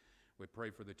gospel. We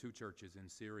pray for the 2 churches in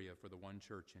Syria, for the 1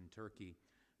 church in Turkey.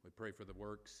 We pray for the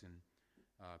works and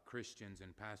Christians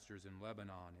and pastors in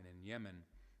Lebanon and in Yemen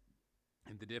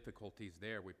and the difficulties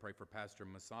there. We pray for Pastor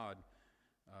Masad,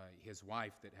 his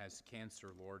wife that has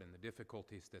cancer, Lord, and the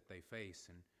difficulties that they face.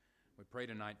 And we pray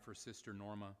tonight for Sister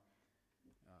Norma.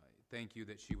 Thank you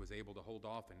that she was able to hold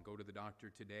off and go to the doctor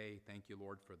today. Thank you,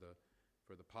 Lord, for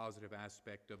the positive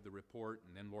aspect of the report,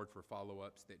 and then, Lord, for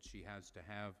follow-ups that she has to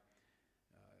have,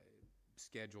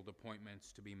 scheduled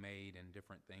appointments to be made and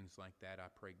different things like that. I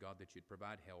pray, God, that you'd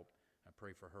provide help. I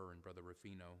pray for her and Brother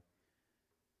Rufino.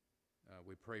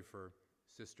 We pray for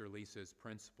Sister Lisa's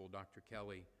principal, Dr.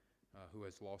 Kelly, who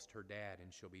has lost her dad,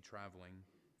 and she'll be traveling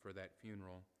for that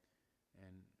funeral.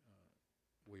 And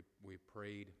we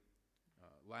prayed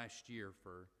last year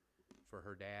for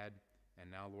her dad, and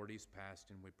now, Lord, he's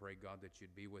passed, and we pray, God, that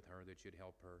you'd be with her, that you'd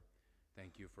help her.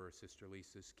 Thank you for Sister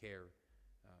Lisa's care.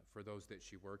 For those that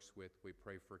she works with, we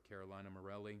pray for Carolina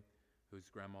Morelli, whose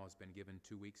grandma has been given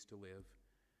 2 weeks to live.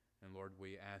 And Lord,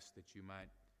 we ask that you might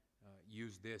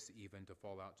use this even to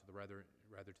fall out to the rather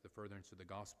to the furtherance of the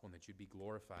gospel, and that you'd be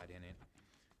glorified in it.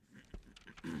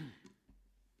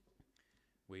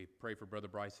 We pray for Brother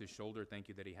Bryce's shoulder. Thank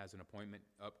you that he has an appointment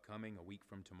upcoming a week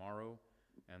from tomorrow.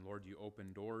 And Lord, you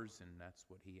open doors, and that's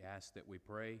what he asked that we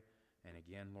pray. And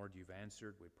again, Lord, you've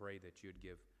answered. We pray that you'd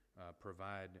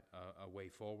provide a way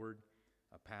forward,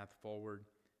 a path forward,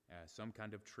 some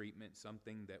kind of treatment,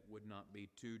 something that would not be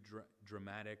too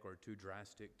dramatic or too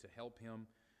drastic to help him,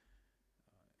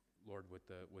 Lord,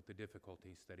 with the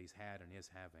difficulties that he's had and is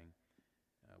having.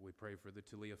 We pray for the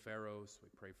Talia Farrows. We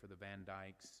pray for the Van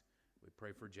Dykes. We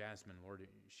pray for Jasmine. Lord,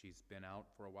 she's been out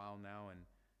for a while now, and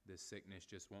this sickness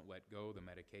just won't let go. The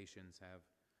medications have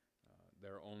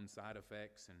their own side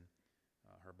effects, and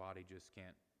her body just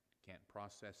can't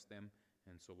process them.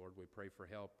 And so, Lord, we pray for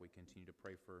help. We continue to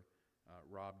pray for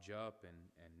Rob Jupp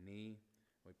and Nee.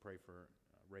 We pray for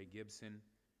Ray Gibson.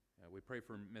 We pray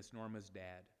for Miss Norma's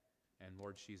dad. And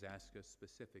Lord, she's asked us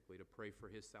specifically to pray for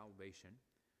his salvation.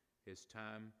 His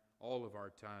time, all of our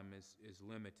time is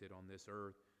limited on this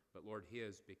earth, but Lord,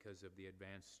 his, because of the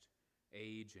advanced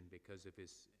age and because of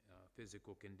his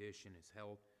physical condition, his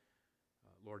health,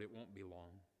 Lord, it won't be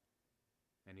long,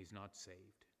 and he's not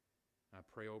saved. I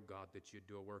pray, oh God, that you'd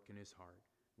do a work in his heart.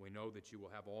 We know that you will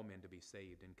have all men to be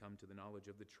saved and come to the knowledge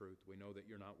of the truth. We know that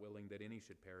you're not willing that any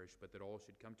should perish, but that all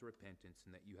should come to repentance,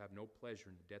 and that you have no pleasure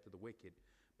in the death of the wicked,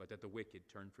 but that the wicked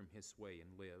turn from his way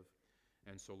and live.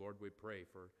 And so, Lord, we pray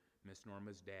for Miss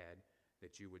Norma's dad,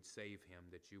 that you would save him,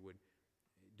 that you would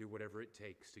do whatever it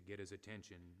takes to get his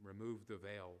attention, remove the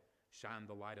veil, shine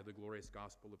the light of the glorious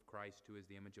gospel of Christ, who is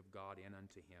the image of God, in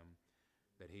unto him,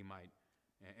 that he might,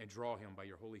 and draw him by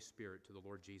your Holy Spirit to the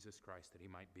Lord Jesus Christ, that he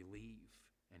might believe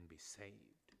and be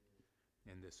saved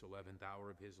in this 11th hour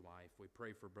of his life. We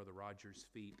pray for Brother Roger's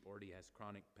feet. Lord, he has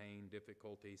chronic pain,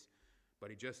 difficulties, but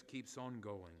he just keeps on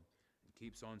going and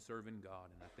keeps on serving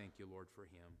God, and I thank you, Lord, for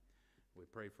him. We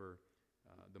pray for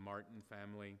the Martin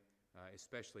family,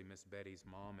 especially Miss Betty's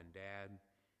mom and dad.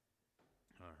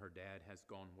 Her dad has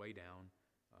gone way down,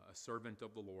 a servant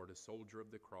of the Lord, a soldier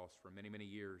of the cross for many, many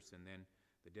years, and then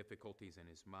the difficulties in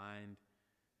his mind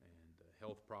and the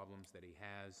health problems that he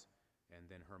has, and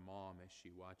then her mom as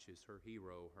she watches her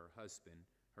hero, her husband,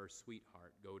 her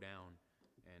sweetheart go down,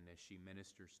 and as she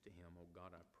ministers to him, oh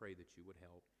God, I pray that you would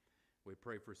help. We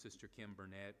pray for Sister Kim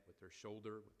Burnett with her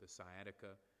shoulder, with the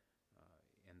sciatica,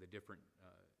 and the different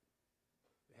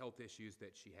health issues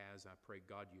that she has. I pray,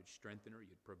 God, you'd strengthen her,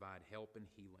 you'd provide help and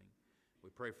healing. We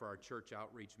pray for our church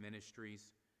outreach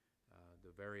ministries,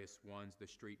 the various ones, the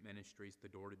street ministries, the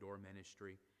door-to-door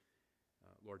ministry.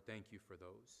 Lord, thank you for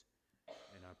those.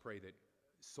 And I pray that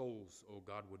souls, oh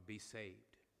God, would be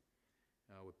saved.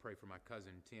 We pray for my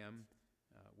cousin Tim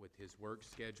with his work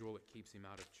schedule. It keeps him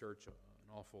out of church an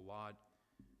awful lot,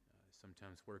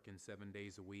 sometimes working 7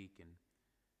 days a week. And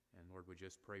Lord, we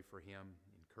just pray for him,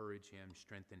 encourage him,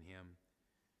 strengthen him.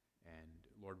 And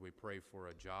Lord, we pray for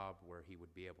a job where he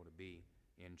would be able to be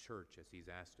in church as he's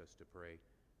asked us to pray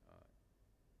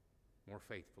more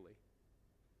faithfully.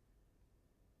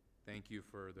 Thank you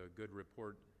for the good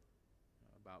report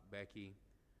about Becky.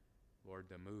 Lord,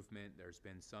 the movement, there's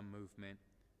been some movement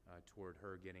toward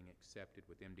her getting accepted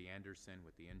with MD Anderson,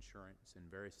 with the insurance and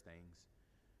various things.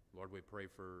 Lord, we pray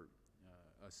for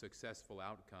a successful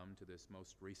outcome to this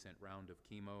most recent round of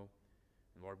chemo.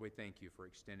 And Lord, we thank you for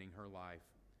extending her life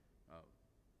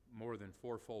more than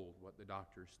fourfold what the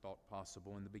doctors thought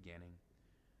possible in the beginning.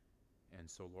 And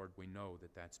so, Lord, we know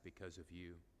that that's because of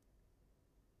you.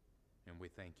 And we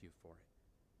thank you for it.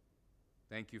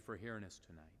 Thank you for hearing us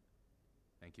tonight.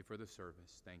 Thank you for the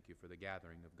service. Thank you for the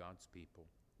gathering of God's people,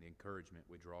 the encouragement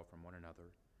we draw from one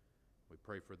another. We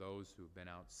pray for those who've been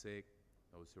out sick,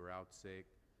 those who are out sick,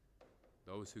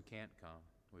 those who can't come.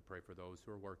 We pray for those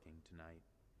who are working tonight.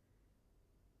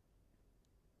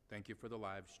 Thank you for the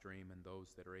live stream and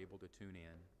those that are able to tune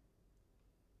in.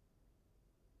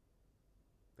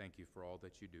 Thank you for all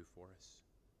that you do for us.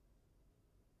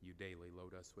 You daily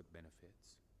load us with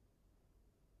benefits.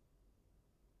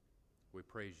 We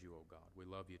praise you, O God. We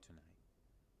love you tonight.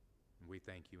 And we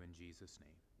thank you in Jesus'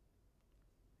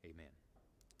 name. Amen.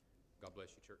 God bless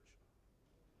you, church.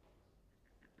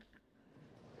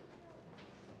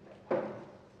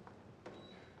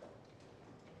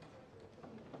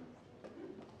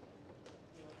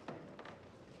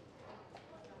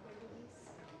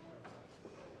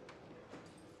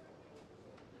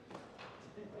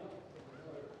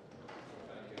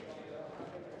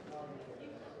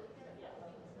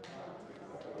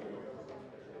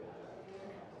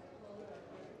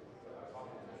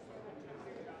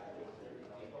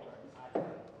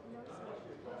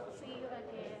 See you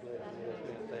again.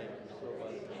 Thank you so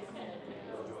much.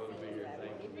 Enjoy to be here.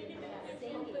 Thank you.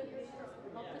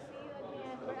 Hope to see you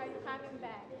again. When are you coming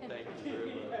back? Thank you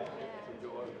very much. Yeah. It's a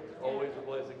joy. Always a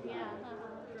blessing to be Yeah.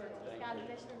 here. God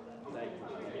bless you. Thank you.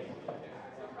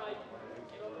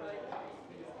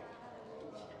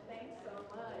 Thanks so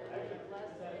much.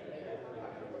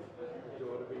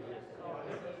 Enjoy to be here.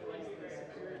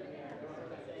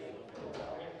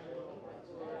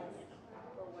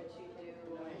 For what you do,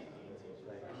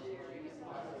 for sharing.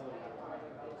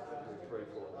 We pray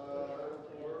for us.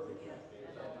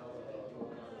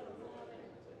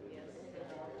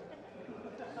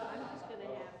 I'm just gonna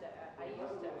have to, I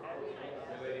used to ask.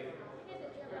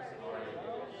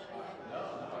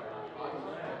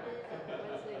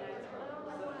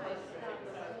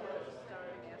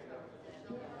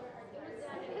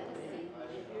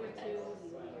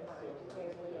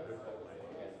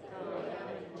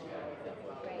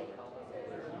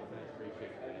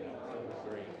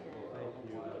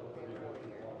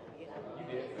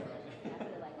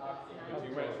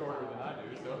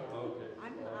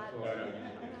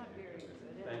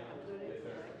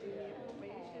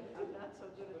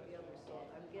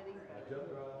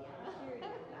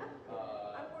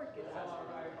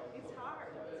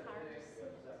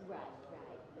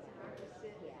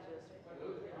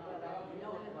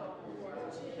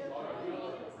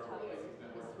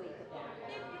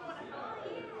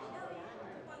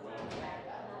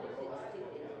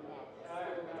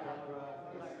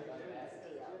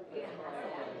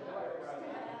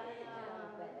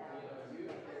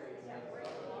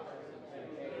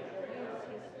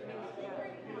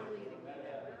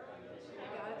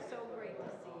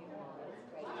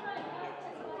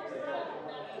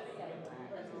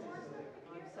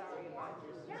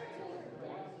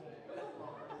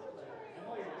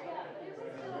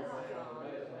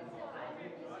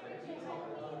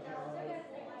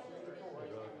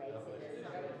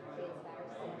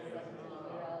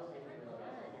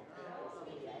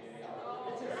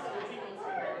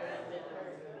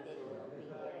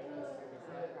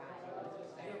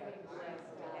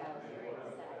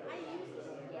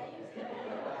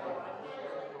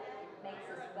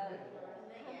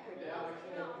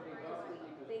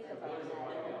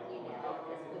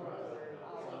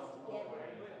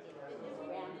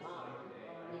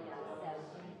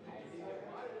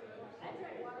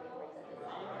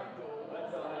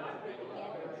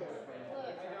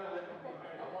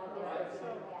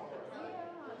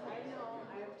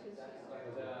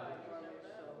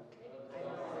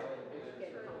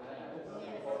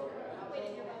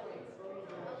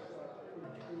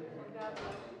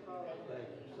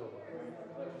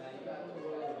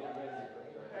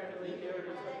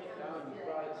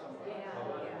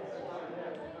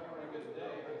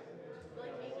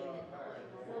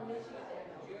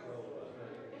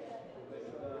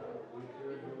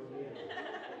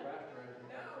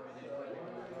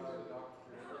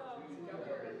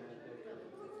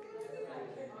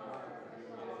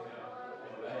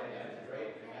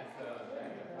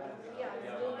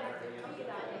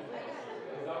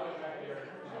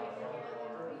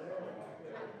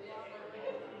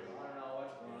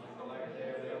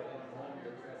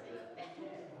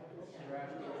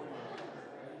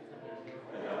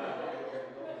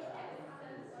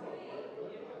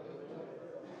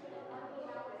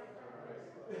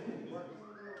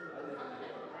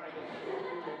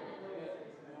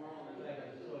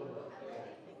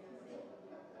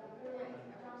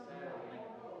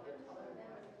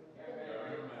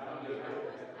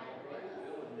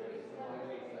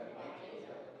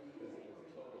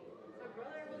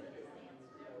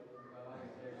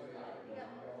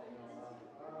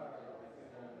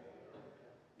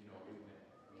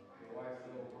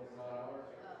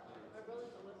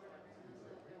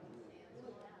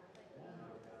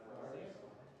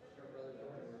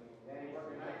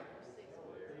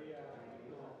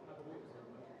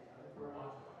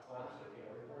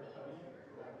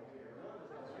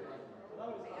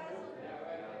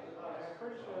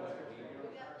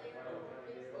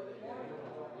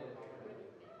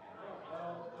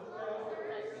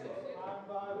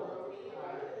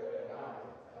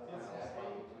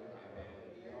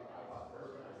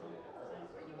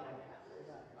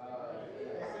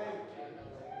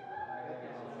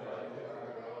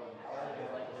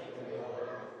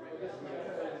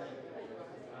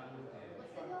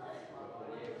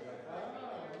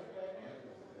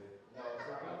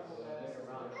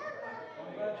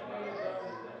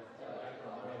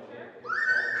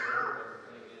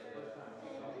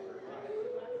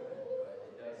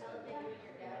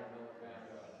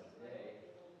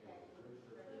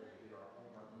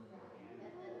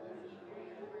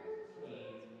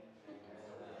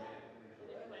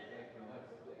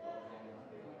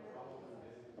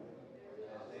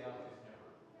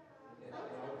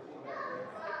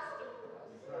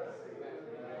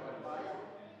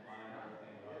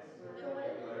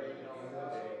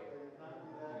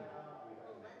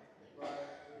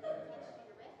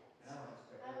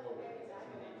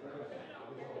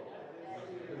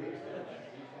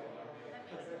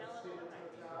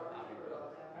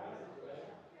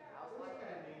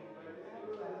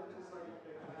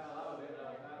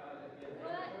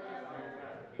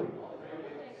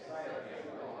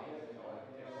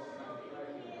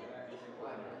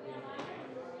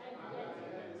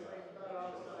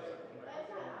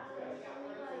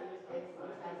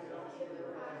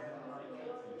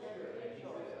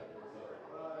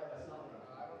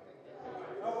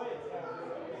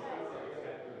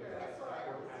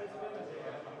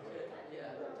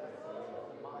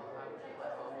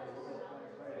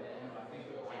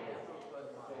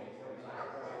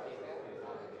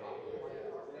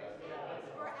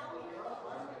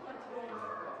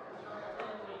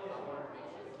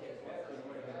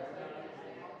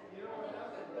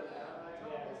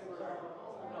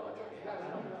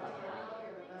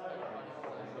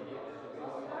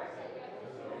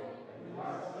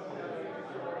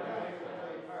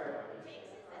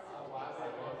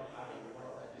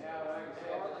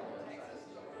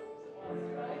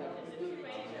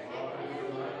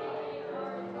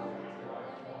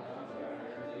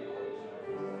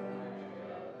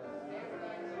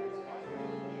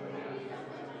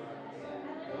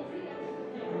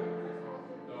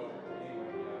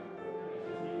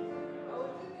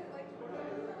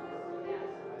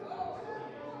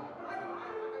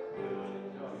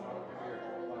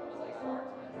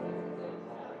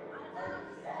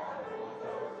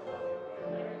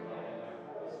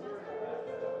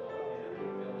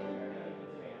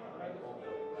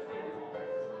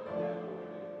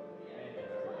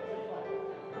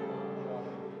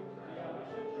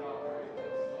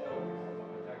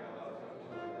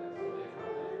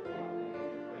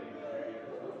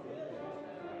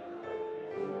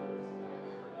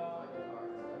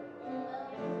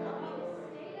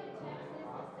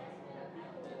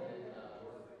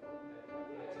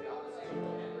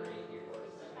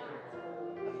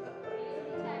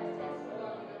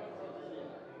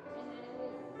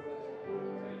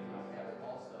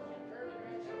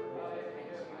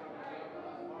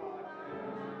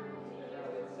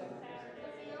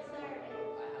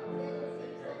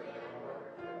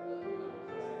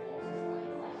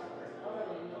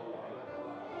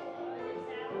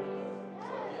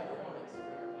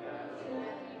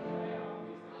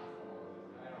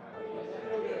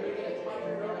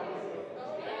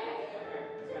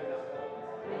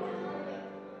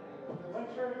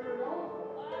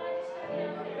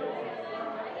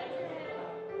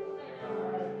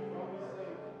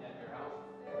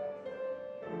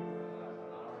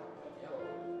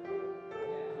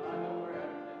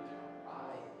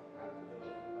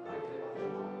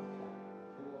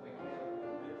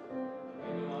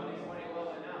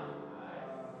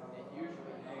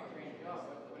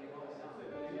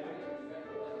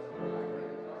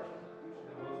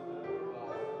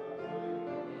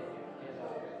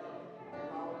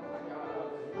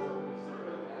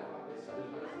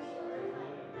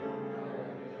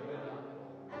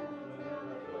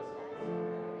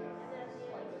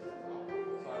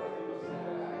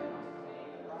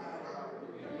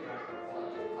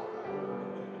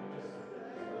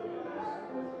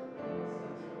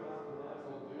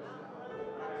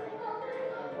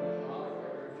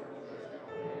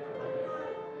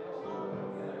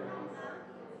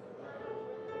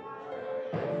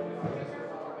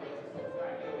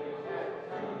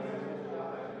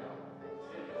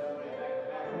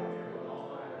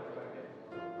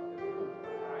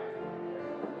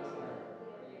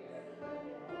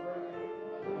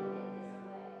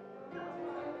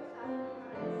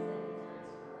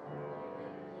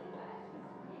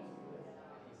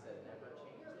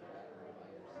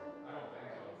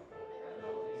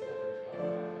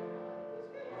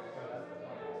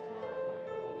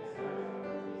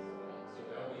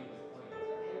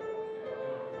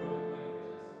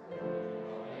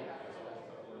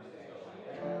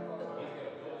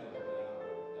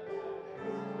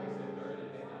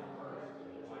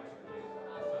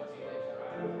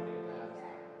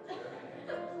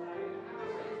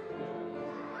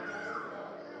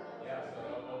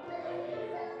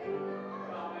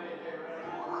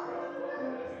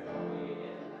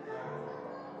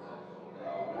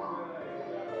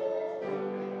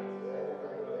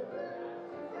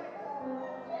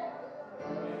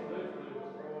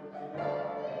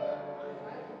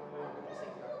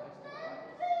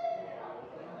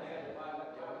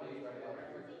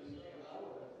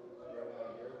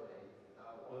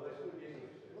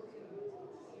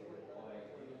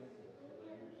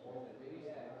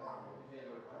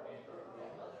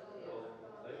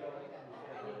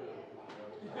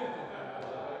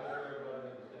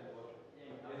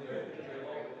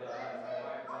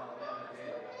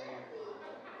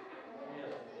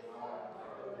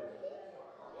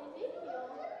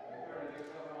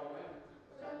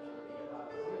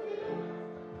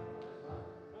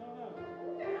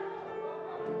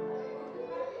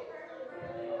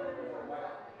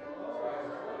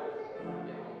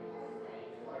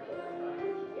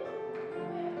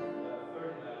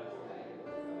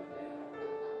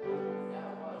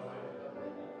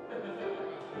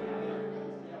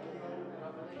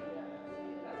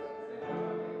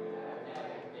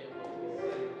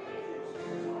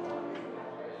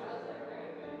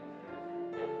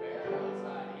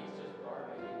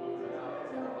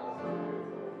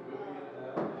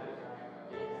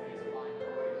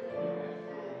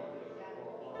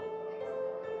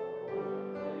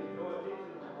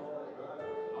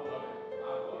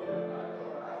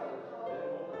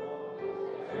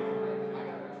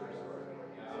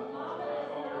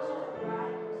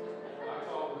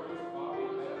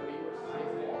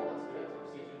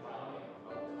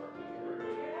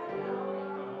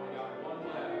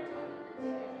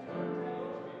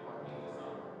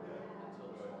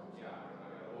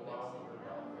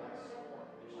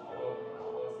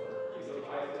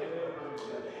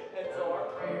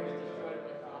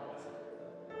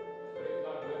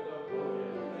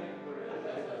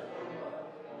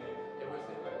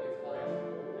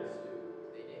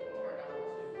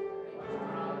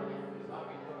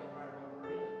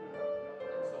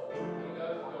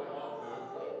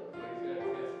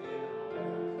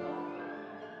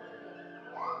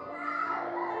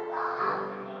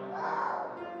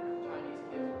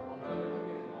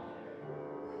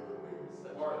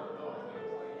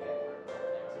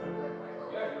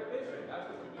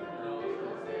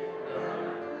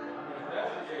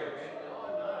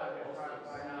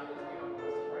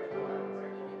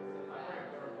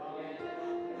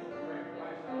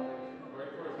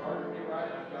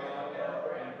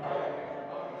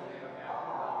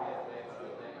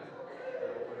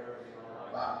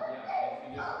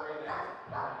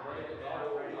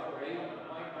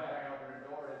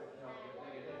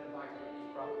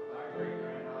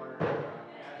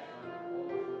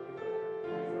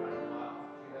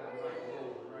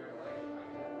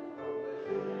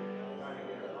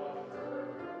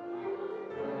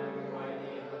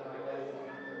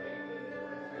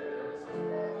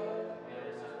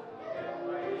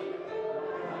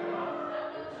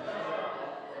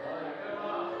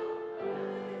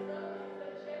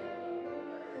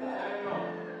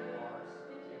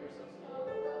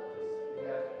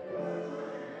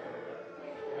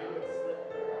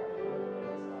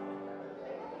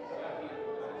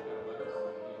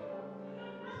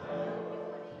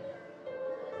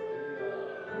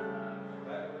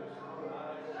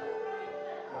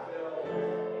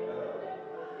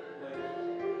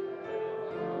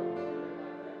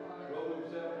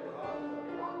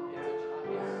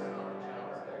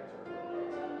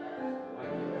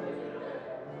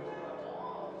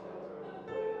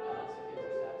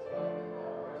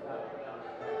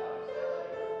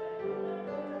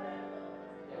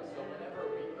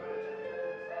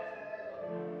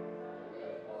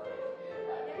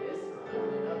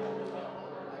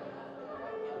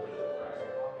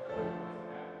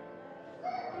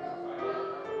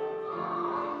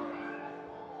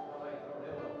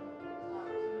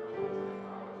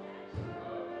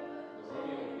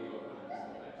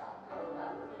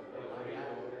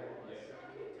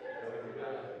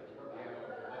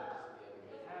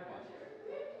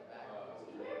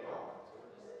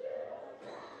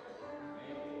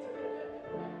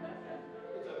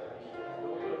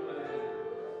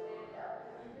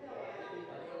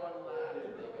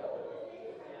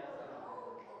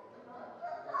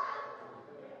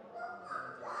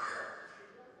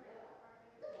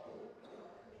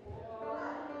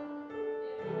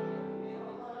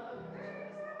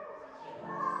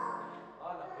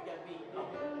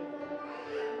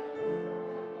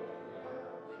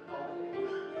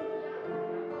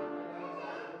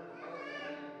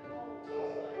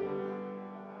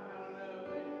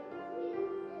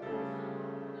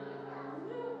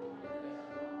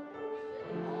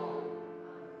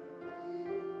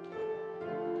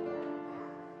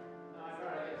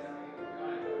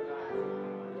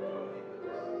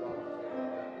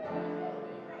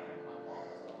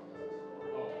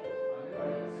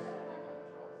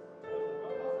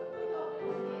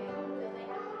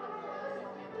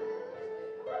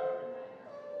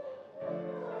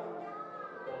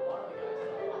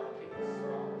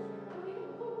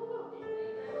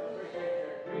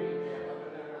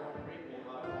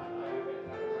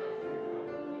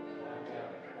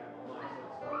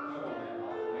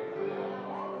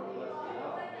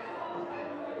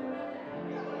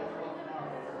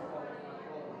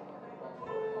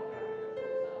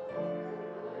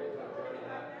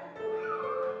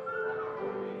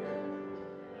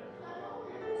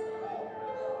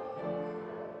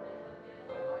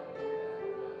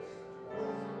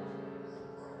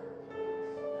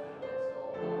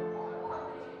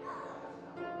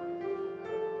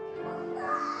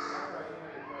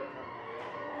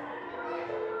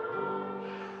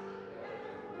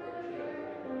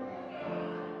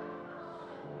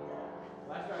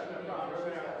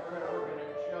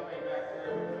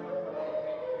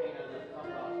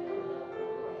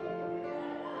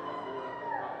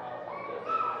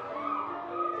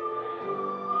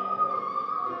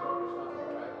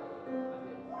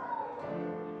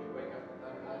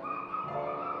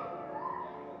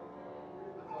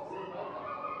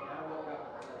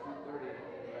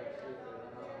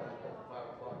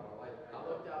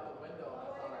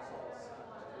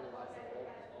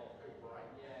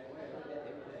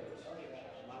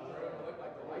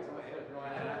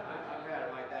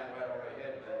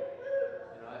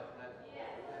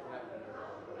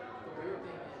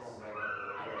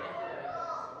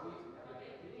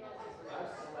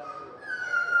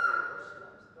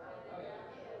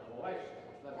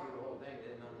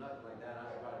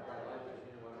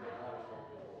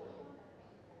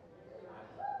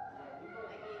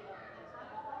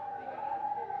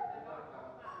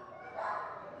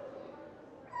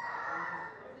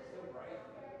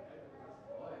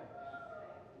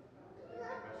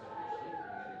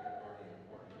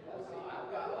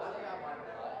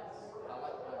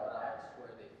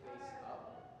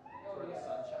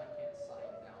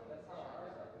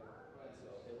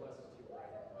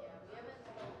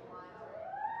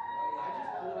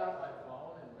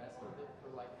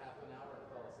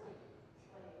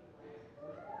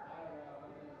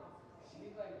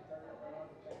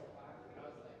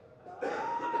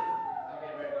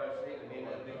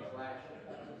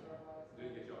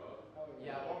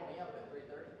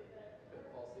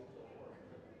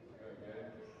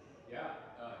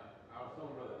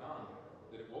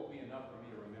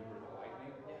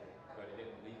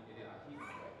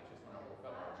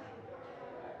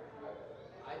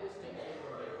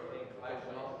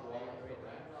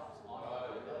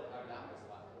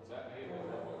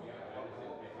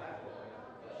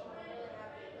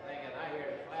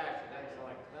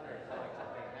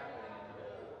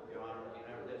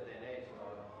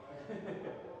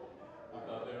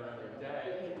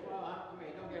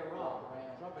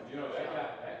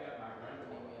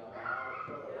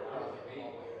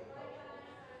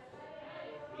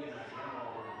 and my grandma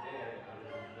were dead, and I was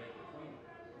in the lake between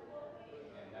them.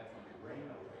 And that's on the grain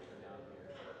elevator down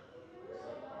here. So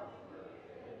far from where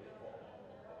they lived.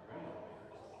 Grain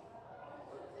elevators.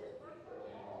 And it was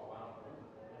a loud room.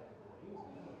 He was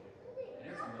in the elevator. And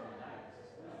it's the middle of the night.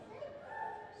 It's asleep.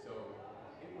 So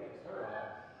it wakes her up,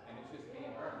 and it's just me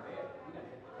and her in bed. He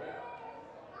doesn't hit the bed.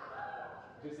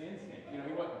 Just instinct. You know,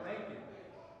 he wasn't thinking.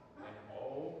 And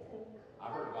oh,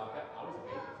 I heard about that. I was a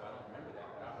baby, so I don't remember that,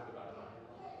 but I heard about it.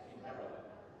 He never let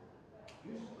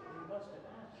me. You must have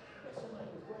asked that somebody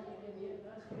was breaking in the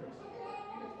investigation.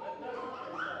 You just left us to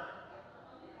chase that.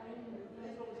 I didn't even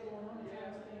realize what was going on. It's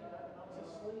last thing. I was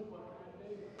asleep when I had a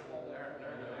baby. Well, during the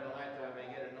middle of the night time, they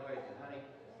get a noise, and honey,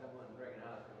 someone breaking the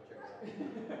house, go check it out.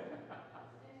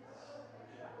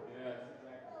 Yes,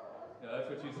 exactly. No, that's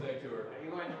what you say to her. Are you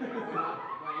going to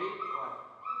eat? What?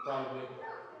 Probably.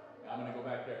 I'm going to go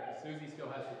back there. Susie still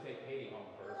has to take Katie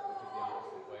home first, which is the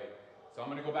opposite way. So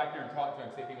I'm going to go back there and talk to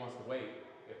him, see if he wants to wait.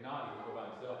 If not, he can go by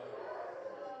himself.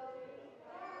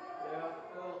 Yeah,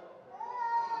 well,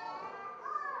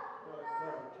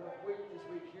 tough week this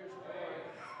week here so far.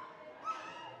 I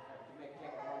have to make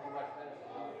can't come home too much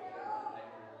medicine.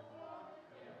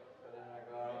 So then I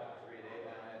go out for 3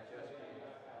 days, and I had chest pain.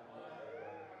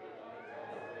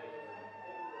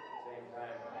 Same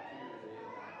time on Tuesday,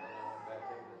 and then I went back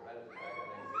taking the medicine back, and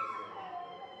then this week.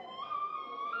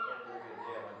 Pretty good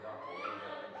deal, and doctor gave me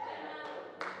medicine.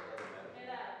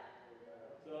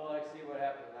 So I see what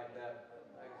happens like that. But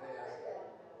like I say,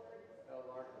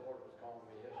 Mark Ward was calling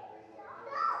me yesterday.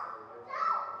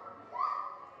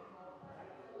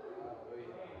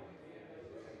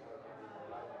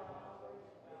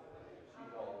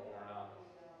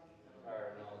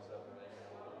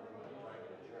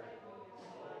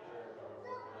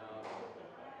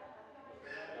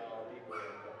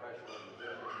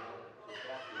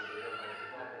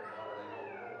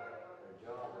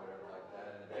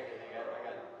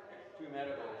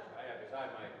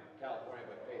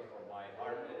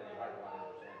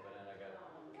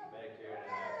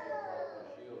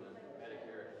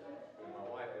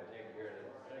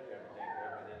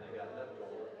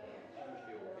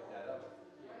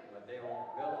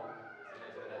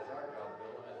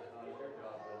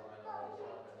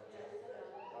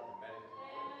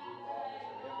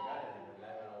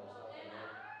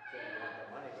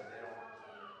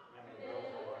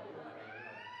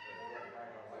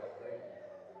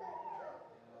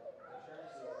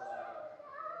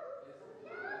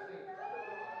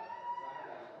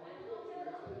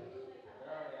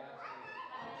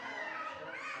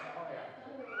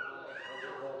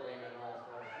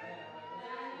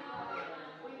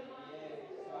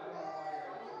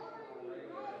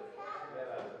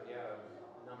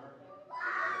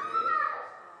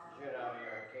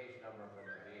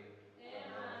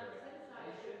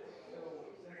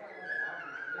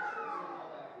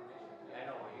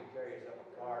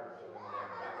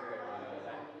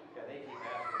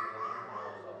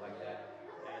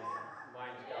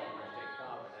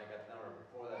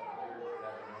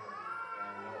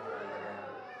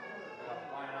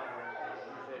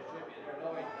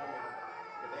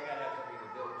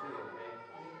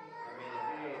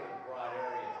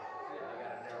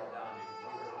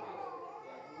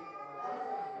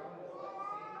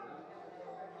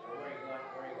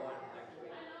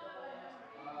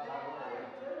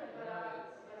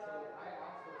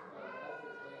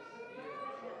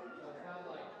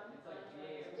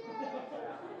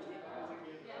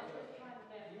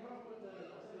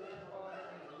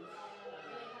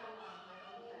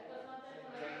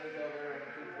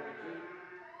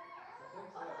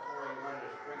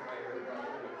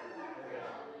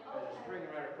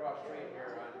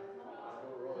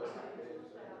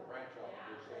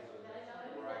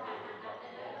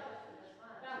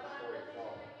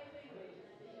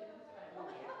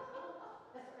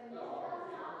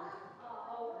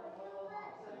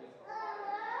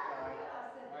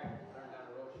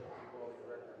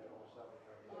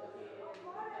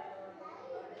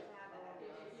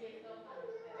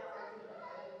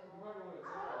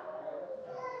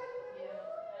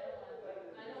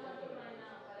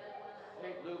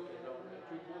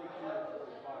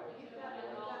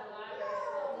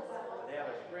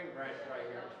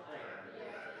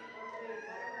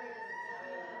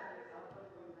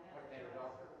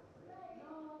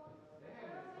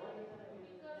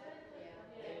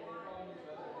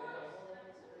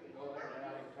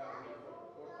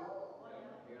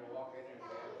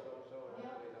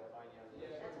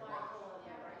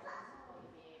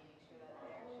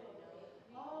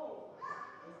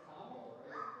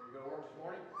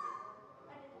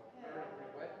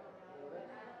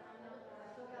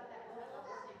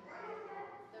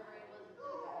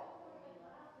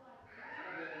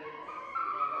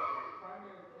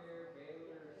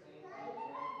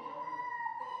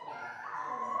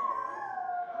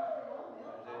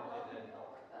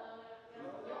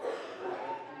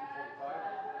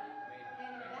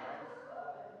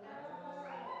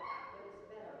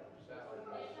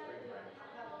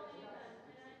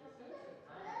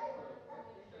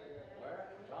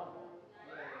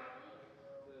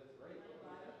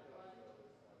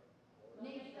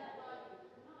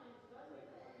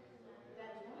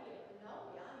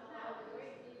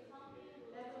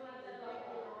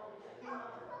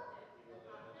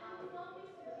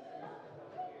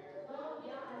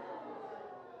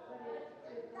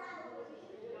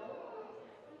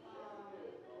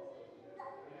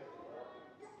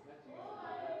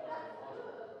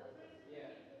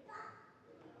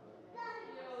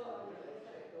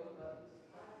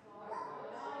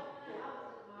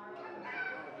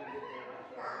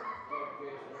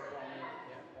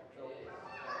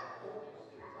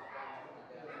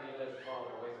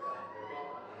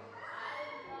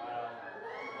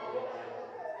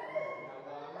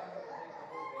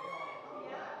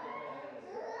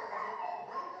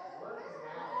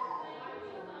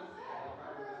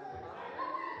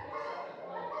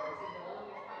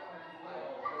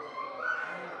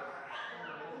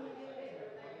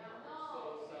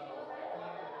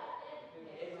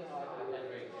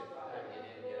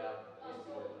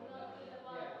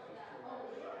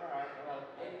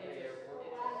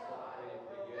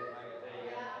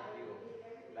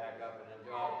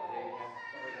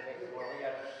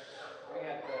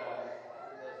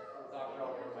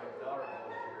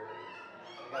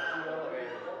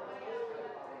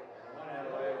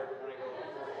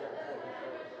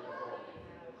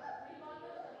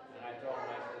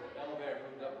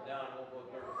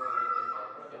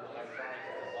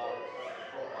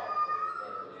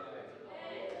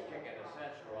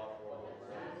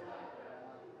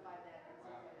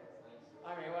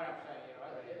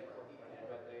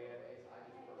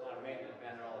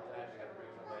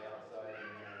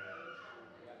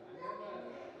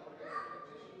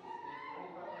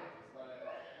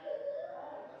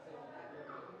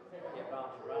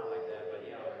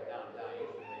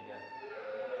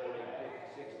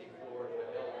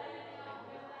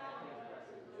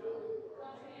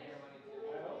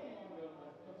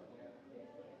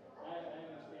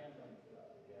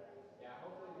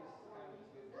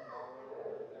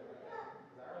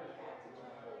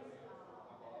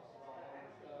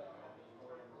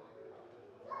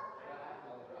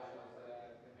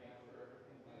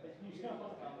 You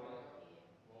know.